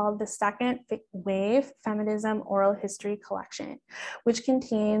is called the Second Wave Feminism Oral History Collection, which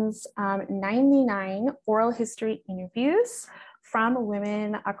contains 99 oral history interviews from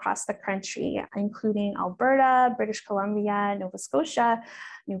women across the country, including Alberta, British Columbia, Nova Scotia,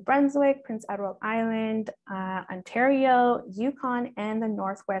 New Brunswick, Prince Edward Island, Ontario, Yukon, and the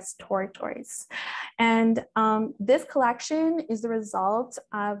Northwest Territories. And this collection is the result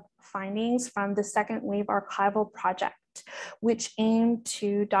of findings from the Second Wave Archival Project, which aimed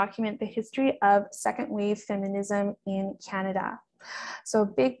to document the history of second wave feminism in Canada. So a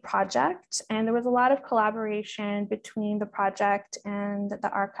big project, and there was a lot of collaboration between the project and the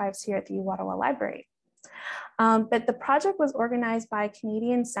archives here at the U Ottawa Library. But the project was organized by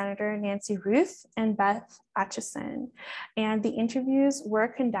Canadian Senator Nancy Ruth and Beth Atchison. And the interviews were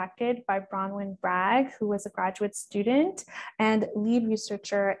conducted by Bronwyn Bragg, who was a graduate student and lead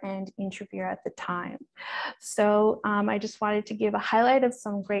researcher and interviewer at the time. So I just wanted to give a highlight of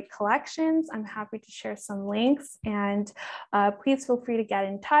some great collections. I'm happy to share some links, and please feel free to get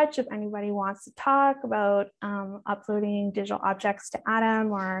in touch if anybody wants to talk about uploading digital objects to Atom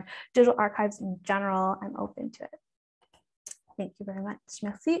or digital archives in general. I'm open to it. Thank you very much.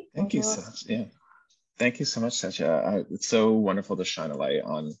 Merci. Thank you so much. Yeah. Thank you so much, Sachi. It's so wonderful to shine a light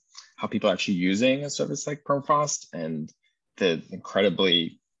on how people are actually using a service like Permafrost and the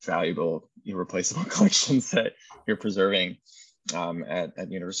incredibly valuable, irreplaceable collections that you're preserving at the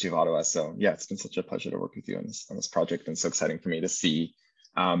University of Ottawa. So yeah, it's been such a pleasure to work with you on this project, and so exciting for me to see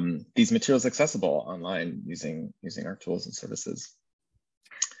these materials accessible online using our tools and services.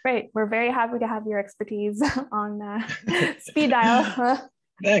 Great. We're very happy to have your expertise on speed dial.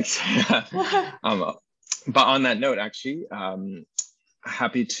 Thanks. But on that note, actually,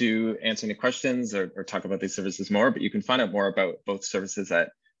 happy to answer any questions or talk about these services more, but you can find out more about both services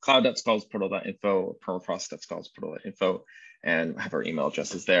at cloud.scholarsportal.info, permafrost.scholarsportal.info, and have our email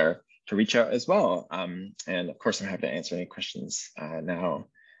addresses there to reach out as well. And of course, I'm happy to answer any questions now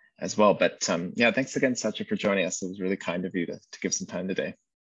as well. But yeah, thanks again, Satya, for joining us. It was really kind of you to give some time today.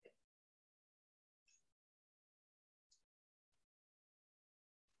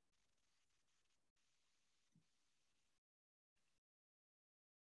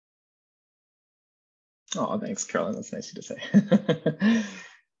 Oh, thanks, Carolyn. That's nice of you to say.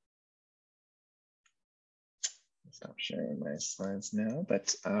 Stop sharing my slides now,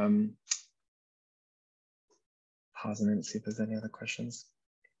 but pause a minute, see if there's any other questions.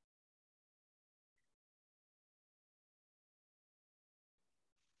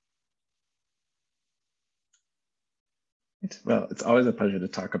 Well, it's always a pleasure to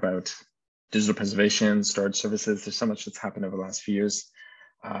talk about digital preservation, storage services. There's so much that's happened over the last few years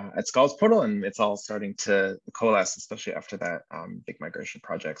at Scholars Portal, and it's all starting to coalesce, especially after that big migration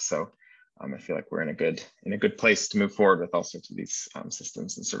project. So I feel like we're in a good place to move forward with all sorts of these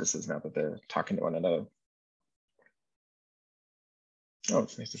systems and services now that they're talking to one another. Oh,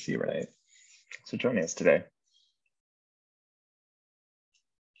 it's nice to see you, Renee. Thanks for joining us today.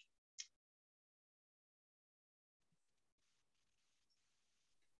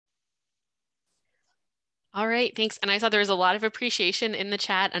 All right, thanks. And I saw there was a lot of appreciation in the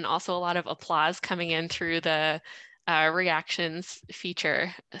chat and also a lot of applause coming in through the reactions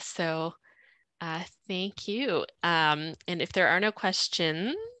feature. So thank you. And if there are no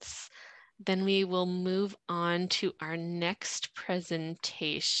questions, then we will move on to our next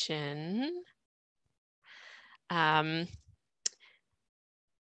presentation.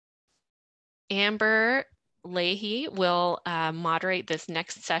 Amber Leahy will moderate this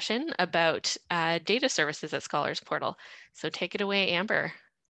next session about data services at Scholars Portal. So take it away, Amber.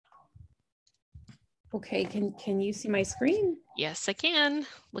 Okay, can you see my screen? Yes, I can.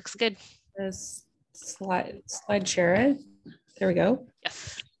 Looks good. This slide share it. There we go.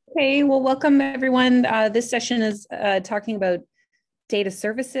 Yes. Okay, well, welcome everyone. This session is talking about data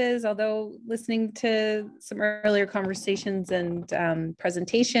services, although listening to some earlier conversations and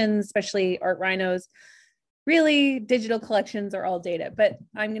presentations, especially Art Rhino's, really digital collections are all data, but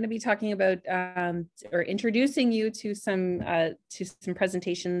I'm going to be talking about or introducing you to some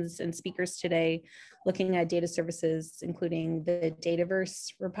presentations and speakers today, looking at data services, including the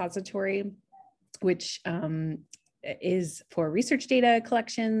Dataverse repository, which is for research data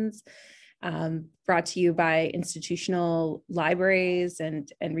collections, brought to you by institutional libraries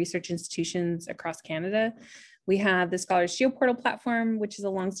and research institutions across Canada. We have the Scholars GeoPortal platform, which is a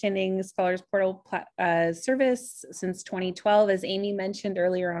longstanding Scholars Portal service since 2012, as Amy mentioned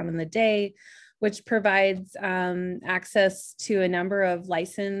earlier on in the day, which provides access to a number of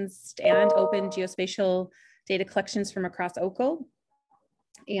licensed and open geospatial data collections from across OCUL.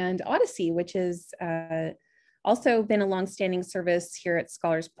 And ODESI, which is also been a longstanding service here at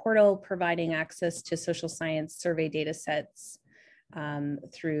Scholars Portal, providing access to social science survey data sets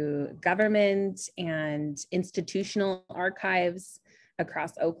through government and institutional archives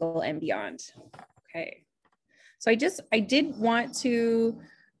across OCUL and beyond. Okay, so I did want to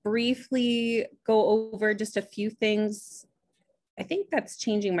briefly go over just a few things. I think that's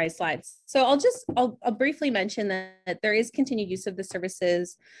changing my slides. So I'll briefly mention that there is continued use of the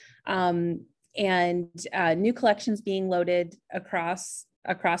services and new collections being loaded across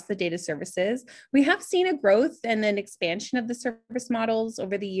the data services. We have seen a growth and an expansion of the service models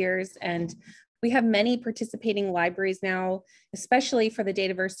over the years, and we have many participating libraries now, especially for the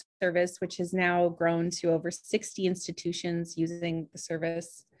Dataverse service, which has now grown to over 60 institutions using the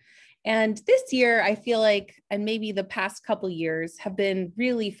service. And this year, I feel like, and maybe the past couple years, have been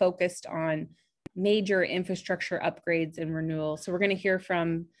really focused on major infrastructure upgrades and renewal. So we're going to hear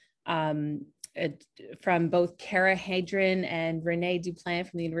from both Kara Hadron and Renee Duplan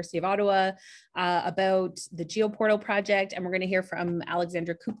from the University of Ottawa about the GeoPortal project. And we're going to hear from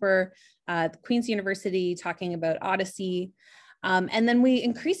Alexandra Cooper at Queen's University talking about ODESI. And then we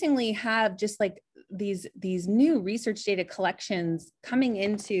increasingly have just like these new research data collections coming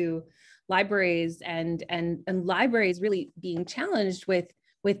into libraries and libraries really being challenged with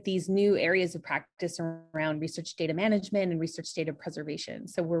these new areas of practice around research data management and research data preservation.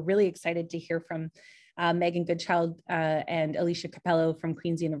 So we're really excited to hear from Megan Goodchild and Alicia Capello from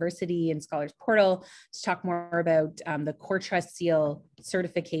Queen's University and Scholars Portal to talk more about the CoreTrustSeal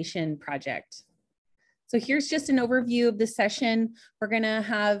certification project. So here's just an overview of the session. We're gonna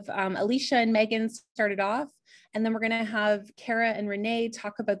have Alicia and Megan start it off, and then we're gonna have Kara and Renee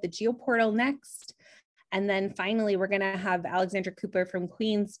talk about the GeoPortal next. And then finally, we're gonna have Alexandra Cooper from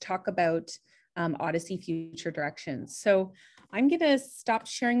Queens talk about ODESI future directions. So I'm gonna stop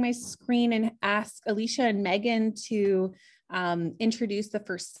sharing my screen and ask Alicia and Megan to introduce the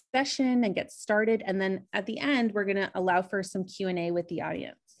first session and get started. And then at the end, we're gonna allow for some Q&A with the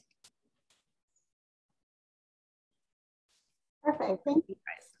audience. Perfect, thank you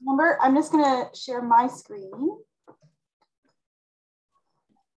guys. Remember, I'm just gonna share my screen.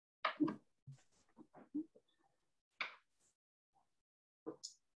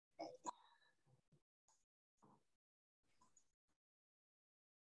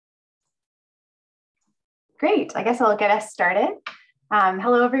 Great, I guess I'll get us started.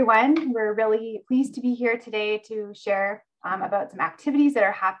 Hello, everyone. We're really pleased to be here today to share about some activities that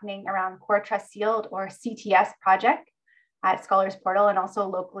are happening around CoreTrustSeal or CTS project at Scholars Portal and also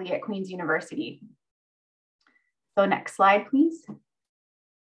locally at Queen's University. So next slide, please.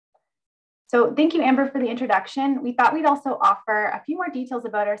 So thank you, Amber, for the introduction. We thought we'd also offer a few more details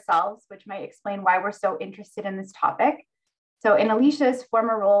about ourselves, which might explain why we're so interested in this topic. So in Alicia's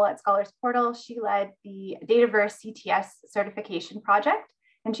former role at Scholars Portal, she led the Dataverse CTS certification project,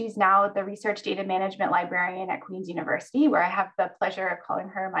 and she's now the Research Data Management Librarian at Queen's University, where I have the pleasure of calling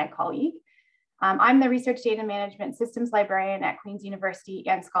her my colleague. I'm the Research Data Management Systems Librarian at Queen's University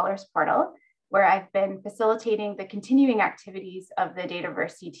and Scholars Portal, where I've been facilitating the continuing activities of the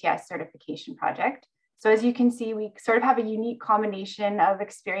Dataverse CTS certification project. So as you can see, we sort of have a unique combination of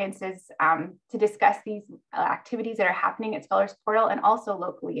experiences to discuss these activities that are happening at Scholars Portal and also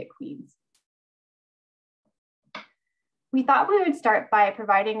locally at Queen's. We thought we would start by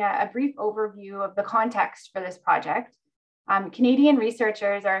providing a brief overview of the context for this project. Canadian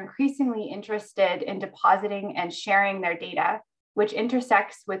researchers are increasingly interested in depositing and sharing their data, which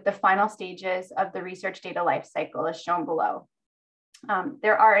intersects with the final stages of the research data lifecycle as shown below.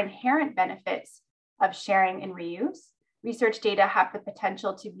 There are inherent benefits of sharing and reuse. Research data have the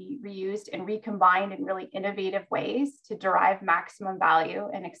potential to be reused and recombined in really innovative ways to derive maximum value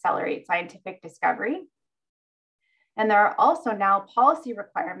and accelerate scientific discovery. And there are also now policy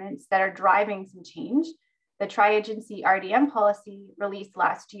requirements that are driving some change. The tri-agency RDM policy released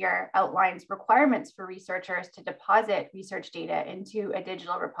last year outlines requirements for researchers to deposit research data into a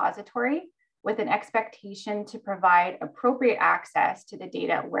digital repository with an expectation to provide appropriate access to the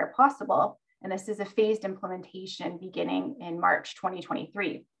data where possible. And this is a phased implementation beginning in March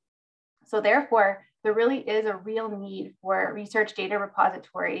 2023. So therefore, there really is a real need for research data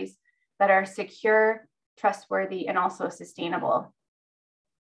repositories that are secure, trustworthy, and also sustainable.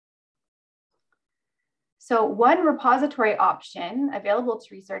 So one repository option available to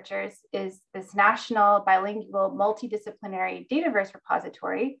researchers is this national bilingual multidisciplinary Dataverse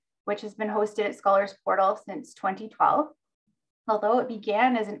repository, which has been hosted at Scholars Portal since 2012. Although it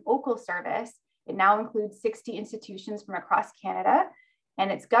began as an OCUL service, it now includes 60 institutions from across Canada,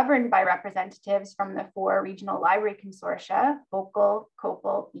 and it's governed by representatives from the 4 regional library consortia, OCUL,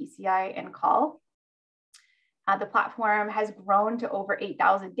 COPL, BCI, and CAL. The platform has grown to over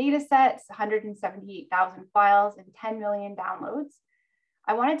 8,000 data sets, 178,000 files, and 10 million downloads.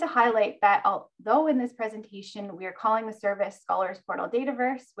 I wanted to highlight that although in this presentation, we are calling the service Scholars Portal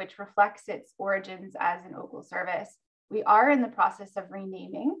Dataverse, which reflects its origins as an OCUL service, we are in the process of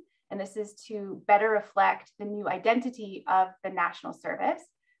renaming, and this is to better reflect the new identity of the national service.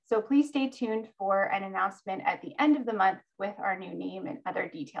 So please stay tuned for an announcement at the end of the month with our new name and other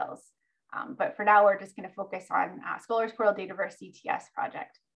details. But for now, we're just going to focus on Scholars Portal Dataverse CTS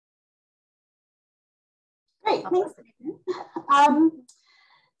project. Great, thanks.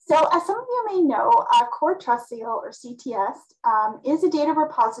 So as some of you may know, CoreTrustSeal or CTS is a data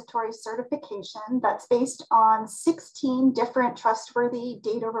repository certification that's based on 16 different trustworthy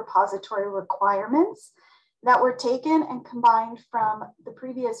data repository requirements that were taken and combined from the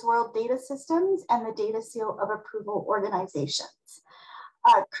previous World Data Systems and the Data Seal of Approval organizations.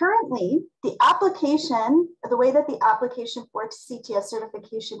 Currently, the way that the application for CTS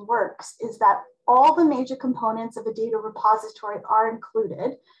certification works is that all the major components of a data repository are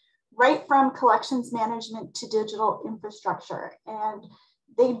included, right from collections management to digital infrastructure. And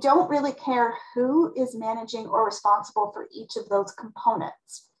they don't really care who is managing or responsible for each of those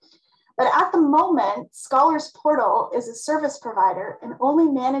components. But at the moment, Scholars Portal is a service provider and only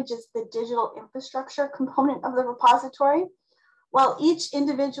manages the digital infrastructure component of the repository, while each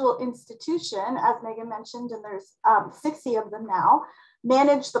individual institution, as Megan mentioned, and there's 60 of them now,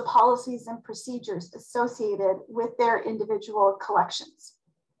 manage the policies and procedures associated with their individual collections.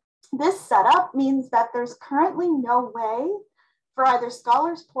 This setup means that there's currently no way for either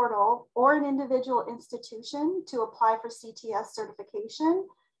Scholars Portal or an individual institution to apply for CTS certification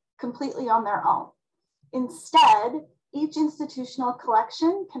completely on their own. Instead, each institutional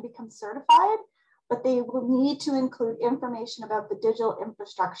collection can become certified, but they will need to include information about the digital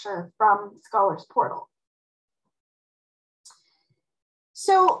infrastructure from Scholars Portal.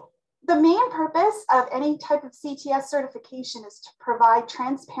 So the main purpose of any type of CTS certification is to provide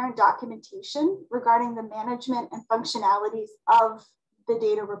transparent documentation regarding the management and functionalities of the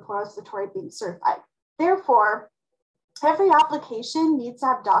data repository being certified. Therefore, every application needs to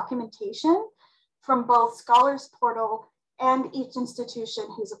have documentation from both Scholars Portal and each institution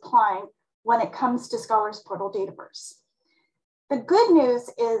who's applying when it comes to Scholars Portal Dataverse. The good news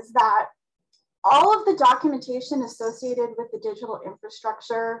is that all of the documentation associated with the digital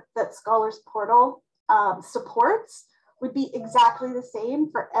infrastructure that Scholars Portal supports would be exactly the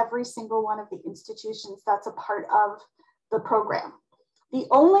same for every single one of the institutions that's a part of the program. The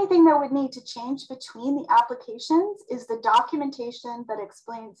only thing that would need to change between the applications is the documentation that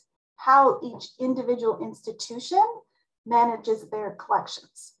explains how each individual institution manages their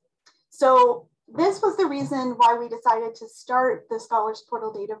collections. So this was the reason why we decided to start the Scholars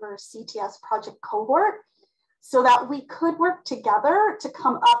Portal Dataverse CTS project cohort, so that we could work together to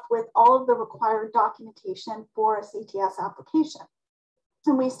come up with all of the required documentation for a CTS application.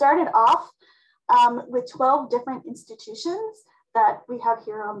 And we started off with 12 different institutions that we have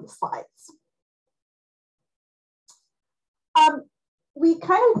here on the slides. We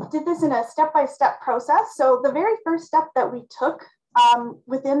kind of did this in a step-by-step process. So the very first step that we took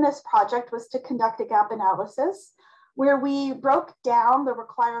within this project was to conduct a gap analysis, where we broke down the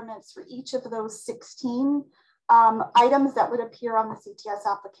requirements for each of those 16 items that would appear on the CTS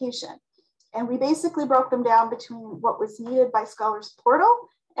application. And we basically broke them down between what was needed by Scholars Portal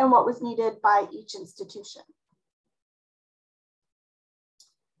and what was needed by each institution.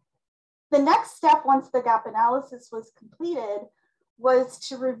 The next step, once the gap analysis was completed, was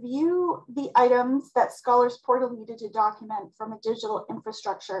to review the items that Scholars Portal needed to document from a digital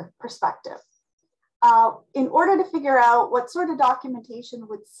infrastructure perspective. In order to figure out what sort of documentation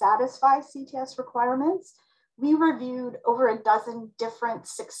would satisfy CTS requirements, we reviewed over a dozen different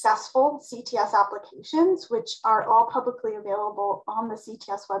successful CTS applications, which are all publicly available on the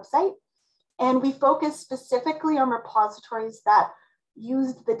CTS website. And we focused specifically on repositories that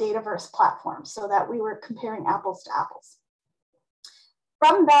used the Dataverse platform, so that we were comparing apples to apples.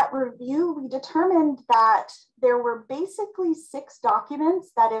 From that review, we determined that there were basically 6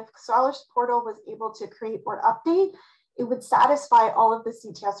 documents that if Scholars Portal was able to create or update, it would satisfy all of the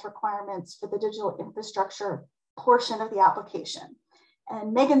CTS requirements for the digital infrastructure portion of the application.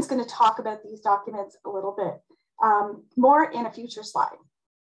 And Megan's going to talk about these documents a little bit more in a future slide.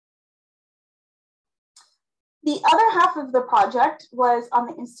 The other half of the project was on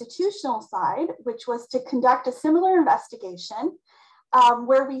the institutional side, which was to conduct a similar investigation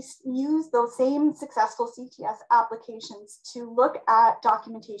where we use those same successful CTS applications to look at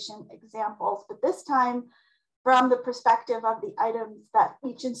documentation examples, but this time from the perspective of the items that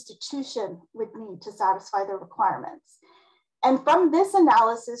each institution would need to satisfy their requirements. And from this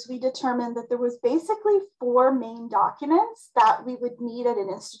analysis, we determined that there was basically 4 main documents that we would need at an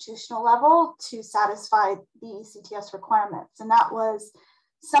institutional level to satisfy the CTS requirements. And that was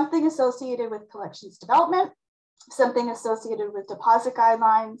something associated with collections development, something associated with deposit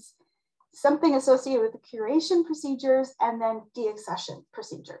guidelines, something associated with the curation procedures, and then deaccession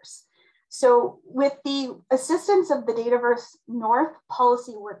procedures. So with the assistance of the Dataverse North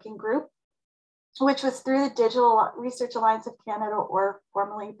Policy Working Group, which was through the Digital Research Alliance of Canada, or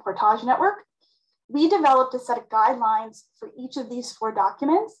formerly Portage Network, we developed a set of guidelines for each of these 4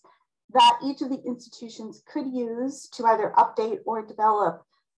 documents that each of the institutions could use to either update or develop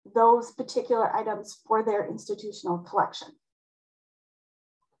those particular items for their institutional collection.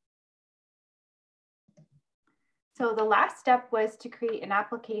 So the last step was to create an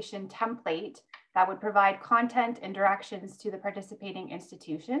application template that would provide content and directions to the participating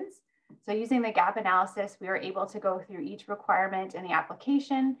institutions. So using the gap analysis, we were able to go through each requirement in the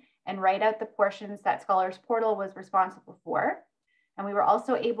application and write out the portions that Scholars Portal was responsible for. And we were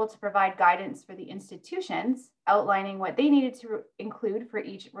also able to provide guidance for the institutions, outlining what they needed to include for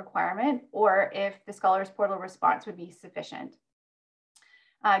each requirement, or if the Scholars Portal response would be sufficient.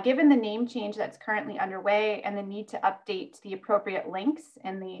 Given the name change that's currently underway and the need to update the appropriate links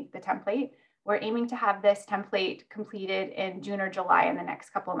in the template, we're aiming to have this template completed in June or July in the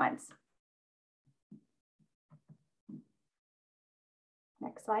next couple of months.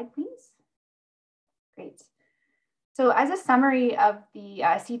 Next slide, please. Great. So as a summary of the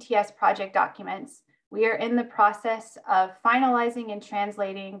CTS project documents, we are in the process of finalizing and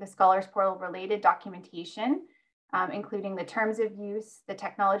translating the Scholars Portal related documentation, including the terms of use, the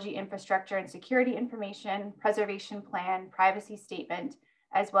technology infrastructure and security information, preservation plan, privacy statement,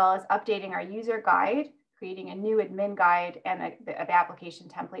 as well as updating our user guide, creating a new admin guide and the application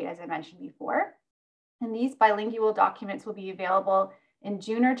template, as I mentioned before. And these bilingual documents will be available in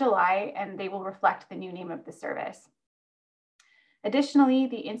June or July, and they will reflect the new name of the service. Additionally,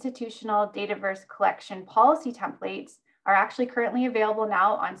 the institutional Dataverse collection policy templates are actually currently available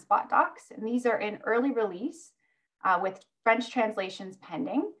now on SpotDocs, and these are in early release with French translations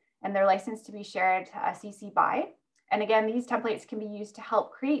pending, and they're licensed to be shared CC BY. And again, these templates can be used to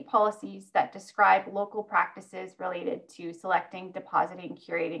help create policies that describe local practices related to selecting, depositing,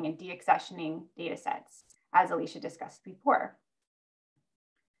 curating, and deaccessioning data sets, as Alicia discussed before.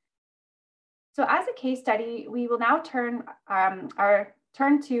 So as a case study, we will now turn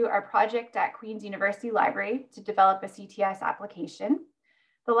to our project at Queen's University Library to develop a CTS application.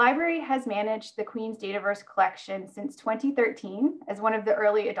 The library has managed the Queen's Dataverse collection since 2013 as one of the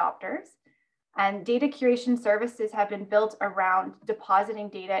early adopters, and data curation services have been built around depositing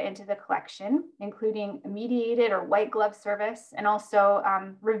data into the collection, including a mediated or white glove service, and also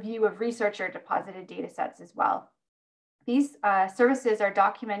review of researcher deposited data sets as well. These services are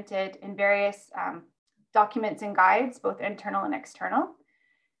documented in various documents and guides, both internal and external.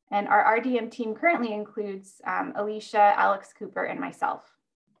 And our RDM team currently includes Alicia, Alex Cooper, and myself.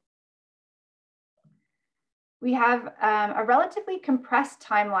 We have a relatively compressed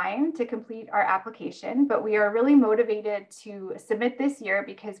timeline to complete our application, but we are really motivated to submit this year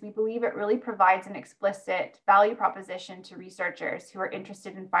because we believe it really provides an explicit value proposition to researchers who are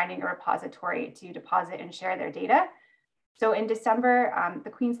interested in finding a repository to deposit and share their data. So in December, the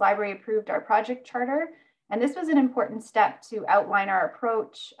Queen's Library approved our project charter, and this was an important step to outline our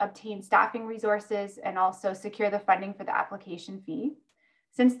approach, obtain staffing resources, and also secure the funding for the application fee.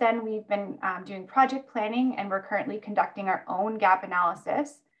 Since then, we've been doing project planning, and we're currently conducting our own gap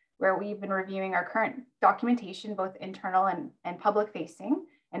analysis, where we've been reviewing our current documentation, both internal and public facing,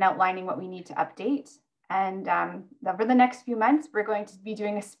 and outlining what we need to update. And over the next few months, we're going to be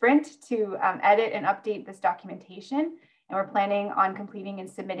doing a sprint to edit and update this documentation. And we're planning on completing and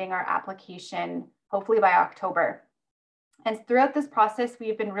submitting our application, hopefully by October. And throughout this process,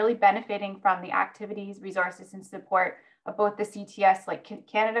 we've been really benefiting from the activities, resources, and support of both the CTS like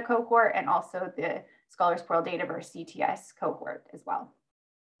Canada cohort and also the Scholars Portal Dataverse CTS cohort as well.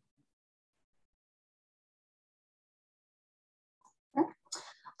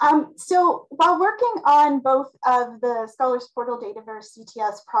 So while working on both of the Scholars Portal Dataverse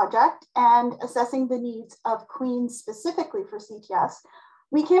CTS project and assessing the needs of Queen's specifically for CTS,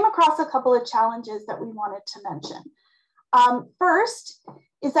 we came across a couple of challenges that we wanted to mention. First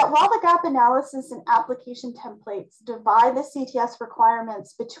is that while the gap analysis and application templates divide the CTS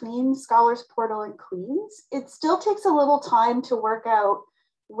requirements between Scholars Portal and Queen's, it still takes a little time to work out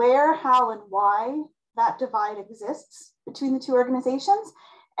where, how, and why that divide exists between the two organizations.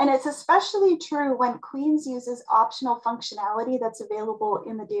 And it's especially true when Queen's uses optional functionality that's available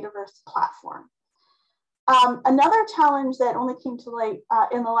in the Dataverse platform. Another challenge that only came to light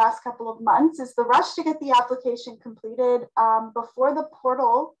in the last couple of months is the rush to get the application completed before the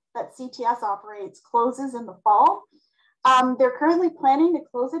portal that CTS operates closes in the fall. They're currently planning to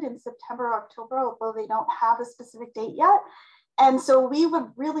close it in September or October, although they don't have a specific date yet. And so we would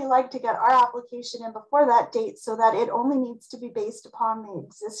really like to get our application in before that date so that it only needs to be based upon the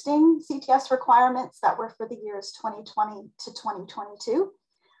existing CTS requirements that were for the years 2020 to 2022.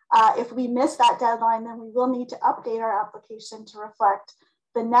 If we miss that deadline, then we will need to update our application to reflect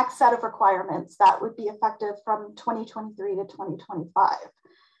the next set of requirements that would be effective from 2023 to 2025.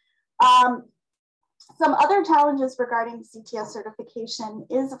 Some other challenges regarding CTS certification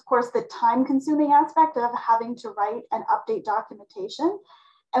is, of course, the time-consuming aspect of having to write and update documentation.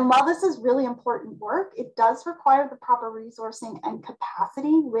 And while this is really important work, it does require the proper resourcing and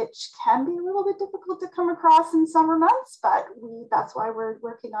capacity, which can be a little bit difficult to come across in summer months, but that's why we're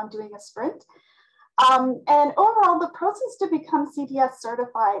working on doing a sprint. And overall, the process to become CTS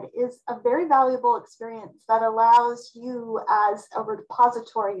certified is a very valuable experience that allows you as a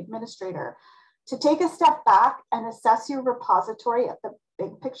repository administrator to take a step back and assess your repository at the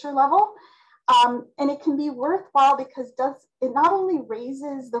big picture level. And it can be worthwhile because it not only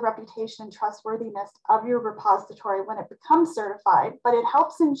raises the reputation and trustworthiness of your repository when it becomes certified, but it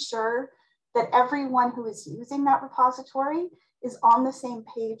helps ensure that everyone who is using that repository is on the same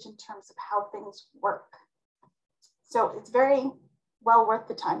page in terms of how things work. So it's very well worth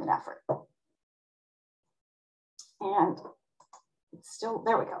the time and effort. And it's still,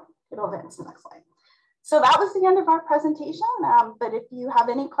 there we go. It'll advance to the next slide. So that was the end of our presentation. But if you have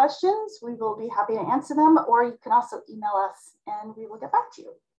any questions, we will be happy to answer them, or you can also email us and we will get back to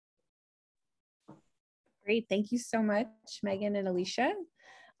you. Great, thank you so much, Megan and Alicia.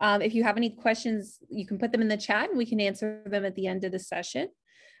 If you have any questions, you can put them in the chat and we can answer them at the end of the session.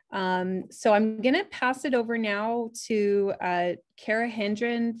 So I'm going to pass it over now to Kara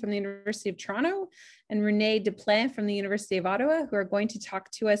Hendren from the University of Toronto and Renee Duplan from the University of Ottawa, who are going to talk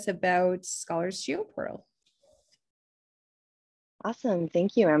to us about Scholars GeoPortal. Awesome,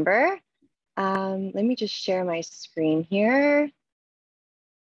 thank you, Amber. Let me just share my screen here.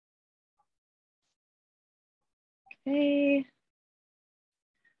 Okay.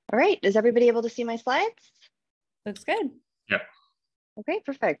 All right, is everybody able to see my slides? Looks good. Yeah. Okay,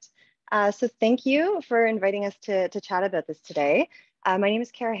 perfect. So thank you for inviting us to chat about this today. My name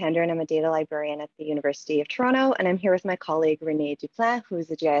is Kara Hendren. I'm a data librarian at the University of Toronto, and I'm here with my colleague Renee Duplan, who is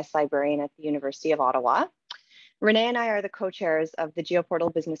a GIS librarian at the University of Ottawa. Renee and I are the co-chairs of the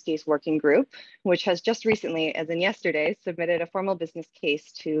GeoPortal Business Case Working Group, which has just recently, as in yesterday, submitted a formal business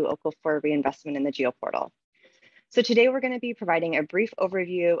case to OCUL for reinvestment in the GeoPortal. So today we're going to be providing a brief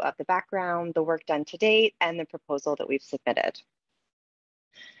overview of the background, the work done to date, and the proposal that we've submitted.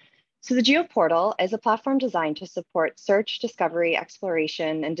 So the GeoPortal is a platform designed to support search, discovery,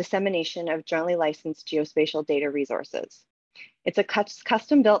 exploration, and dissemination of jointly licensed geospatial data resources. It's a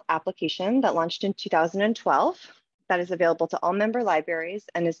custom-built application that launched in 2012 that is available to all member libraries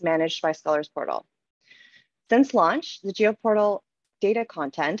and is managed by Scholars Portal. Since launch, the GeoPortal data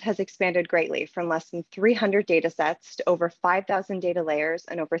content has expanded greatly from less than 300 data sets to over 5,000 data layers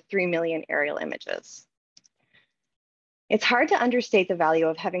and over 3 million aerial images. It's hard to understate the value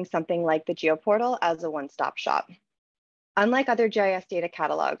of having something like the GeoPortal as a one-stop shop. Unlike other GIS data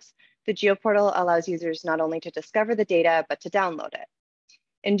catalogs, the GeoPortal allows users not only to discover the data, but to download it.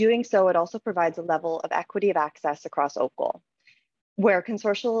 In doing so, it also provides a level of equity of access across OCUL, where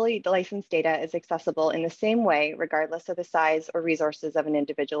consortially licensed data is accessible in the same way, regardless of the size or resources of an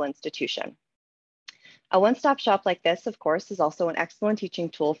individual institution. A one-stop shop like this, of course, is also an excellent teaching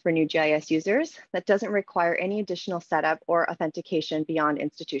tool for new GIS users that doesn't require any additional setup or authentication beyond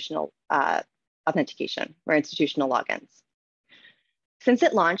institutional authentication or institutional logins. Since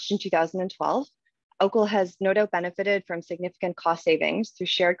it launched in 2012, OCUL has no doubt benefited from significant cost savings through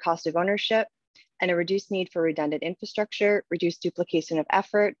shared cost of ownership and a reduced need for redundant infrastructure, reduced duplication of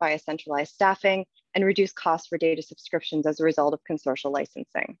effort via centralized staffing, and reduced costs for data subscriptions as a result of consortial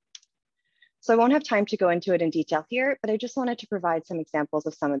licensing. So I won't have time to go into it in detail here, but I just wanted to provide some examples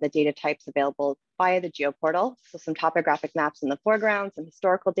of some of the data types available via the GeoPortal. So some topographic maps in the foreground, some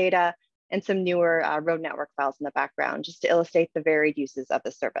historical data, and some newer road network files in the background, just to illustrate the varied uses of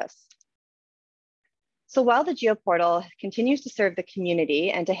the service. So while the GeoPortal continues to serve the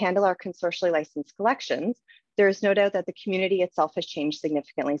community and to handle our consortially licensed collections, there is no doubt that the community itself has changed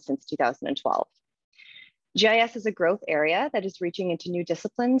significantly since 2012. GIS is a growth area that is reaching into new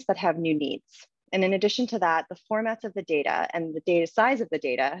disciplines that have new needs. And in addition to that, the formats of the data and the data size of the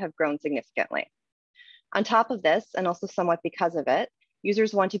data have grown significantly. On top of this, and also somewhat because of it,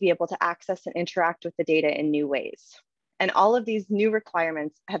 users want to be able to access and interact with the data in new ways. And all of these new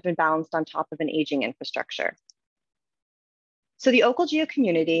requirements have been balanced on top of an aging infrastructure. So the OCUL Geo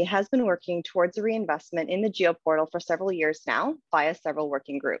community has been working towards a reinvestment in the GeoPortal for several years now via several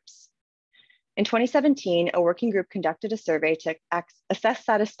working groups. In 2017, a working group conducted a survey to assess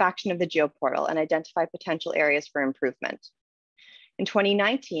satisfaction of the GeoPortal and identify potential areas for improvement. In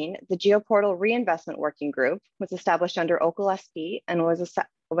 2019, the GeoPortal Reinvestment Working Group was established under OCUL-ly and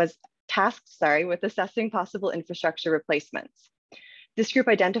was tasked with assessing possible infrastructure replacements. This group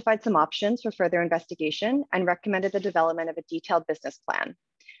identified some options for further investigation and recommended the development of a detailed business plan.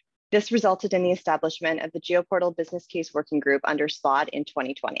 This resulted in the establishment of the GeoPortal Business Case Working Group under SPOD in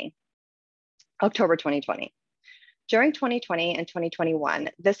October 2020. During 2020 and 2021,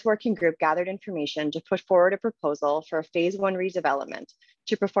 this working group gathered information to put forward a proposal for a phase 1 redevelopment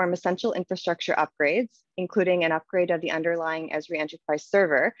to perform essential infrastructure upgrades, including an upgrade of the underlying Esri Enterprise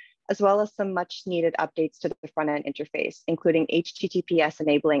server, as well as some much needed updates to the front-end interface, including HTTPS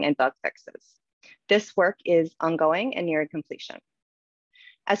enabling and bug fixes. This work is ongoing and near completion.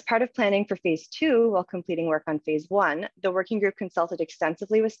 As part of planning for phase 2, while completing work on phase 1, the working group consulted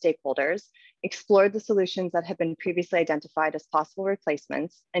extensively with stakeholders, explored the solutions that had been previously identified as possible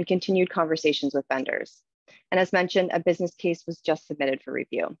replacements, and continued conversations with vendors. And as mentioned, a business case was just submitted for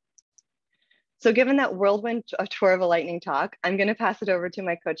review. So given that whirlwind tour of a lightning talk, I'm going to pass it over to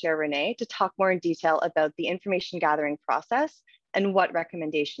my co-chair, Renee, to talk more in detail about the information gathering process and what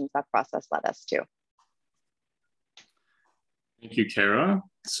recommendations that process led us to. Thank you, Kara.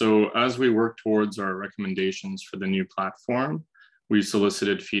 So as we work towards our recommendations for the new platform, we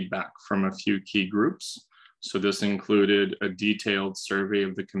solicited feedback from a few key groups. So this included a detailed survey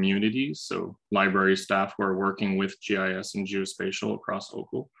of the community, so library staff who are working with GIS and geospatial across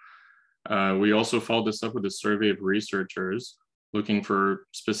OCUL. We also followed this up with a survey of researchers looking for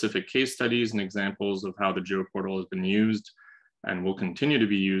specific case studies and examples of how the GeoPortal has been used and will continue to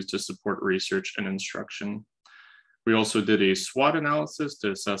be used to support research and instruction. We also did a SWOT analysis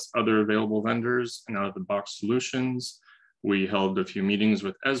to assess other available vendors and out-of-the-box solutions. We held a few meetings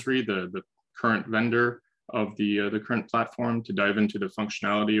with Esri, the current vendor of the current platform, to dive into the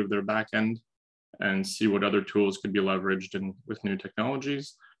functionality of their backend and see what other tools could be leveraged with new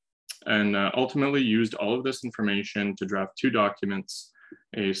technologies. And ultimately used all of this information to draft 2 documents,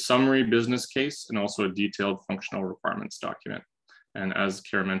 a summary business case and also a detailed functional requirements document. And as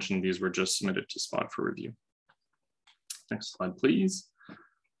Kara mentioned, these were just submitted to SPOT for review. Next slide, please.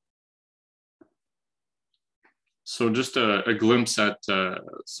 So just a glimpse at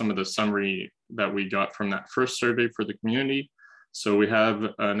some of the summary that we got from that first survey for the community. So we have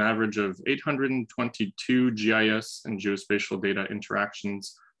an average of 822 GIS and geospatial data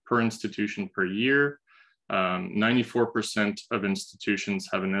interactions per institution per year. 94% of institutions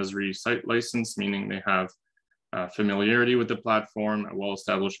have an Esri site license, meaning they have familiarity with the platform,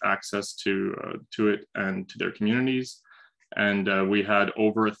 well-established access to it and to their communities. And we had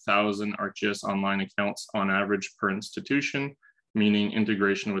over 1,000 ArcGIS online accounts on average per institution, meaning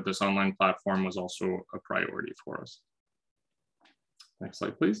integration with this online platform was also a priority for us. Next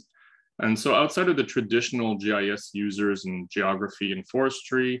slide, please. And so outside of the traditional GIS users in geography and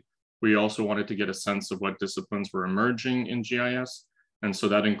forestry, we also wanted to get a sense of what disciplines were emerging in GIS. And so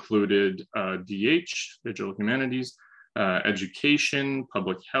that included DH, digital humanities, education,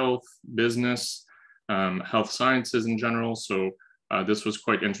 public health, business, health sciences in general. So this was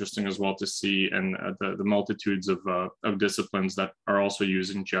quite interesting as well to see, and the multitudes of disciplines that are also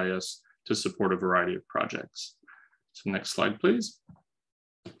using GIS to support a variety of projects. So next slide, please.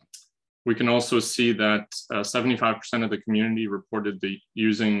 We can also see that 75% of the community reported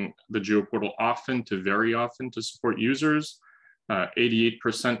using the GeoPortal often to very often to support users.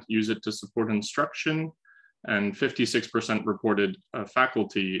 88% use it to support instruction, and 56% reported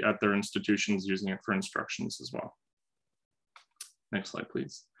faculty at their institutions using it for instructions as well. Next slide,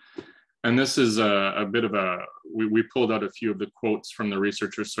 please. And this is a bit of we pulled out a few of the quotes from the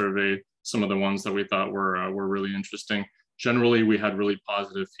researcher survey, some of the ones that we thought were really interesting. Generally, we had really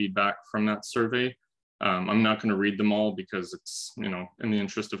positive feedback from that survey. I'm not going to read them all because it's, in the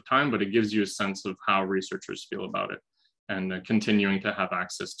interest of time, but it gives you a sense of how researchers feel about it and continuing to have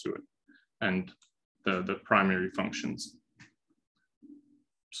access to it and the primary functions.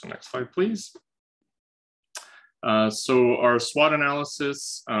 So next slide, please. So our SWOT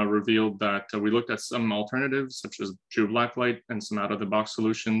analysis revealed that we looked at some alternatives such as GeoBlacklight and some out-of-the-box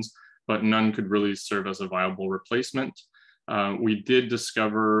solutions, but none could really serve as a viable replacement. We did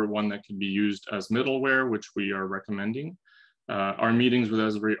discover one that could be used as middleware, which we are recommending. Our meetings with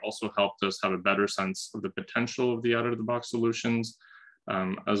Esri also helped us have a better sense of the potential of the out-of-the-box solutions,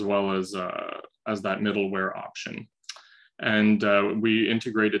 as well as that middleware option. And we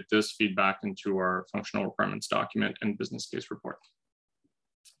integrated this feedback into our functional requirements document and business case report.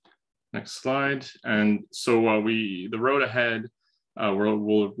 Next slide. And so the road ahead,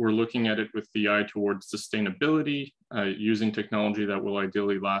 we're looking at it with the eye towards sustainability, using technology that will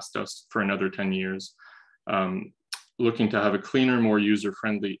ideally last us for another 10 years. Looking to have a cleaner, more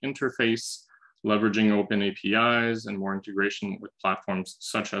user-friendly interface, leveraging open APIs and more integration with platforms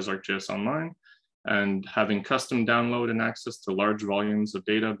such as ArcGIS Online, and having custom download and access to large volumes of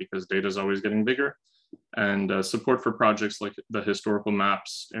data because data is always getting bigger, and support for projects like the historical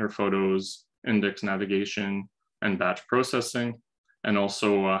maps, air photos, index navigation, and batch processing, and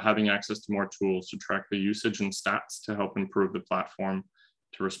also having access to more tools to track the usage and stats to help improve the platform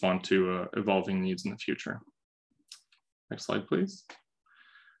to respond to evolving needs in the future. Next slide, please.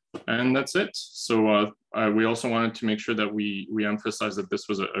 And that's it. So we also wanted to make sure that we emphasize that this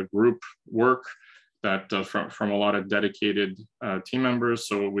was a group work that from a lot of dedicated team members.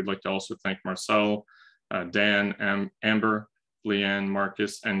 So we'd like to also thank Marcel, Dan, Amber, Leanne,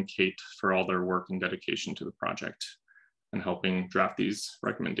 Marcus, and Kate for all their work and dedication to the project and helping draft these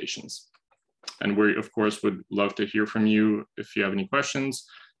recommendations. And we, of course, would love to hear from you. If you have any questions,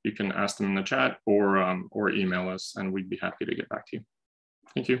 you can ask them in the chat or email us, and we'd be happy to get back to you.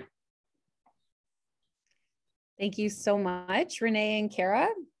 Thank you. Thank you so much, Renee and Kara.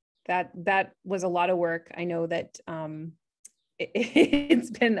 That was a lot of work. I know that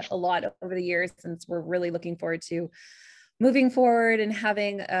it's been a lot over the years, since we're really looking forward to moving forward and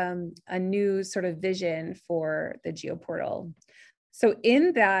having a new sort of vision for the GeoPortal. So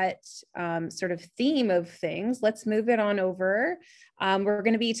in that sort of theme of things, let's move it on over. We're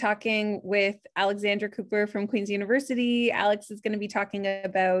going to be talking with Alexandra Cooper from Queen's University. Alex is going to be talking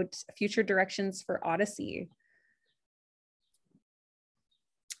about future directions for ODESI.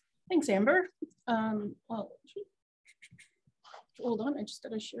 Thanks, Amber. Well, hold on, I just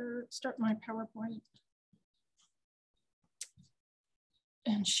got to start my PowerPoint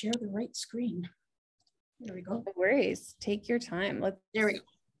and share the right screen. There we go. No worries. Take your time. There we go.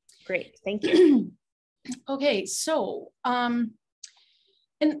 Great. Thank you. Okay, so in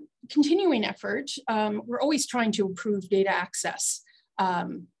continuing effort, we're always trying to improve data access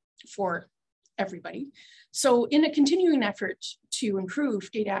for everybody. So in a continuing effort to improve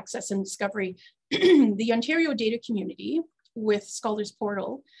data access and discovery, the Ontario data community with Scholars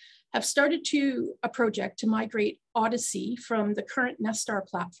Portal have started a project to migrate ODESI from the current Nestar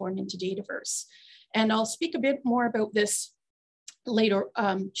platform into Dataverse. And I'll speak a bit more about this later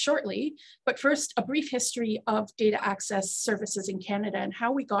shortly, but first a brief history of data access services in Canada and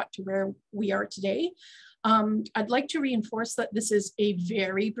how we got to where we are today. I'd like to reinforce that this is a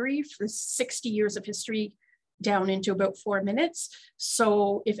very brief, 60 years of history down into about 4 minutes.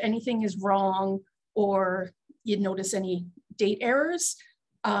 So if anything is wrong or you notice any date errors,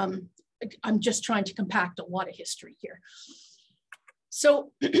 I'm just trying to compact a lot of history here.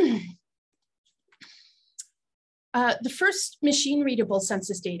 So the first machine-readable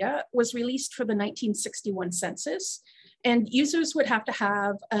census data was released for the 1961 census, and users would have to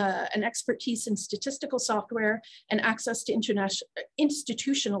have an expertise in statistical software and access to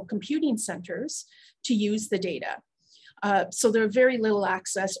institutional computing centers to use the data. So there are very little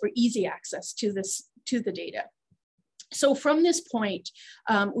access or easy access to the data. So from this point,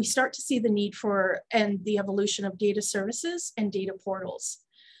 we start to see the need for and the evolution of data services and data portals.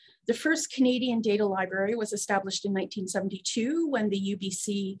 The first Canadian data library was established in 1972 when the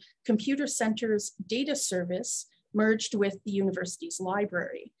UBC Computer Center's data service merged with the university's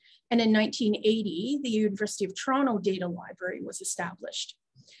library. And in 1980, the University of Toronto Data Library was established.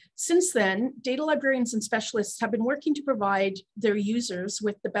 Since then, data librarians and specialists have been working to provide their users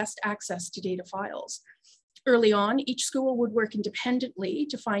with the best access to data files. Early on, each school would work independently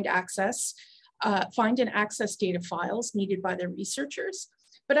to find and access data files needed by their researchers.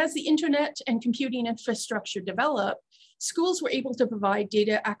 But as the internet and computing infrastructure developed, schools were able to provide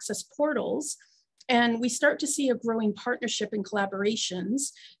data access portals, and we start to see a growing partnership and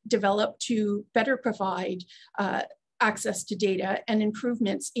collaborations develop to better provide access to data and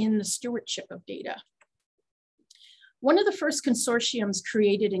improvements in the stewardship of data. One of the first consortiums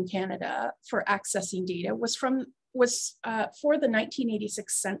created in Canada for accessing data was for the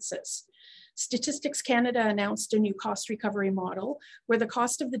 1986 census. Statistics Canada announced a new cost recovery model where the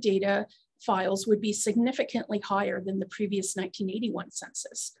cost of the data files would be significantly higher than the previous 1981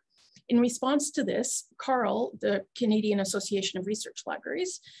 census. In response to this, CARL, the Canadian Association of Research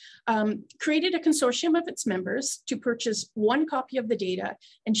Libraries, created a consortium of its members to purchase one copy of the data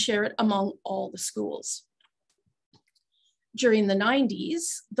and share it among all the schools. During the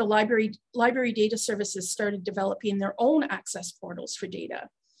 90s, the library data services started developing their own access portals for data.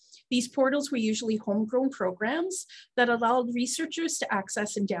 These portals were usually homegrown programs that allowed researchers to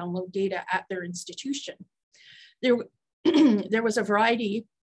access and download data at their institution. There was a variety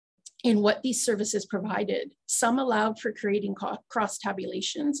in what these services provided. Some allowed for creating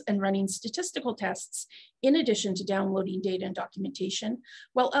cross-tabulations and running statistical tests in addition to downloading data and documentation,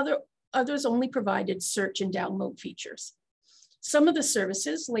 while others only provided search and download features. Some of the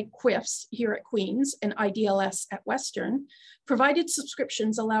services, like QUIFs here at Queen's and IDLS at Western, provided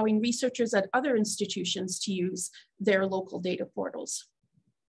subscriptions allowing researchers at other institutions to use their local data portals.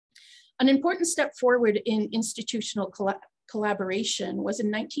 An important step forward in institutional collaboration was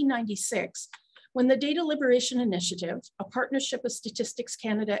in 1996, when the Data Liberation Initiative, a partnership of Statistics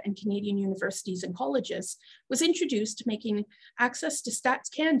Canada and Canadian universities and colleges, was introduced, making access to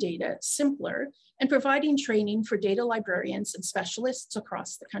StatsCan data simpler and providing training for data librarians and specialists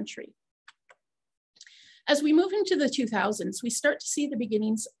across the country. As we move into the 2000s, we start to see the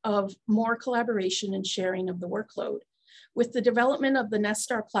beginnings of more collaboration and sharing of the workload. With the development of the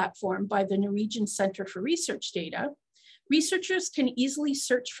Nestar platform by the Norwegian Center for Research Data, researchers can easily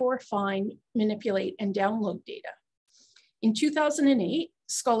search for, find, manipulate, and download data. In 2008,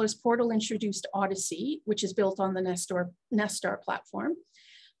 Scholars Portal introduced ODESI, which is built on the Nestar platform.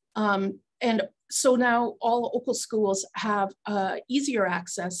 And so now all OCUL schools have easier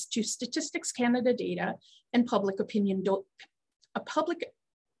access to Statistics Canada data and public opinion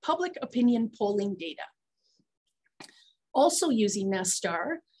polling data. Also using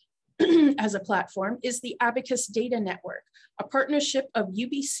Nestar as a platform is the Abacus Data Network, a partnership of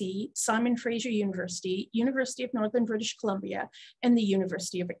UBC, Simon Fraser University, University of Northern British Columbia, and the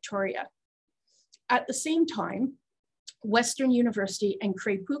University of Victoria. At the same time, Western University and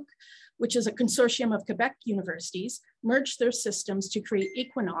CREPUC, which is a consortium of Quebec universities, merged their systems to create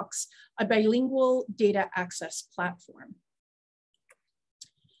Equinox, a bilingual data access platform.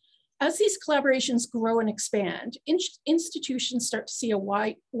 As these collaborations grow and expand, institutions start to see a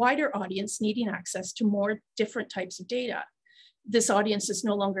wider audience needing access to more different types of data. This audience is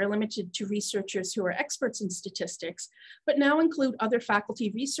no longer limited to researchers who are experts in statistics, but now include other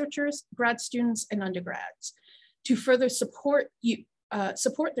faculty researchers, grad students, and undergrads. To further support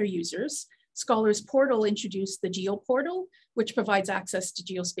their users, Scholars Portal introduced the GeoPortal, which provides access to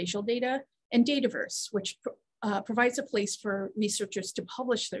geospatial data, and Dataverse, which provides a place for researchers to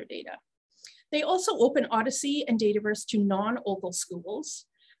publish their data. They also open ODESI and Dataverse to non-OCUL schools.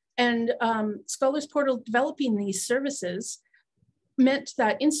 And Scholars Portal developing these services meant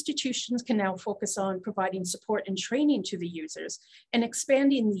that institutions can now focus on providing support and training to the users and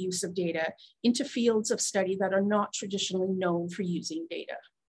expanding the use of data into fields of study that are not traditionally known for using data.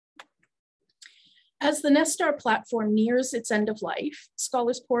 As the Nestar platform nears its end of life,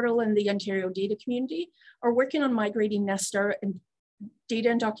 Scholars Portal and the Ontario data community are working on migrating Nestar and data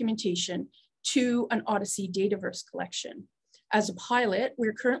and documentation to an ODESI Dataverse collection. As a pilot,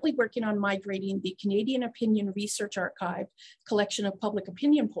 we're currently working on migrating the Canadian Opinion Research Archive collection of public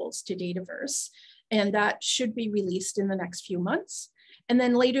opinion polls to Dataverse, and that should be released in the next few months. And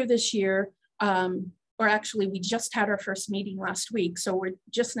then later this year, or actually we just had our first meeting last week, so we're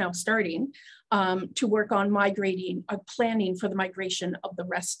just now starting to work on migrating, planning for the migration of the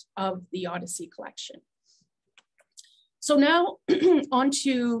rest of the ODESI collection. So now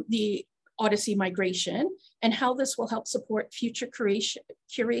onto the ODESI migration and how this will help support future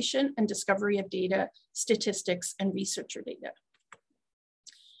curation and discovery of data, statistics, and researcher data.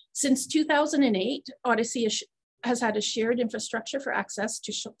 Since 2008, ODESI has had a shared infrastructure for access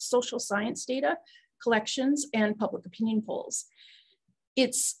to social science data, collections, and public opinion polls.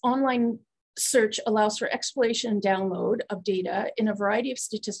 Its online search allows for exploration and download of data in a variety of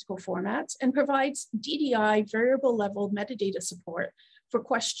statistical formats and provides DDI variable level metadata support for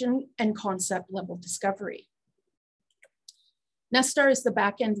question and concept level discovery. Nestar is the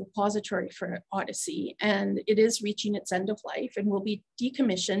backend repository for ODESI, and it is reaching its end of life and will be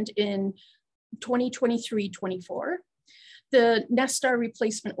decommissioned in 2023-24. The Nestar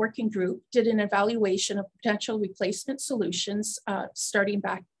Replacement Working Group did an evaluation of potential replacement solutions starting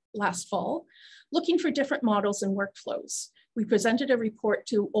back last fall, looking for different models and workflows. We presented a report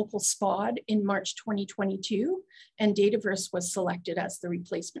to OCUL SPOD in March 2022, and Dataverse was selected as the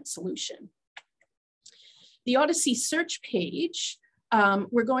replacement solution. The ODESI search page,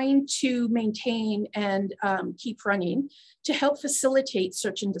 we're going to maintain and keep running to help facilitate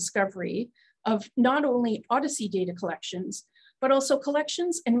search and discovery of not only ODESI data collections, but also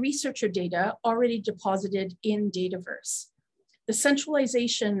collections and researcher data already deposited in Dataverse. The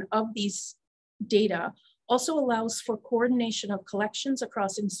centralization of these data also allows for coordination of collections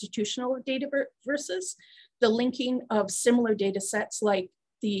across institutional dataverses, the linking of similar data sets like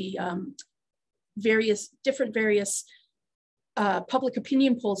the various public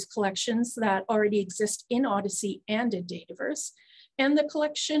opinion polls collections that already exist in ODESI and in Dataverse, and the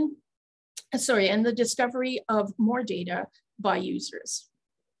collection, and the discovery of more data by users.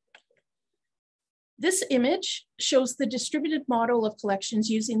 This image shows the distributed model of collections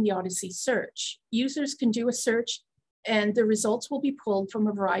using the ODESI search. Users can do a search and the results will be pulled from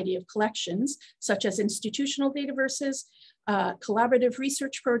a variety of collections, such as institutional dataverses, collaborative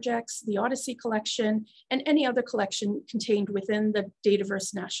research projects, the ODESI collection, and any other collection contained within the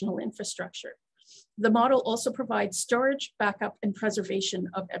Dataverse national infrastructure. The model also provides storage, backup, and preservation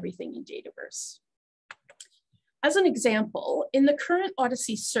of everything in Dataverse. As an example, in the current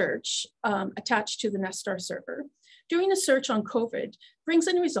ODESI search attached to the Nestar server, doing a search on COVID brings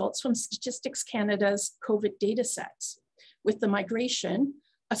in results from Statistics Canada's COVID data sets. With the migration,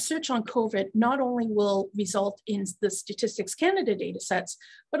 a search on COVID not only will result in the Statistics Canada data sets,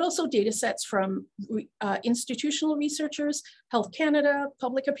 but also data sets from institutional researchers, Health Canada,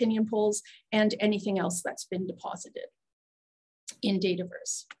 public opinion polls, and anything else that's been deposited in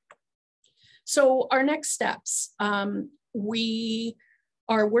Dataverse. So our next steps, we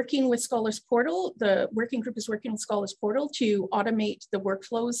are working with Scholars Portal. The working group is working with Scholars Portal to automate the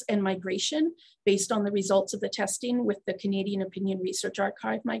workflows and migration based on the results of the testing with the Canadian Opinion Research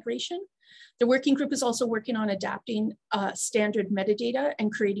Archive migration. The working group is also working on adapting standard metadata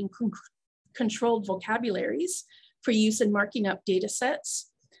and creating controlled vocabularies for use in marking up data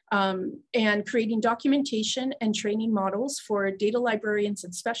sets, and creating documentation and training models for data librarians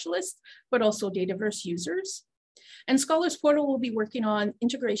and specialists, but also Dataverse users. And Scholars Portal will be working on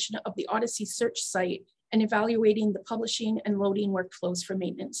integration of the ODESI search site and evaluating the publishing and loading workflows for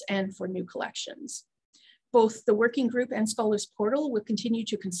maintenance and for new collections. Both the working group and Scholars Portal will continue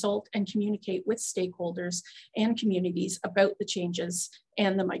to consult and communicate with stakeholders and communities about the changes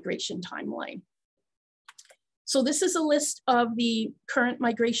and the migration timeline. So this is a list of the current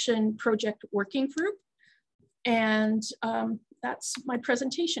migration project working group. And that's my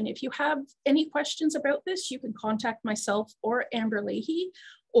presentation. If you have any questions about this, you can contact myself or Amber Leahy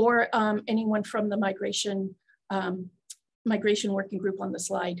or anyone from the migration working group on the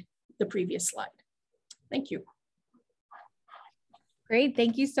slide, the previous slide. Thank you. Great,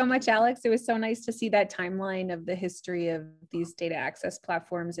 thank you so much, Alex. It was so nice to see that timeline of the history of these data access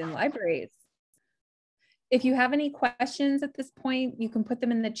platforms in libraries. If you have any questions at this point, you can put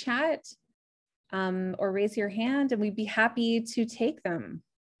them in the chat or raise your hand and we'd be happy to take them.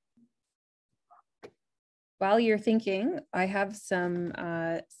 While you're thinking, I have some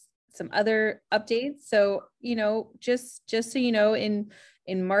other updates. So, just so you know, in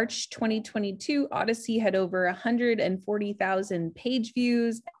March 2022, ODESI had over 140,000 page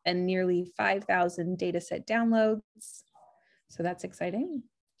views and nearly 5,000 dataset downloads. So that's exciting.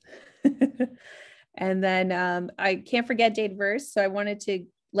 And then I can't forget Dataverse. So I wanted to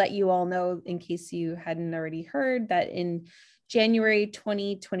let you all know, in case you hadn't already heard, that in January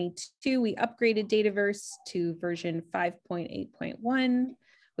 2022, we upgraded Dataverse to version 5.8.1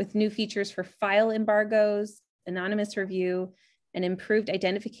 with new features for file embargoes, anonymous review, and improved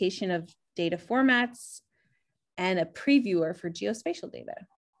identification of data formats, and a previewer for geospatial data.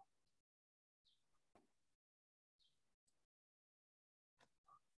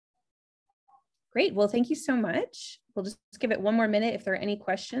 Great, well, thank you so much. We'll just give it one more minute if there are any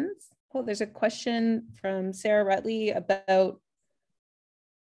questions. Oh, there's a question from Sarah Rutley about,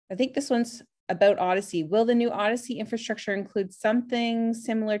 I think this one's about ODESI. Will the new ODESI infrastructure include something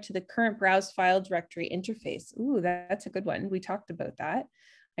similar to the current browse file directory interface? Ooh, that's a good one. We talked about that.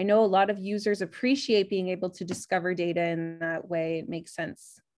 I know a lot of users appreciate being able to discover data in that way. It makes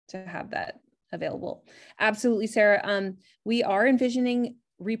sense to have that available. Absolutely, Sarah. We are envisioning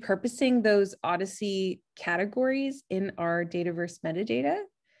repurposing those ODESI categories in our Dataverse metadata.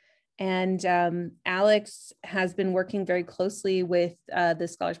 And Alex has been working very closely with the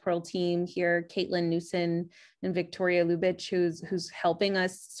Scholars Portal team here, Caitlin Newson and Victoria Lubitsch, who's helping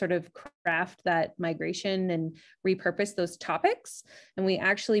us sort of craft that migration and repurpose those topics. And we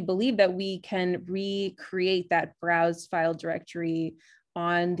actually believe that we can recreate that browse file directory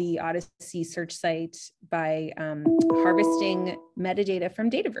on the ODESI search site by harvesting metadata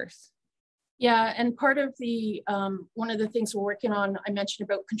from Dataverse. Yeah, and part of the, one of the things we're working on, I mentioned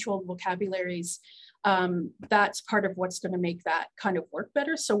about controlled vocabularies, that's part of what's going to make that kind of work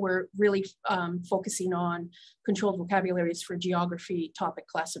better. So we're really focusing on controlled vocabularies for geography, topic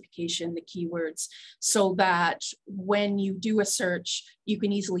classification, the keywords, so that when you do a search, you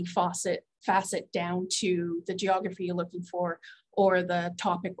can easily facet down to the geography you're looking for, or the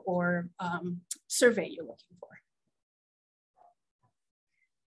topic or survey you're looking for.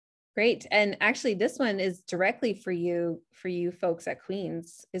 Great. And actually this one is directly for you folks at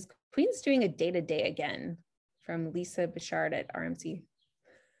Queen's. Is Queen's doing a data day again? From Lisa Bichard at RMC.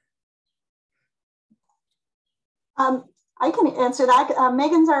 I can answer that.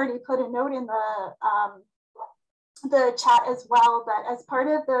 Megan's already put a note in the chat as well, that as part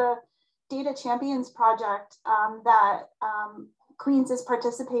of the Data Champions project that Queen's is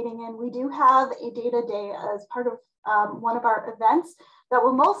participating in, we do have a data day as part of one of our events that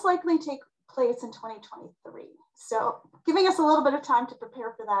will most likely take place in 2023. So giving us a little bit of time to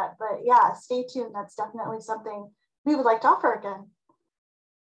prepare for that, but yeah, stay tuned. That's definitely something we would like to offer again.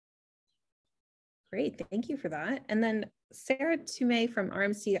 Great, thank you for that. And then Sarah Tumay from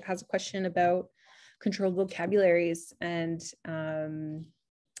RMC has a question about controlled vocabularies and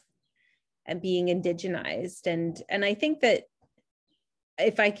being indigenized. And I think that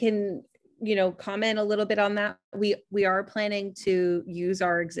if I can, comment a little bit on that, we are planning to use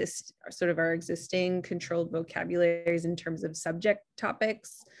our existing controlled vocabularies in terms of subject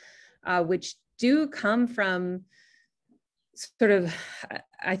topics, which do come from sort of,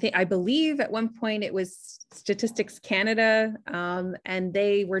 I believe at one point it was Statistics Canada, and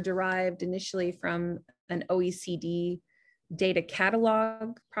they were derived initially from an OECD data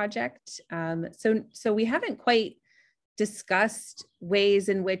catalog project. So we haven't quite discussed ways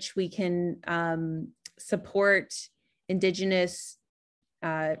in which we can support Indigenous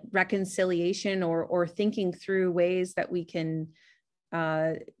reconciliation or thinking through ways that we can,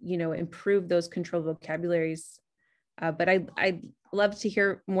 improve those control vocabularies. But I'd love to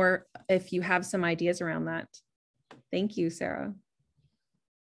hear more if you have some ideas around that. Thank you, Sarah.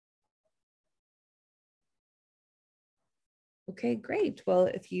 Okay, great. Well,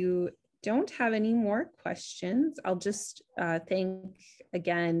 if you don't have any more questions, I'll just thank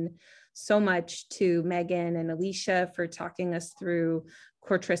again so much to Megan and Alicia for talking us through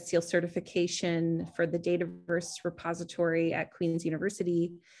CoreTrustSeal certification for the Dataverse repository at Queen's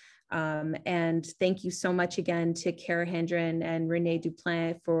University. And thank you so much again to Kara Hendren and Renee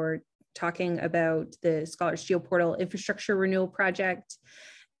Duplan for talking about the Scholars GeoPortal infrastructure renewal project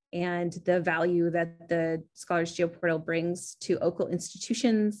and the value that the Scholars GeoPortal brings to OCUL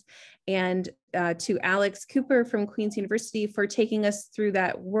institutions, and to Alex Cooper from Queen's University for taking us through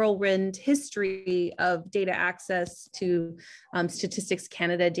that whirlwind history of data access to Statistics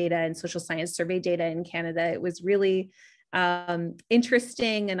Canada data and social science survey data in Canada. It was really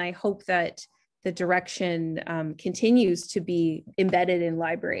interesting, and I hope that the direction continues to be embedded in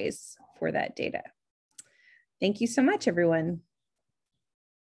libraries for that data. Thank you so much, everyone.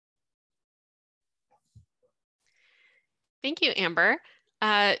 Thank you, Amber.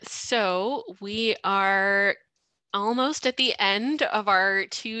 So we are almost at the end of our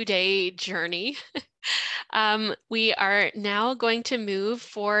 2-day journey. We are now going to move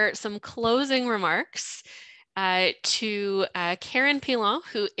for some closing remarks to Karen Pilon,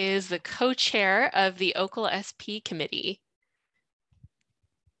 who is the co-chair of the OCUL-SP committee.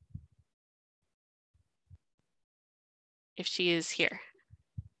 If she is here.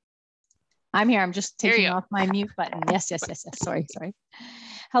 I'm here. I'm just taking off my mute button. Yes. Sorry.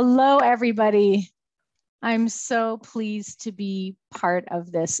 Hello, everybody. I'm so pleased to be part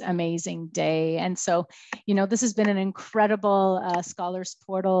of this amazing day. And so, this has been an incredible Scholars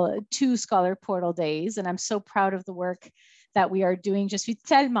Portal, 2 Scholar Portal days. And I'm so proud of the work that we are doing. Je suis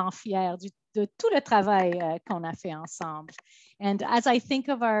tellement fière de tout le travail qu'on a fait ensemble. And as I think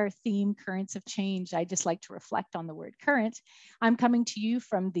of our theme, Currents of Change, I just like to reflect on the word current. I'm coming to you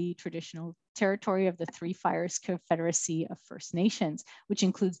from the traditional territory of the Three Fires Confederacy of First Nations, which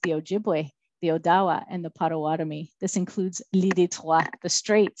includes the Ojibwe, the Odawa, and the Potawatomi. This includes L'Île des Trois, the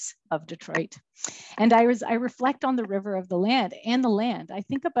Straits of Detroit. And I reflect on the river of the land and the land. I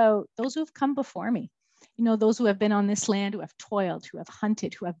think about those who have come before me. Those who have been on this land, who have toiled, who have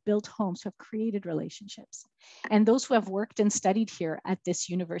hunted, who have built homes, who have created relationships, and those who have worked and studied here at this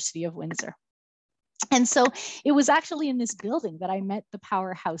University of Windsor. And so it was actually in this building that I met the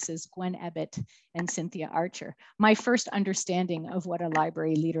powerhouses, Gwen Ebbett and Cynthia Archer, my first understanding of what a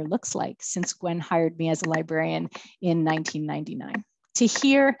library leader looks like since Gwen hired me as a librarian in 1999. To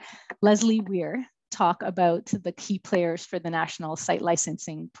hear Leslie Weir talk about the key players for the National Site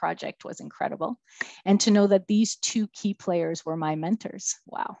Licensing Project was incredible. And to know that these 2 key players were my mentors,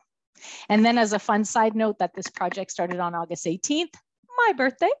 wow. And then as a fun side note that this project started on August 18th, my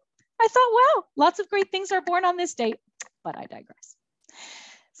birthday, I thought, wow, lots of great things are born on this date, but I digress.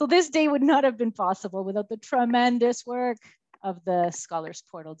 So this day would not have been possible without the tremendous work of the Scholars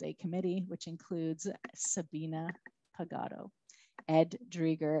Portal Day Committee, which includes Sabina Pagato, Ed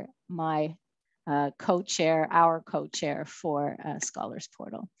Drieger, my co-chair, our co-chair for Scholars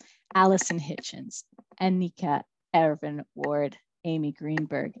Portal, Allison Hitchens, Anika Ervin Ward, Amy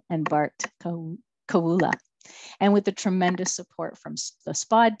Greenberg, and Bart Kawula. And with the tremendous support from the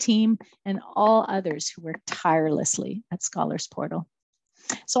SPOD team and all others who work tirelessly at Scholars Portal.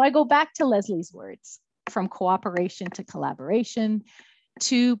 So I go back to Leslie's words, from cooperation to collaboration,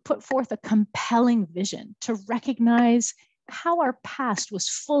 to put forth a compelling vision, to recognize how our past was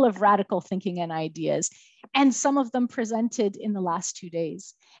full of radical thinking and ideas, and some of them presented in the last 2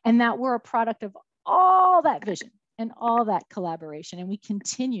 days, and that we're a product of all that vision and all that collaboration. And we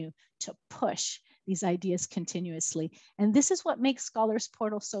continue to push these ideas continuously. And this is what makes Scholars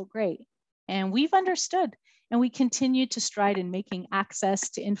Portal so great. And we've understood, and we continue to stride in making access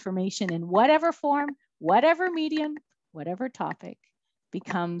to information in whatever form, whatever medium, whatever topic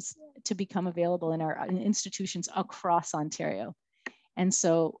become available in our institutions across Ontario. And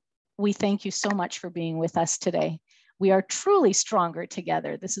so we thank you so much for being with us today. We are truly stronger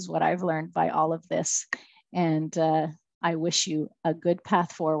together. This is what I've learned by all of this. And I wish you a good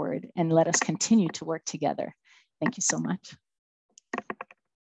path forward, and let us continue to work together. Thank you so much.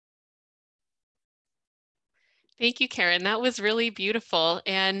 Thank you, Karen. That was really beautiful.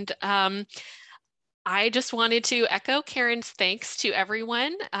 And I just wanted to echo Karen's thanks to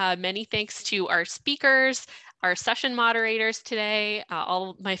everyone. Many thanks to our speakers, our session moderators today,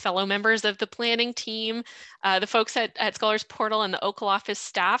 all my fellow members of the planning team, the folks at Scholars Portal and the OCUL office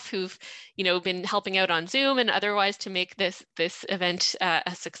staff who've, been helping out on Zoom and otherwise to make this event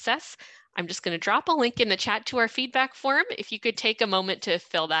a success. I'm just going to drop a link in the chat to our feedback form. If you could take a moment to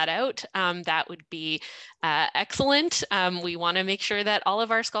fill that out, that would be excellent. We want to make sure that all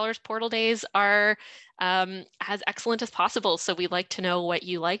of our Scholars Portal days are as excellent as possible. So we'd like to know what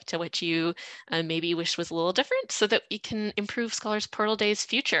you liked and what you maybe wish was a little different so that we can improve Scholars Portal Days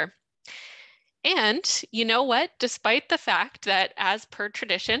future. And you know what? Despite the fact that, as per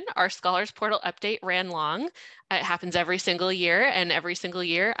tradition, our Scholars Portal update ran long, it happens every single year, and every single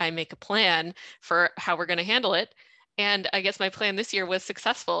year I make a plan for how we're going to handle it. And I guess my plan this year was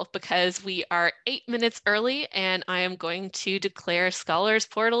successful because we are 8 minutes early, and I am going to declare Scholars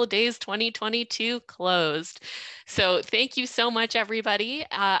Portal Days 2022 closed. So thank you so much, everybody.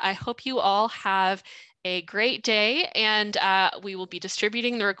 I hope you all have a great day, and we will be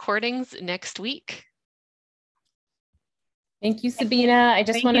distributing the recordings next week. Thank you, Sabina. I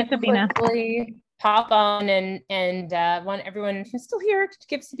just want to quickly pop on and want everyone who's still here to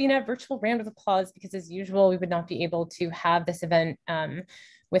give Sabina a virtual round of applause, because as usual, we would not be able to have this event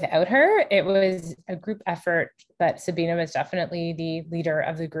without her. It was a group effort, but Sabina was definitely the leader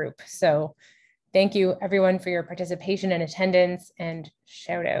of the group. So thank you everyone for your participation and attendance, and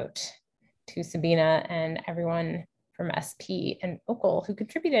shout out to Sabina and everyone from SP and OCUL who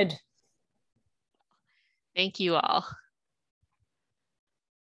contributed. Thank you all.